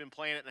Apart. I've been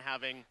playing it and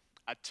having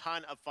a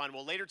ton of fun.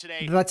 Well, later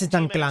today, Ratchet &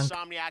 Clank.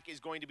 Insomniac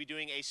is going to be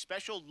doing a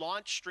special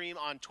launch stream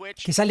on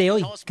Twitch. Que sale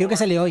hoy. Creo que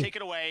sale hoy. Take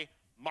it away,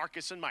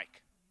 Marcus and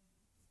Mike.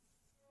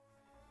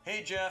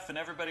 Hey Jeff and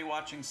everybody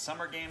watching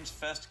Summer Games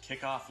Fest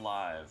Kickoff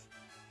Live.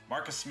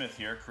 Marcus Smith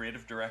here,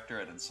 creative director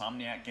at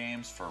Insomniac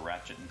Games for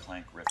Ratchet &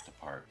 Clank Rift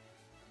Apart.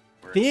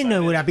 Tiene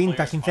muy buena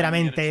pinta,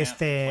 sinceramente,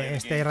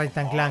 este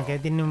Ratchet & Clank,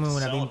 tiene muy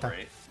buena pinta.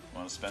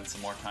 want to spend some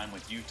more time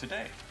with you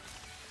today.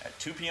 At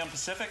 2 p.m.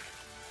 Pacific,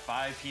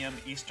 5 p.m.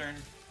 Eastern,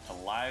 to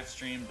live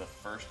stream the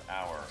first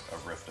hour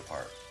of Rift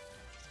Apart.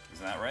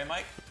 Isn't that right,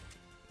 Mike?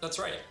 That's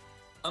right.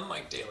 I'm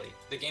Mike Daly,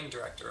 the game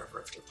director of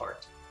Rift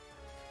Apart.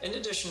 In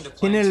addition to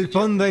Tiene el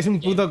fondo, es un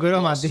puto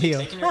croma,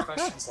 tío.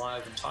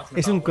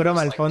 Es un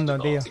croma el fondo,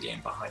 tío.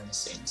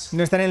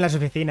 No están en las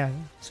oficinas,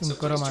 es un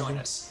croma, tío.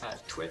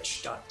 At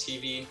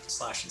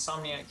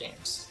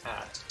twitch.tv/insomniacgames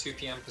at 2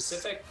 p.m.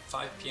 Pacific,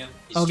 5 p.m.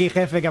 Eastern. Ok,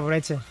 jefe, que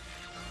aproveche.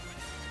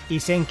 Y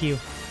thank you.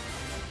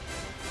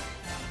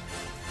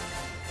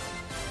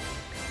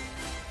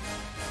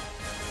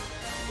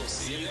 We'll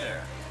see you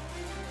there.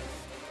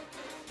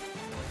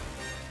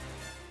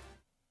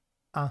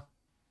 Ah.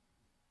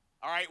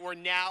 All right, we're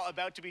now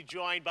about to be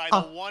joined by the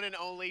one and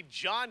only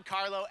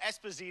Giancarlo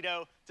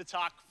Esposito to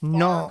talk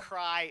Far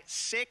Cry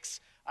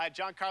 6.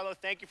 Giancarlo,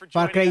 thank you for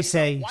joining Far Cry us.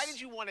 6. Why did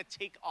you want to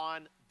take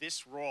on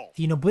this role?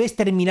 Si no puedes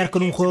terminar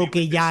con un juego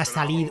que ya ha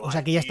salido, o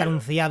sea, que ya está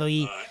anunciado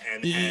y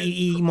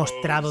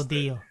mostrado,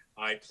 tío.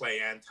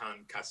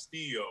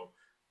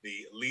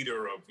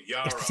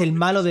 Este es el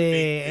malo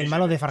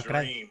de Far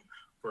Cry.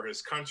 For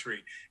his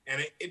country,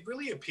 and it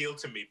really appealed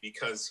to me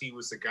because he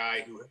was a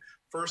guy who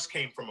first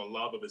came from a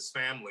love of his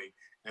family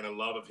and a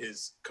love of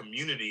his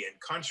community and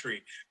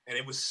country, and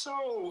it was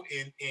so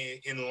in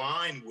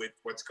line with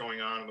what's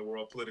going on in the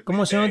world politically.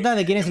 ¿Cómo se nota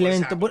de quién es el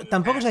evento?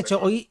 Tampoco se ha hecho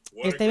hoy.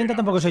 Este evento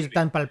tampoco es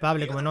tan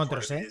palpable como en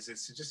otros, ¿eh?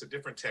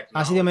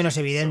 Ha sido menos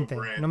evidente.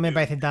 No me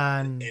parece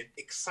tan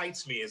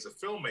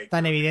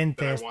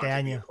evidente este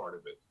año.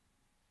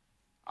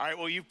 All right,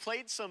 well, you've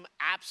played some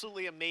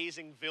absolutely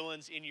amazing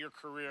villains in your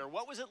career.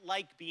 What was it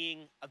like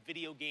being a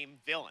video game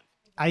villain?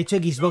 Ha dicho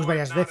Xbox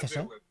varias veces,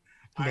 ¿eh?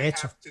 De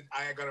hecho.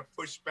 I gotta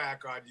push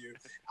back on you.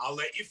 I'll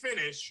let you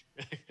finish.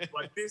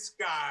 But this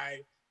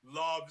guy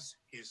loves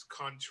his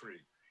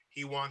country.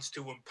 He wants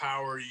to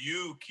empower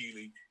you,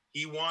 Keely.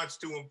 He wants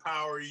to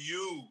empower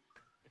you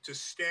to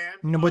stand.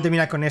 No puede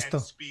terminar con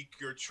esto.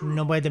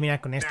 No puede terminar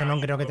con esto. No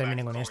creo que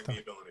termine con esto.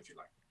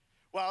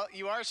 Well,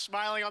 you are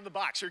smiling on the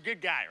box. You're a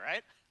good guy,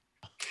 right?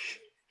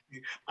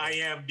 I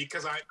am,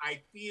 because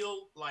I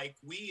feel like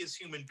we as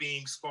human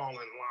beings fall in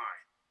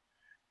line,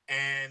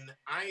 and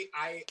I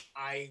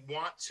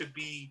want to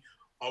be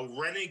a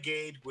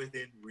renegade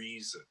within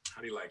reason.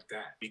 How do you like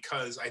that?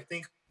 Because I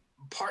think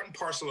part and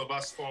parcel of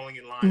us falling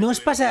in line. ¿No os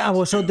pasa a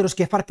vosotros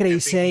que Far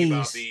Cry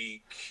 6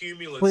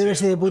 puede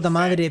verse de puta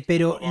madre,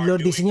 pero los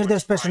diseños de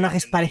los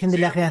personajes parecen de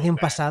la generación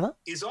pasada?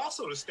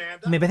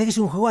 Me parece que es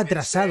un juego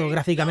atrasado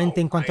gráficamente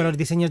en cuanto a los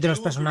diseños de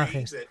los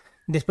personajes.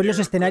 Después los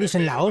escenarios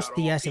en la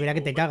hostia, se verá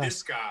que te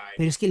cagas.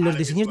 Pero es que los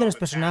diseños de los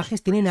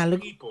personajes tienen algo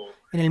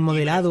en el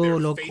modelado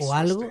o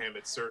algo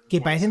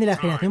que parecen de la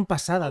generación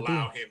pasada,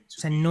 tío. O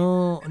sea,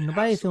 no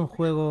parece un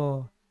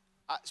juego...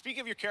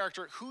 Speaking of your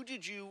character, who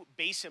did you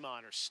base him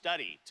on or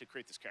study to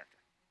create this character?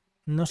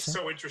 No sé. It's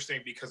so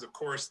interesting because, of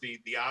course, the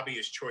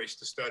obvious choice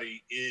to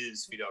study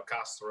is Fidel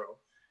Castro,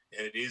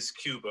 and it is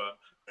Cuba,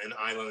 an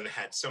island that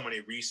had so many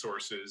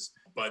resources,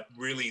 but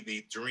really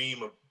the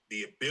dream of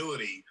the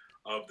ability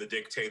of the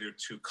dictator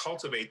to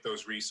cultivate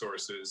those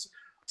resources,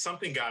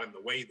 something got in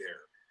the way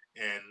there,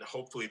 and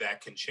hopefully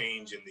that can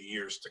change in the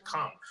years to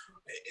come.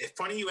 It's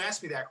funny you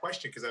asked me that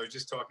question because I was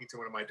just talking to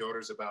one of my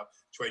daughters about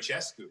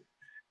Ceausescu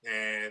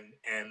and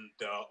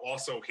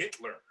also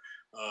Hitler,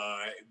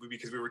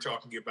 because we were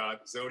talking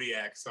about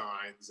zodiac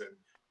signs and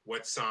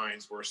what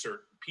signs were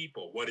certain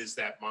people. What is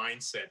that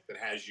mindset that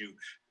has you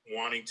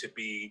wanting to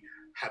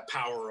have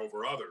power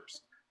over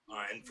others?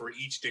 And for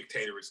each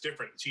dictator, it's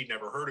different. She'd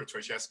never heard of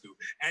Ceausescu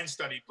and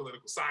studied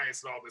political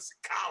science and all this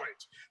in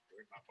college.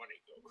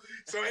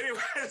 So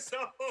anyway,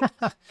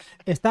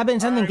 Estaba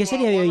pensando en qué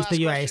serie había visto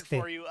yo a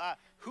este.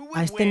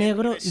 A este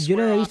negro, yo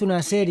lo había visto en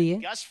una serie,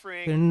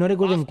 pero no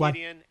recuerdo en cuál.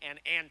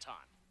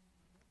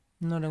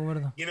 No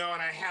recuerdo. You know,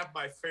 and I have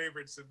my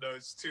favorites in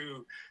those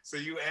too. So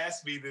you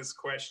asked me this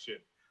question,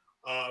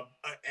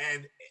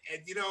 and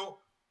you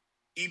know,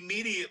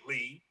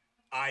 immediately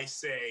I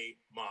say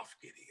Moff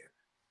Gideon.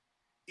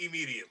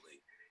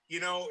 Immediately, you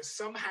know,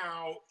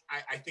 somehow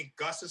I think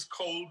Gus is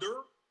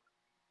colder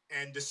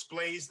and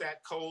displays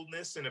that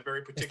coldness in a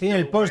very particular Estoy en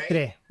el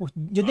postre.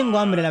 Yo tengo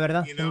hambre, la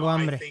verdad. Tengo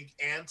hambre. I think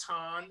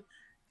Anton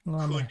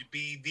could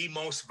be the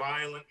most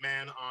violent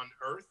man on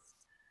Earth,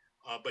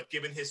 but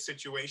given his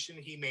situation,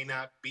 he may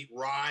not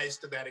rise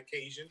to that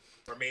occasion.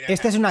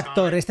 Este es un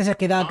actor. Este es el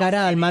que da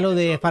cara al malo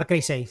de Far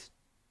Cry 6.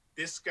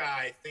 This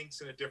guy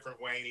thinks in a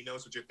different way, and he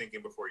knows what you're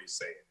thinking before you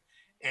say it.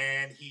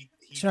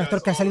 Es un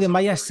actor que ha salido en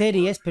varias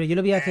series, pero yo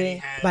lo vi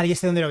hace... Vale, ya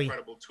sé dónde lo vi.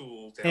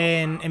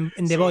 En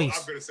The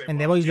Voice. En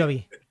The Voice lo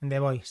vi. En The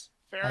Voice.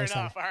 Fair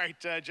enough. All right,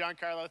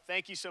 Giancarlo,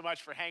 thank you so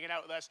much for hanging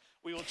out with us.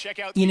 We will check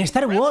out y en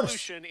Star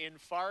Wars. Lo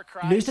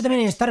he visto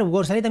también en Star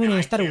Wars. Sale también en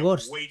Star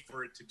Wars.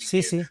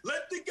 Sí, sí.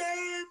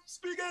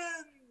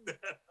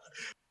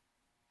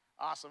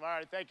 Awesome. All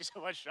right, thank you so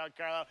much,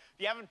 Giancarlo. If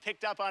you haven't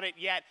picked up on it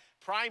yet,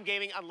 Prime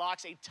Gaming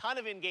unlocks a ton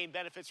of in-game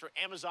benefits for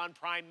Amazon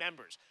Prime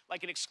members,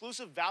 like an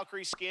exclusive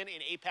Valkyrie skin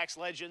in Apex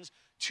Legends,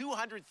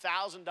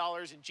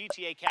 $200,000 in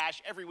GTA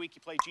cash every week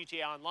you play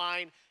GTA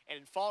Online, and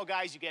in Fall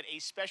Guys, you get a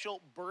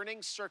special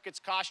Burning Circuits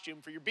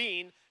costume for your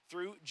bean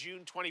through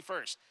June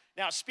 21st.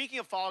 Now, speaking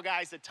of Fall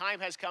Guys, the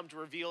time has come to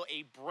reveal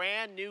a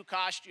brand new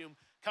costume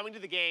coming to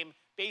the game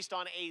based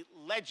on a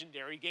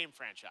legendary game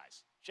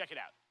franchise. Check it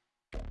out.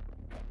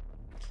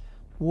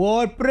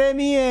 World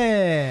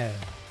Premiere.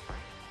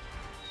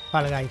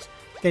 Fall Guys.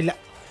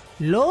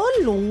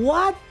 LOL,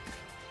 what?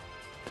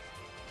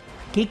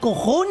 ¿Qué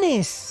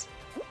cojones?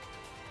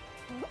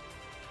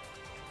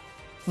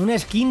 Una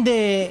skin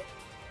de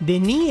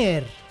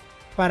Nier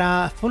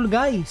para Fall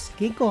Guys.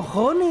 ¿Qué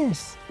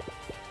cojones?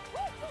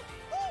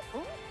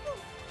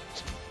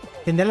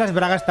 ¿Tendrán las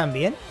bragas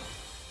también?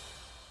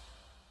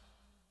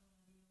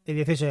 El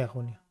 18 de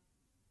junio.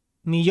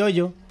 Mi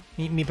yoyo.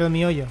 Mi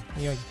yoyo.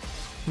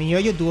 Mi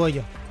yoyo, tu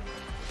hoyo.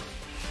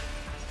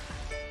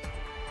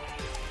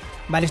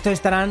 Vale, estos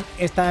estarán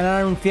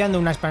anunciando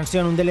una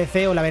expansión, un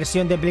DLC o la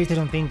versión de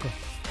PlayStation 5.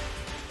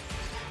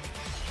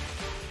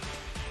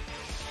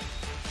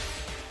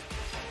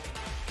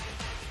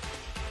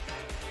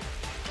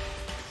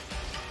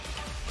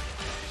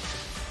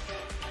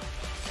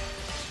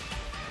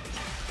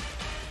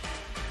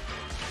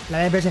 La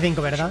de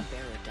PS5, ¿verdad?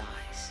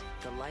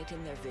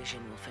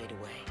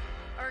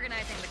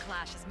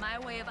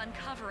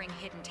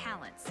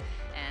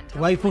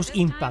 Waifus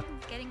Impact.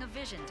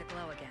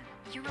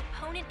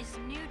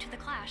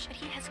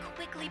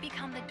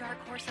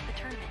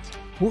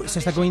 Se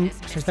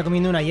está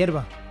comiendo una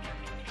hierba.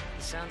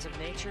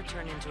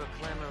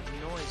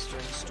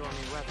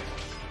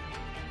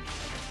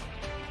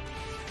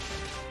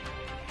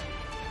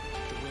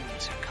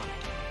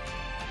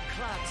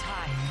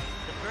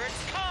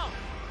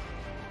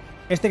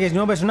 Este que es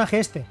nuevo personaje,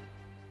 este.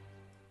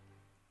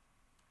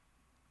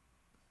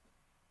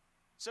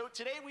 So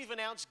today we've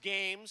announced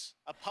games,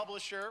 a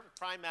publisher,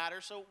 Prime Matter,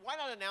 so why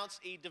not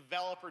announce a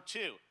developer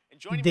too? And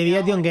joining me now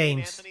are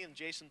Anthony and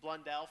Jason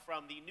Blundell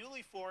from the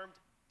newly formed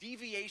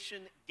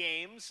Deviation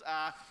Games.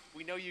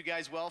 We know you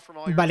guys well from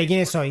all your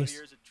years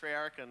at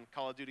Treyarch and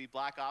Call of Duty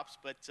Black Ops,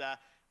 but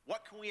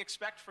what can we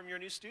expect from your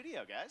new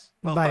studio, guys?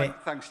 Vale,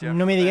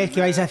 no me digáis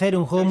que vais a hacer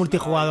un juego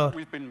multijugador.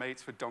 We've been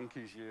mates for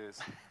donkey's years,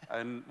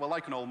 and we're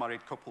like an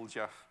all-married couple,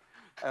 Jeff.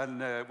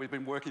 And we've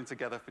been working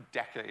together for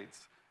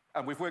decades.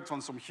 And we've worked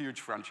on some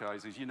huge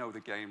franchises. You know the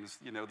games.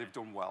 You know they've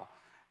done well.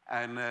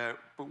 And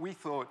but we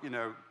thought, you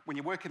know, when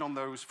you're working on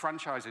those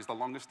franchises, the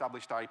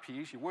long-established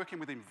IPs, you're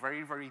working within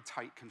very, very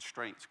tight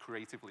constraints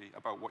creatively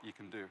about what you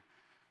can do.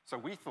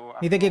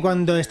 Dice que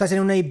cuando estás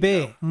en una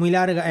IP muy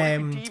larga,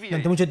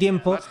 durante mucho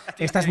tiempo,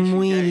 estás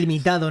muy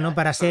limitado, ¿no?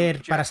 Para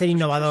ser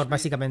innovador,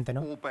 básicamente,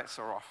 ¿no?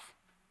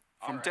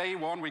 From day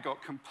one, we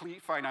got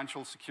complete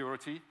financial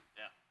security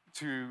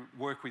to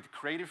work with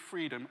creative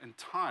freedom and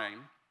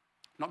time,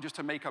 not just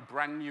to make a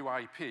brand new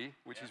IP,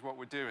 which is what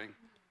we're doing,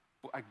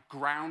 but a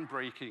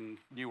groundbreaking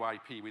new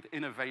IP with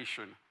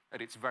innovation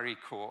at its very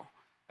core.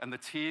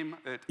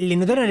 Le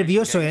noto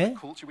nervioso, ¿eh?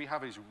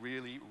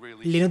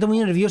 Le noto muy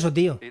nervioso,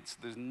 tío.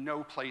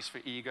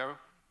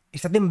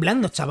 Está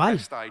temblando, chaval.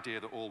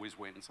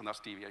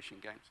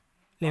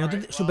 Le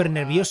noto súper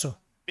nervioso.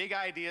 Le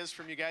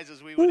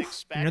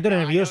noto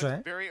nervioso,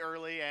 ¿eh?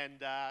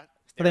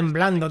 Está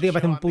temblando, tío,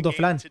 parece un puto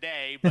flan.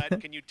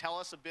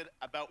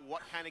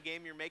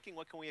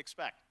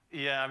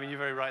 Yeah, I mean, you're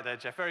very right there,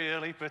 Jeff. Very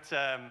early, but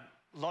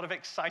lot of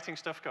exciting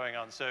stuff going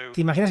on. So,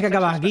 ¿te imaginas que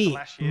acaba aquí?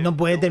 No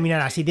puede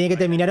terminar así, tiene que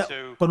terminar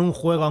con un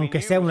juego,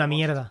 aunque sea una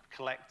mierda.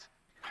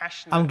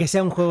 Aunque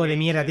sea un juego de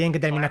mierda, tienen que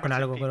terminar con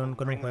algo, con un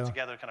juego.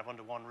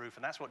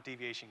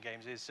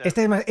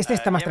 Este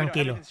está más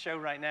tranquilo.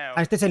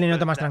 A este se le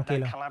nota más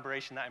tranquilo.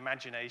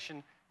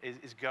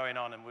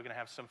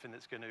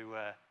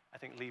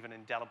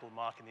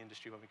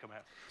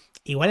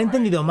 Igual he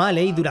entendido mal,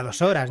 y dura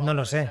 2 horas, no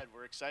lo sé.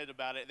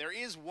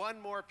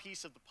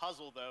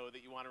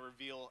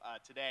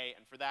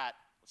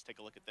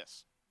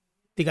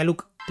 Tika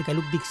Luke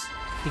Dix.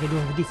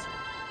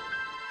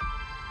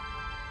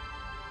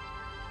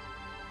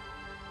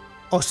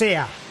 O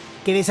sea,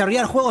 que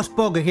desarrollar juegos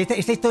poco, que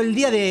estáis todo el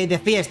día de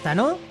fiesta,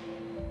 ¿no?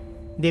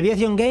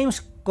 Deviation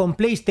Games con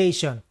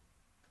PlayStation.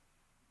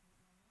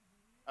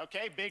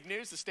 Okay, big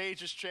news. The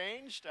stage has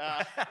changed.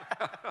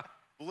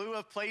 Blue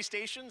of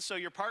PlayStation, so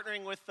you're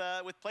partnering with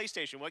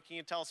PlayStation. What can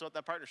you tell us about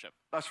that partnership?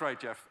 That's right,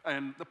 Jeff.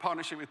 And the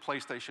partnership with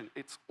PlayStation,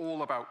 it's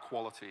all about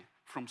quality.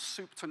 From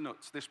soup to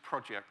nuts, this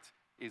project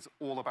is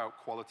all about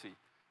quality.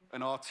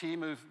 And our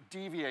team of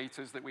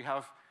deviators that we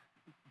have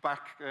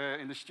back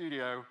in the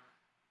studio,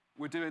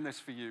 we're doing this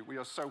for you. We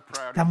are so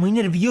proud. Está muy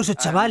nervioso,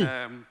 chaval.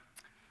 And,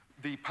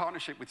 the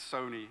partnership with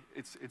Sony,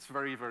 it's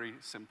very, very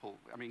simple.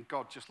 I mean,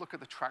 God, just look at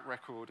the track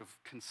record of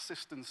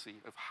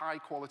consistency, of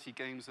high-quality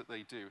games that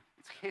they do.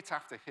 It's hit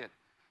after hit.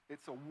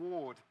 It's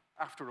award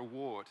after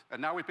award.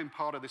 And now we've been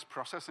part of this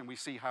process and we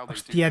see how they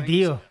do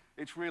things.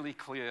 It's really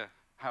clear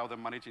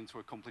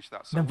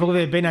Da un poco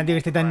de pena, tío, que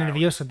esté tan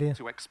nervioso, tío.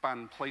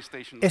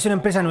 Es una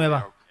empresa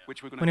nueva.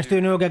 Un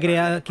estudio nuevo que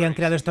han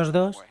creado estos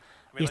dos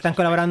y están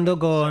colaborando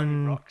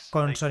con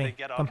Sony,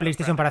 con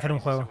PlayStation para hacer un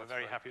juego.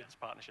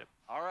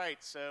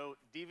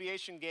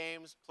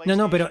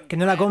 No, pero que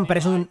no la compra,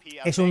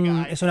 es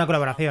una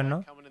colaboración,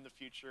 ¿no?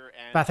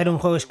 Para hacer un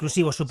juego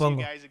exclusivo,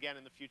 supongo.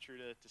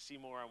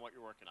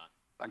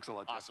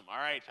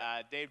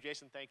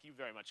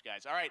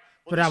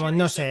 Pero vamos,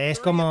 no sé, es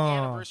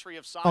como...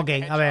 Ok,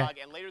 a ver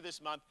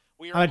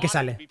qué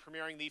sale.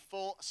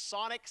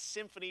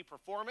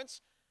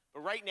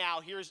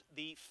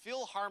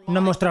 No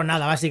ha mostrado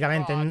nada,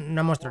 básicamente,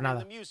 no ha mostrado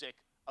nada.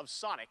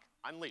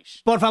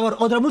 Por favor,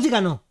 otra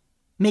música no.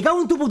 Me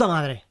cago en tu puta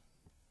madre.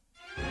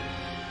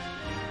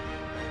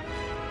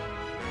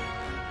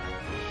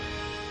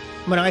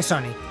 Bueno, es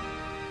Sonic.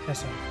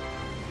 Eso.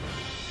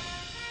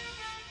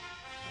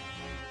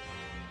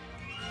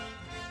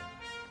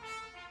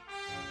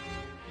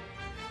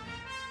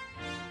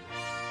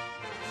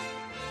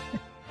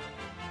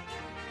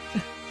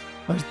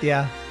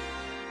 Hostia.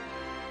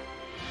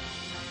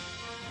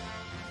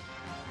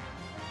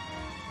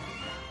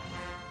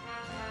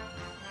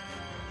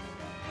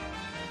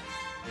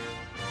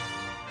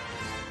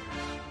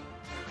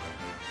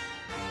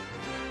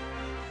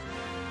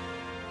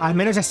 Al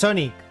menos es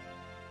Sonic.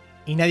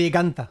 Y nadie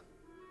canta.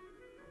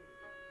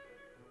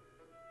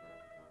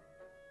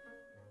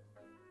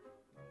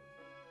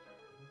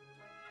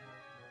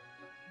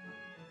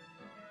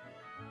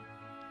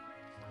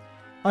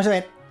 Vamos a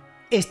ver.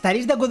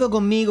 ¿Estaréis de acuerdo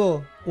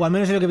conmigo, o al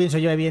menos es lo que pienso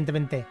yo,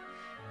 evidentemente,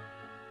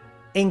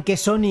 en que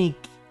Sonic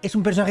es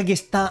un personaje que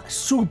está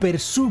súper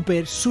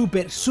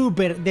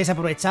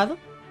desaprovechado?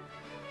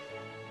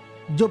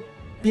 Yo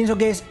pienso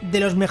que es de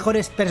los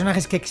mejores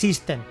personajes que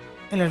existen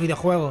en los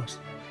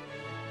videojuegos.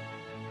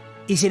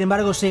 Y sin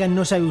embargo Sega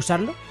no sabe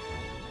usarlo.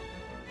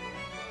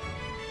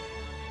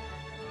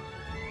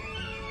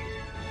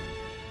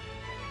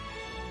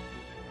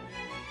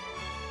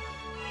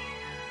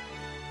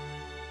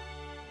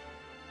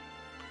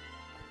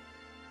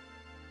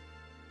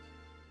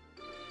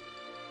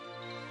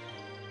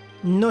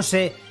 No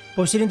sé,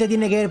 posiblemente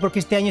tiene que ver porque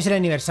este año es el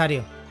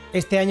aniversario.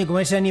 Este año, como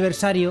es el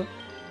aniversario,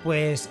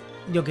 pues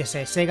yo qué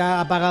sé, Sega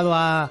ha pagado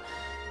a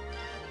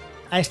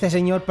este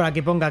señor para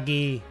que ponga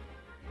aquí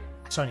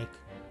a Sonic.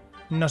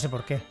 No sé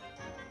por qué.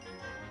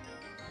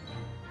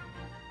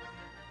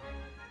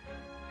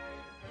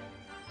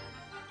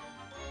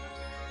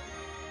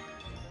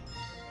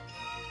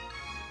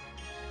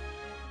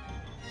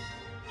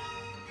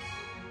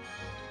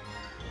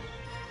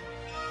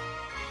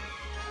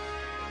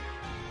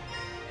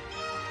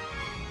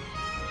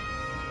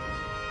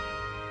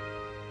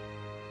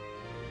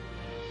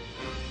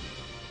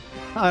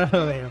 Ahora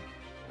lo veo.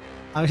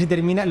 A ver si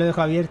termina, lo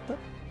dejo abierto.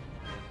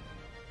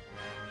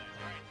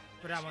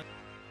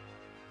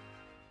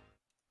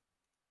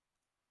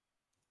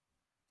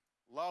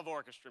 Love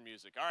orchestra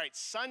music. All right,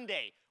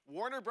 Sunday,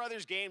 Warner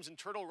Brothers Games and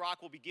Turtle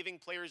Rock will be giving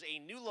players a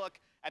new look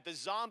at the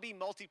zombie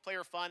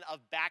multiplayer fun of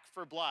Back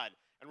 4 Blood.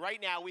 And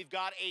right now, we've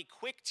got a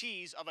quick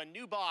tease of a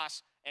new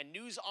boss and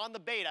news on the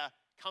beta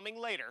coming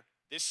later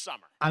this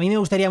summer. A mí me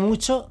gustaría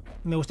mucho,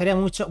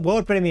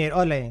 World Premiere,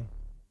 ole.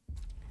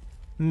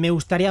 Me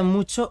gustaría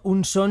mucho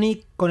un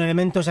Sonic con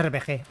elementos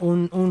RPG,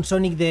 un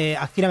Sonic de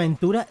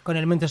acción-aventura con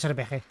elementos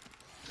RPG.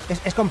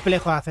 Es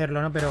complejo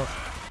hacerlo, ¿no? Pero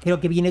creo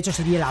que bien hecho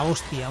sería la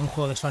hostia un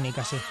juego de Sonic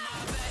así.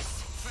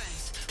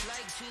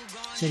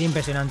 Sería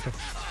impresionante.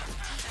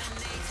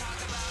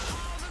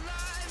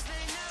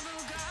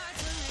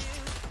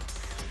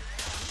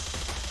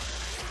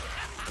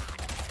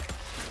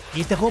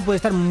 Y este juego puede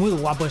estar muy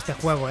guapo, este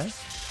juego, ¿eh?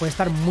 Puede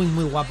estar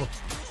muy guapo.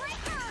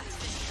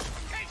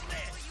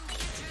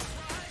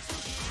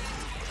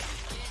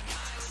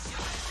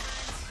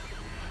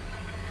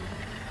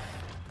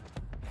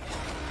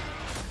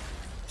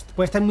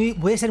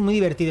 Puede ser muy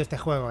divertido este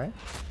juego, ¿eh?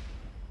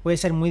 Puede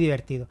ser muy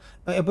divertido.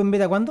 ¿En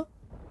beta cuándo?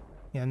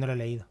 Mira, no lo he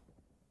leído.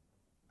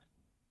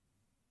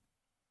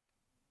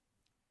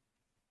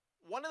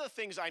 One of the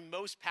things I'm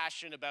most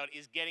passionate about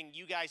is getting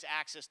you guys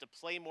access to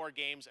play more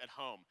games at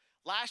home.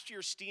 Last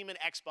year, Steam and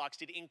Xbox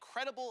did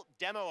incredible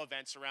demo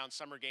events around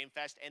Summer Game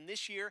Fest, and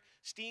this year,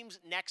 Steam's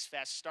Next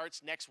Fest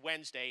starts next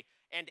Wednesday,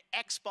 and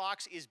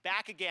Xbox is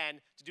back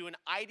again to do an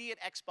ID at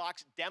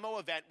Xbox demo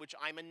event, which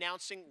I'm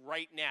announcing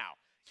right now.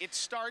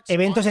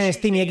 Eventos en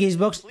Steam y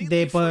Xbox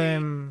de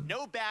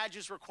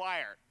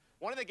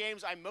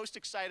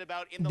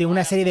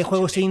una serie de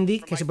juegos indie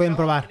que se pueden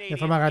probar de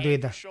forma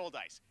gratuita.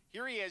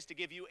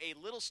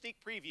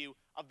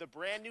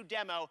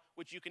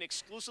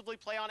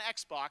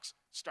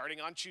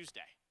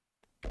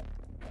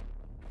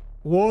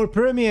 World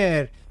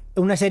Premiere.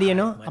 Una serie,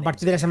 ¿no? A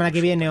partir de la semana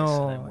que viene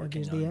o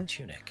X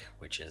días.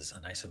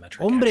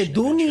 ¡Hombre,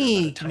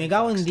 Tunic! Me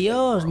cago en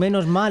Dios.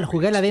 Menos mal.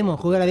 Jugué la demo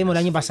el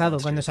año pasado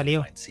cuando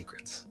salió.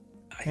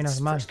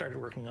 Menos mal.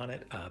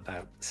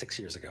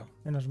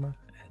 Menos mal.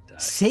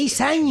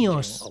 ¡6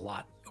 años!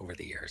 over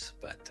the years,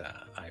 but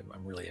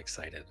I'm really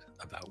excited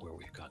about where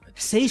we've gotten.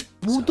 6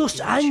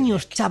 putos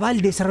años,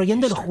 chaval,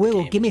 desarrollando el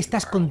juego. ¿Qué me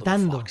estás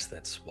contando?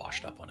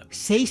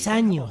 6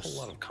 años. A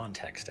lot of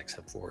context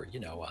except for, you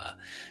know, a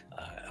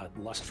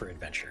lust for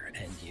adventure,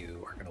 and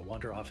you are going to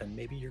wander off, and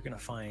maybe you're going to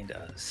find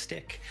a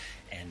stick,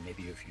 and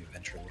maybe if you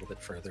venture a little bit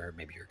further,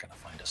 maybe you're going to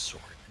find a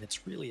sword. And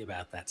it's really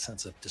about that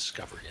sense of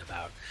discovery,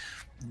 about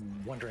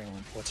wondering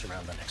what's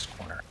around the next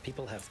corner.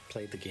 People have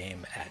played the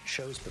game at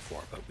shows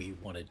before, but we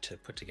wanted to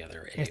put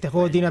together a este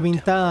juego tiene una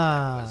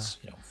pinta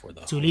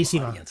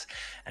chulísima.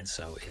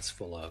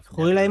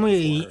 Jugué la demo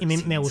y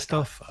me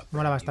gustó,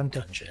 mola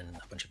bastante.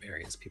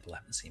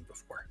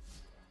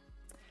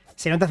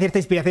 Se nota cierta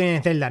inspiración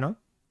en Zelda, ¿no?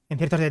 En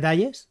ciertos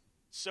detalles.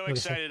 So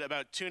excited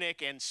about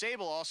Tunic, and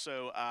Sable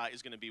also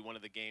is going to be one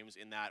of the games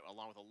in that,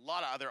 along with a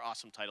lot of other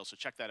awesome titles. So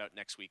check that out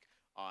next week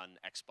on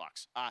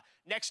Xbox.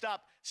 Next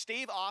up,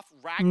 Stave Off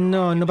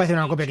Ragnarok. No parece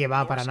una copia que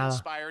va para nada.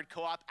 Inspired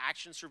co-op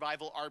action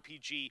survival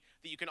RPG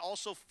that you can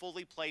also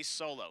fully play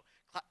solo.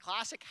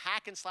 Classic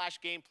hack and slash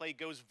gameplay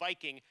goes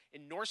Viking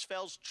in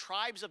Norsefell's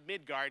Tribes of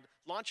Midgard,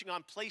 launching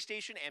on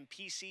PlayStation and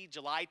PC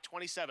July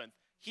 27th.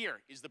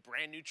 Here is the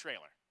brand new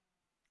trailer.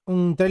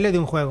 Un trailer de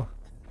un juego.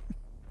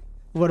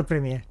 World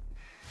Premiere.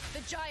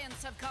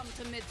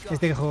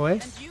 ¿Este qué juego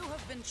es?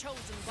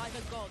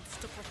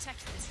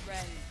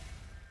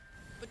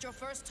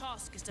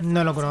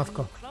 No lo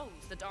conozco.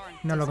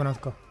 No lo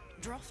conozco.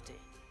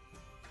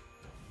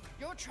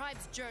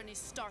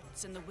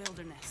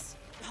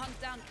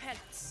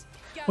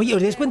 Oye,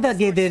 ¿os dais cuenta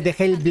que desde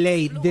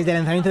Hellblade, desde el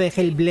lanzamiento de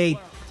Hellblade,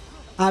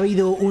 ha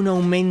habido un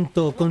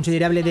aumento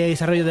considerable de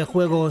desarrollo de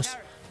juegos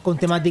con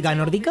temática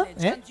nórdica?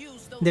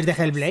 Desde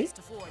Hellblade.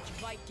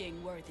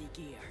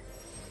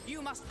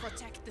 Must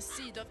protect the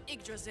seed of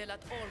Yggdrasil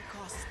at all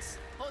costs,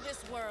 or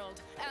this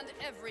world and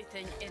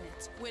everything in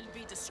it will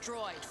be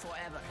destroyed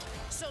forever.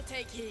 So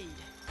take heed.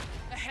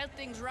 The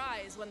Hellthings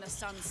rise when the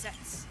sun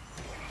sets.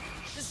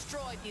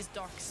 Destroy these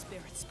dark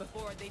spirits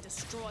before they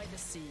destroy the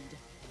seed.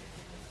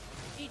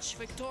 Each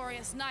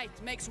victorious knight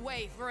makes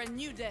way for a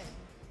new day,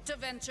 to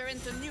venture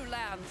into new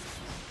lands,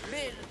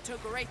 build to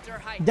greater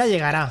heights. Ya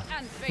llegará.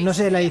 No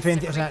sé la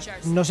diferencia, o sea,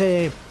 no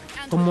sé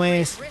cómo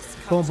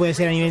puede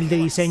ser a nivel de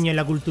diseño en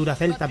la cultura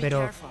celta,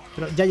 pero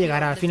ya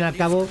llegará. Al fin y al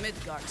cabo,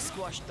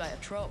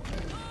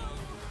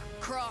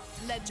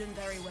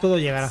 todo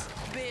llegará.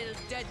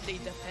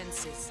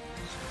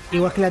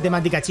 Igual que la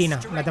temática china.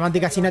 La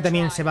temática china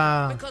también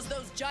va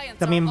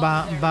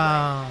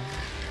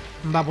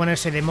a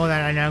ponerse de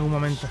moda en algún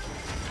momento.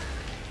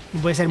 Y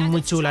puede ser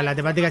muy chula. La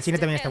temática china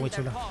también está muy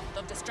chula.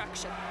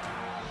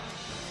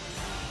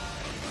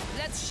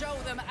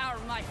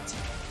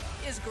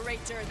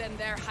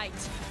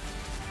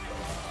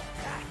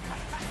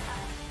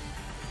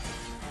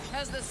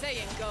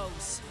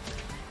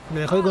 Lo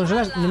dejó de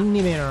consolas no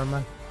ni medio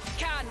normal.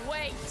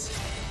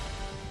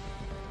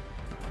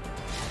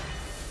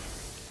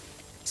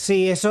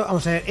 Sí, eso,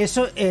 vamos a ver,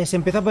 eso se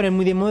empezó a poner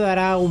muy de moda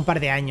ahora un par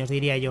de años,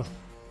 diría yo.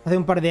 Hace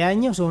un par de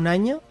años o un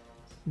año.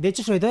 De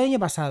hecho, sobre todo el año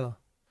pasado.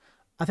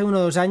 Hace 1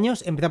 o 2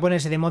 años empezó a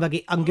ponerse de moda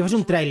aquí, aunque fuese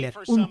un tráiler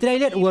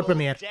World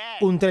Premiere,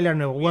 un tráiler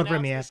nuevo, World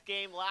Premiere.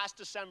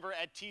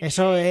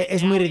 Eso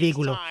es muy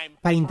ridículo.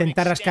 Para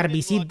intentar rascar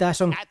visitas,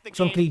 son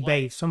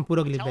clickbait, son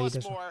puro clickbait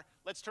eso.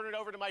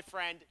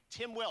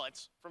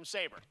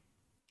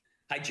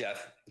 Hi Jeff,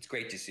 it's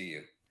great to see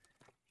you.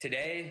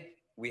 Today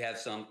we have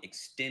some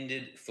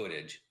extended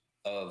footage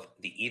of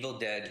The Evil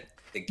Dead,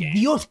 the game.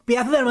 Dios,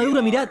 pedazo de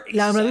armadura, mirad,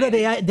 la armadura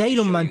de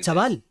Iron Man,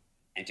 chaval.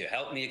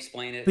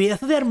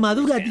 Pedazo de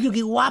armadura, tío,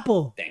 qué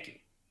guapo.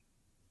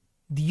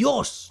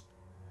 Dios.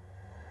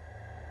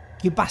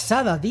 Qué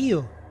pasada,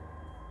 tío.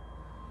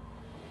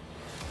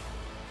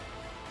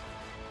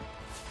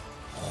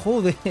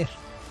 Joder.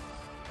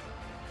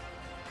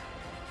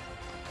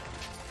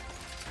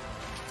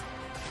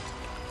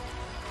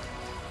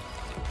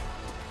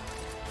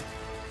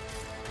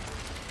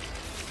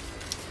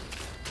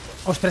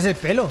 Ostras, el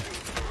pelo.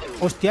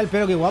 Hostia, el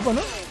pelo, qué guapo,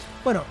 ¿no?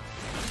 Bueno.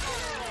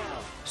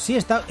 Sí,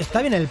 está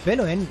bien el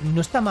pelo, ¿eh? No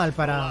está mal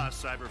para...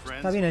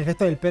 Está bien el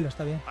efecto del pelo,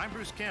 está bien.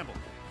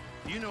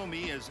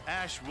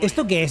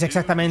 ¿Esto qué es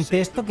exactamente?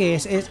 ¿Esto qué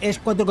es? ¿Es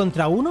 4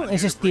 contra 1?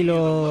 ¿Es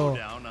estilo...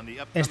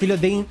 estilo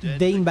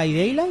Day by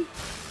Daylight?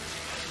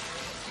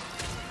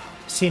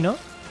 Sí, ¿no?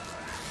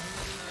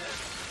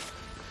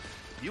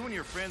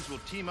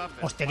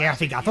 Hostia, qué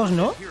graficazos,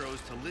 ¿no?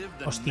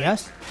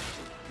 Hostias.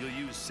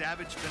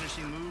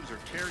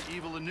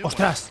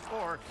 ¡Ostras!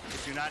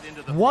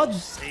 ¡What!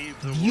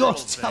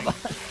 ¡Dios, chaval!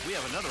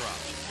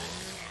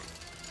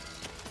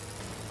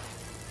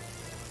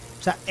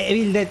 O sea,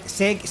 Evil Dead,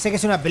 sé que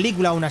es una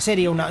película o una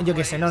serie, yo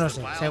qué sé, no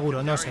sé,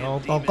 seguro, no sé,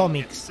 o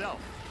cómics.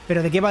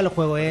 Pero ¿de qué va el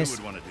juego? ¿Es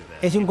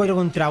un 4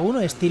 contra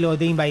 1, estilo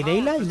Day by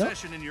Daylight, no?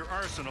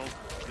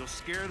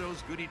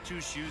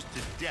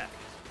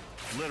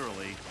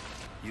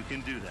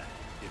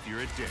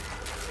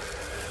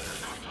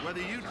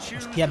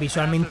 Hostia,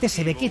 visualmente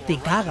se ve que te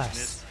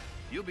cagas.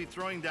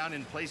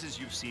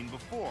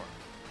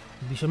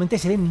 Visualmente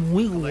se ve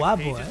muy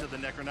guapo, ¿eh?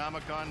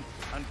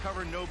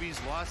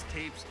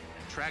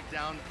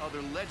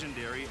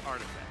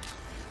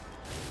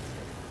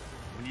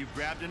 When you've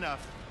grabbed enough,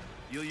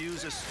 you'll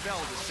use a spell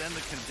to send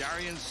the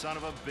Kandarian son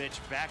of a bitch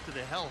back to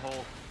the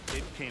hellhole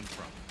it came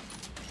from.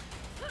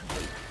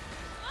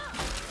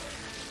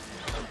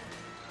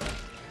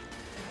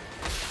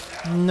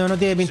 No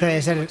tiene pinta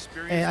de ser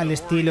al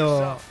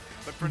estilo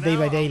Day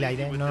by Daylight,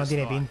 ¿eh? No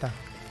tiene pinta.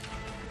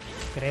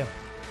 Creo.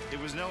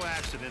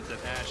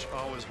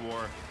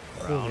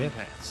 Joder.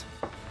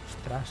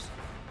 Ostras.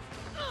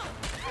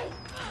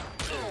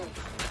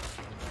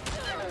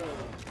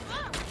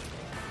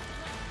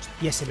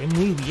 Hostia, se ve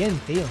muy bien,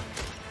 tío.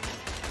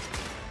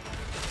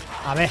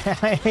 A ver,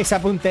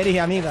 esa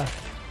puntería, amiga.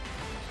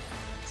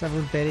 Esa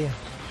puntería.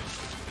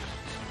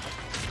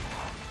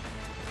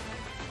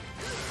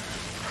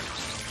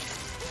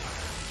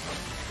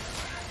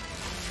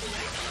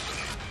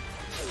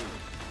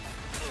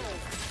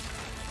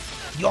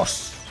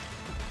 ¡Dios!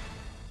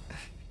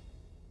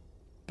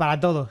 Para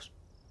todos.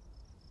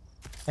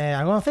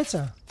 ¿Alguna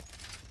fecha?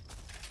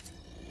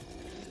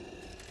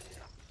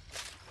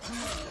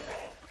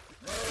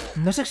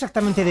 No sé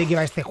exactamente de qué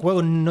va este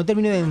juego. No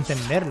termino de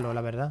entenderlo,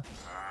 la verdad.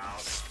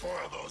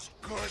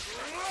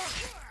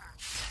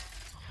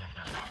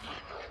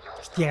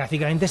 Hostia,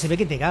 gráficamente se ve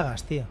que te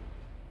cagas, tío.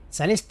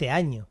 Sale este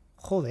año.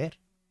 Joder.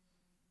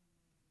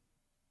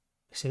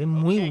 Se ve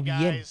muy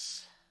bien.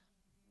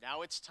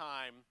 Now it's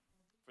time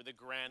for the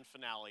grand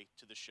finale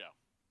to the show.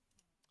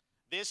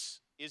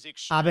 This is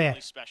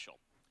extremely special.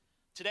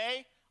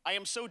 Today, I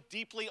am so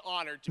deeply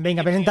honored to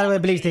Venga, presenta algo de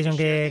PlayStation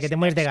que te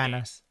mueres de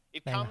ganas.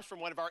 It comes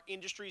from one of our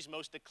industry's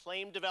most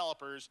acclaimed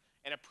developers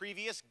and a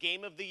previous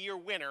Game of the Year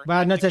winner.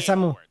 Buenas noches,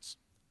 Samu.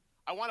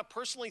 I want to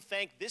personally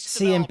thank this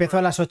Sí, empezó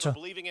a las 8.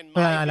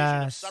 A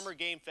las Summer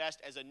Game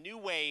Fest as a new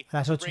way a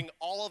las to 8. bring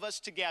all of us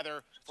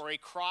together for a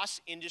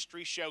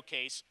cross-industry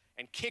showcase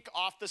and kick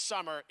off the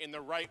summer in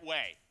the right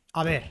way.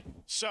 A ver.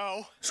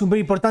 So, súper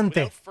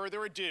importante. without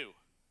further ado,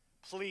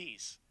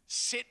 please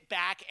sit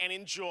back and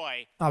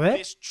enjoy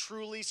this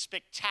truly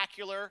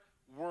spectacular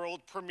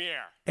world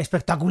premiere.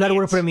 Espectacular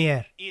world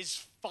premiere.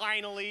 Is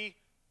finally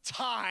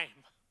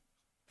time.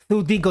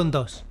 Zuti con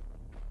 2.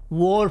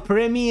 World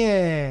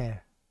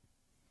premiere.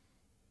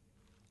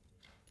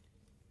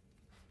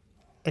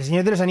 ¿El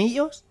Señor de los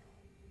Anillos?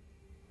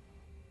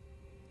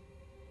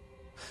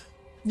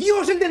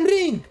 ¡Dios, Elden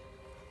Ring!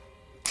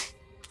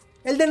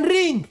 ¡Elden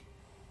Ring!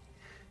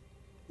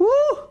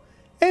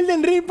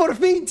 ¡Elden Ring por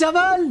fin,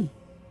 chaval!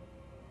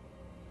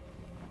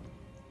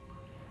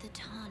 The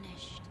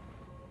tarnished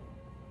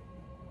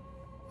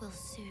will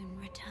soon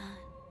return,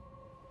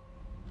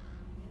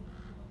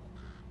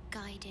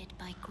 guided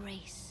by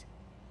grace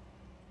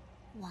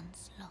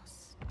once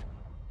lost.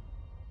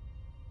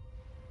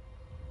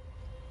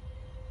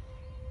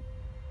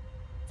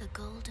 The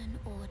Golden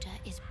Order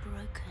is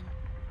broken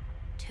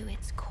to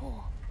its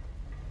core.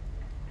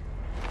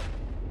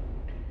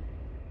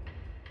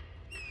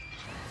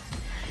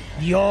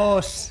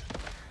 Dios.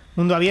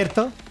 Mundo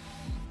abierto.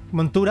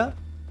 Montura.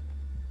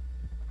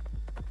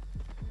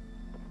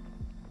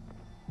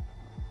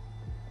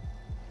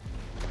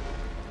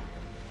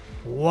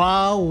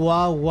 Wow,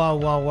 wow, wow,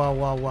 wow, wow,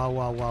 wow, wow,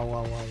 wow, wow,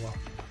 wow, wow.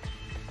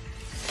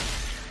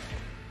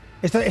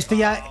 Esto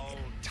ya.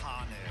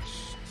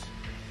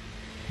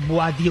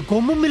 Buah, tío,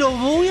 ¿cómo me lo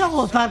voy a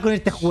gozar con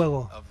este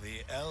juego?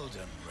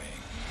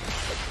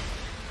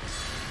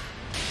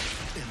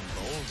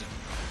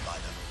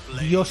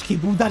 Dios, qué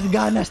putas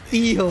ganas,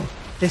 tío.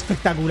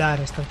 Espectacular,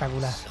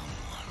 espectacular.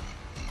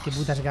 Qué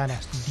putas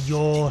ganas.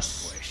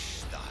 Dios.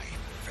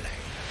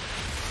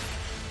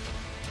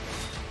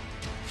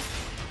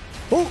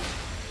 ¡Oh!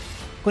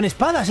 Con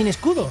espada, sin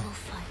escudo.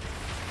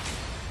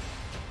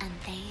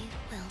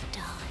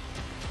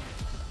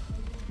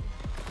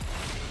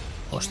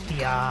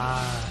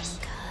 ¡Hostias!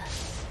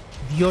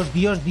 Dios,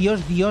 Dios,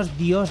 Dios, Dios,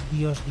 Dios,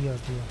 Dios, Dios,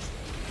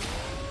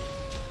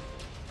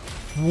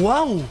 Dios.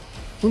 ¡Wow!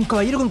 Un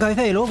caballero con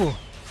cabeza de lobo.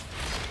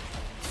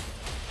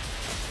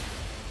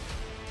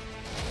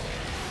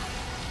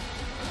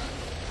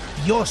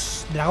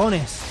 Dios,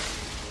 dragones.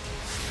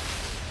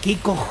 ¿Qué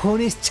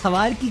cojones,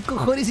 chaval? ¿Qué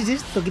cojones es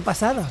esto? ¿Qué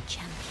pasada?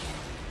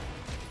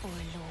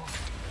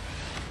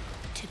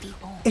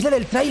 Es la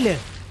del tráiler.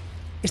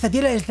 Esta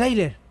tierra del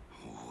tráiler.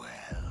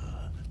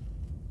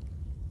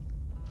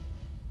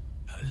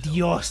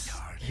 Dios.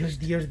 Dios,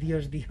 Dios,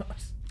 Dios,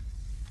 Dios.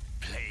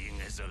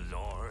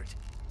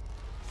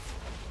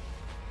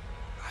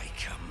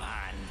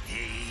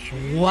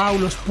 Wow,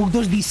 los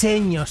putos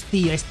diseños,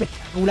 tío,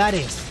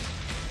 espectaculares.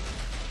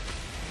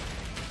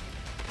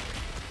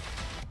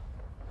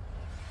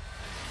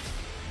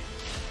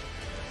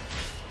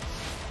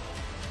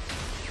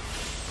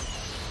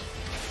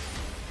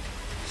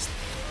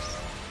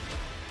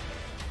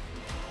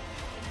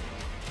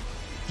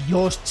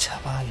 Dios,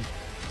 chaval.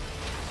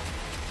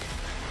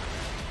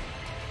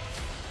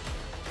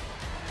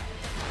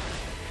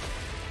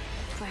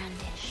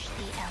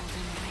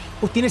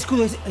 Tiene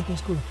escudo. Ay, tiene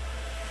escudo.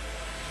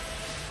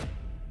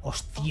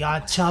 Hostia.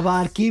 Hostia,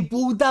 chaval, qué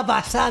puta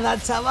pasada,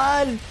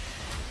 chaval.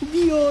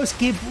 Dios,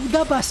 qué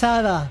puta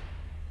pasada.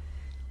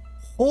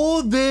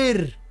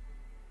 Joder.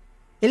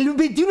 El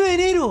 21 de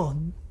enero.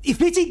 Y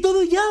fecha y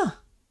todo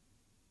ya.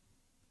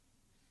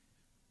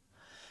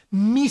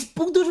 Mis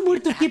putos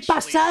muertos, qué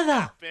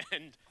pasada.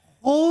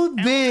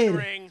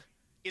 Joder.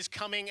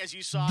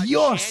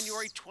 Dios.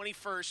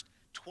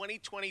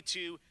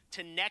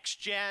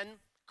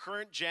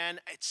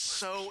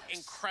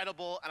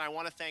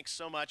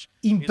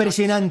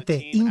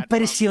 Impresionante,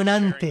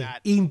 impresionante,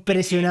 impresionante,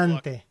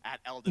 impresionante.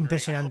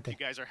 Impresionante.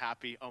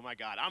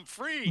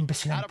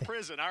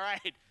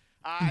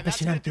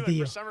 Impresionante,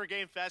 tío. Summer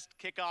Game Fest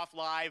kickoff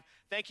live.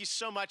 Thank you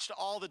so much to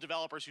all the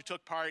developers who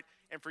took part,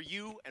 and for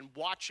you and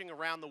watching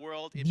around the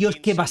world. Dios,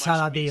 qué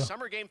pasada, tío.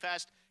 Summer Game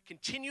Fest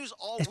continues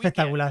all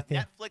Espectacular, weekend.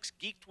 tío. Netflix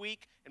Geeked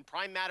Week and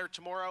Prime Matter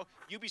tomorrow.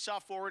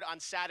 Ubisoft Forward on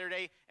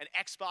Saturday, and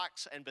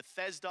Xbox and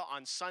Bethesda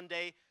on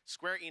Sunday.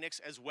 Square Enix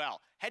as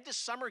well. Head to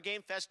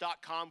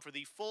summergamefest.com for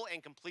the full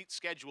and complete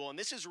schedule, and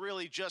this is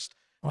really just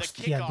the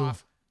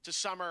kickoff to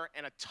summer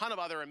and a ton of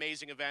other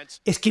amazing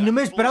events. Es que no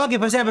me esperaba que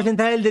fuese a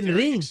presentar el Elden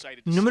Ring.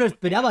 No me lo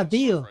esperaba,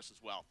 tío.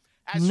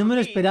 No me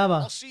lo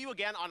esperaba.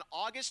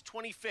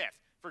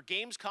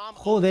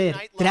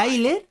 Joder,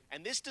 tráiler,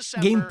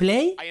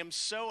 gameplay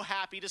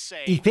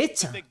y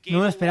fecha. No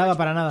me lo esperaba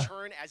para nada.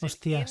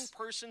 Hostias.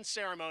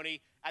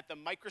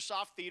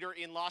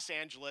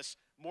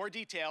 More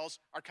details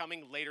are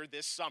coming later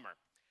this summer.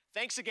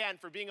 Thanks again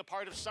for being a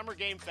part of Summer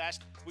Game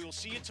Fest. We will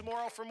see you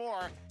tomorrow for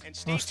more, and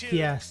stay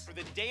tuned for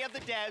the Day of the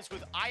Devs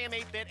with I Am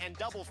 8-Bit and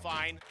Double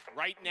Fine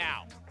right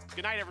now.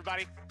 Good night,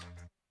 everybody.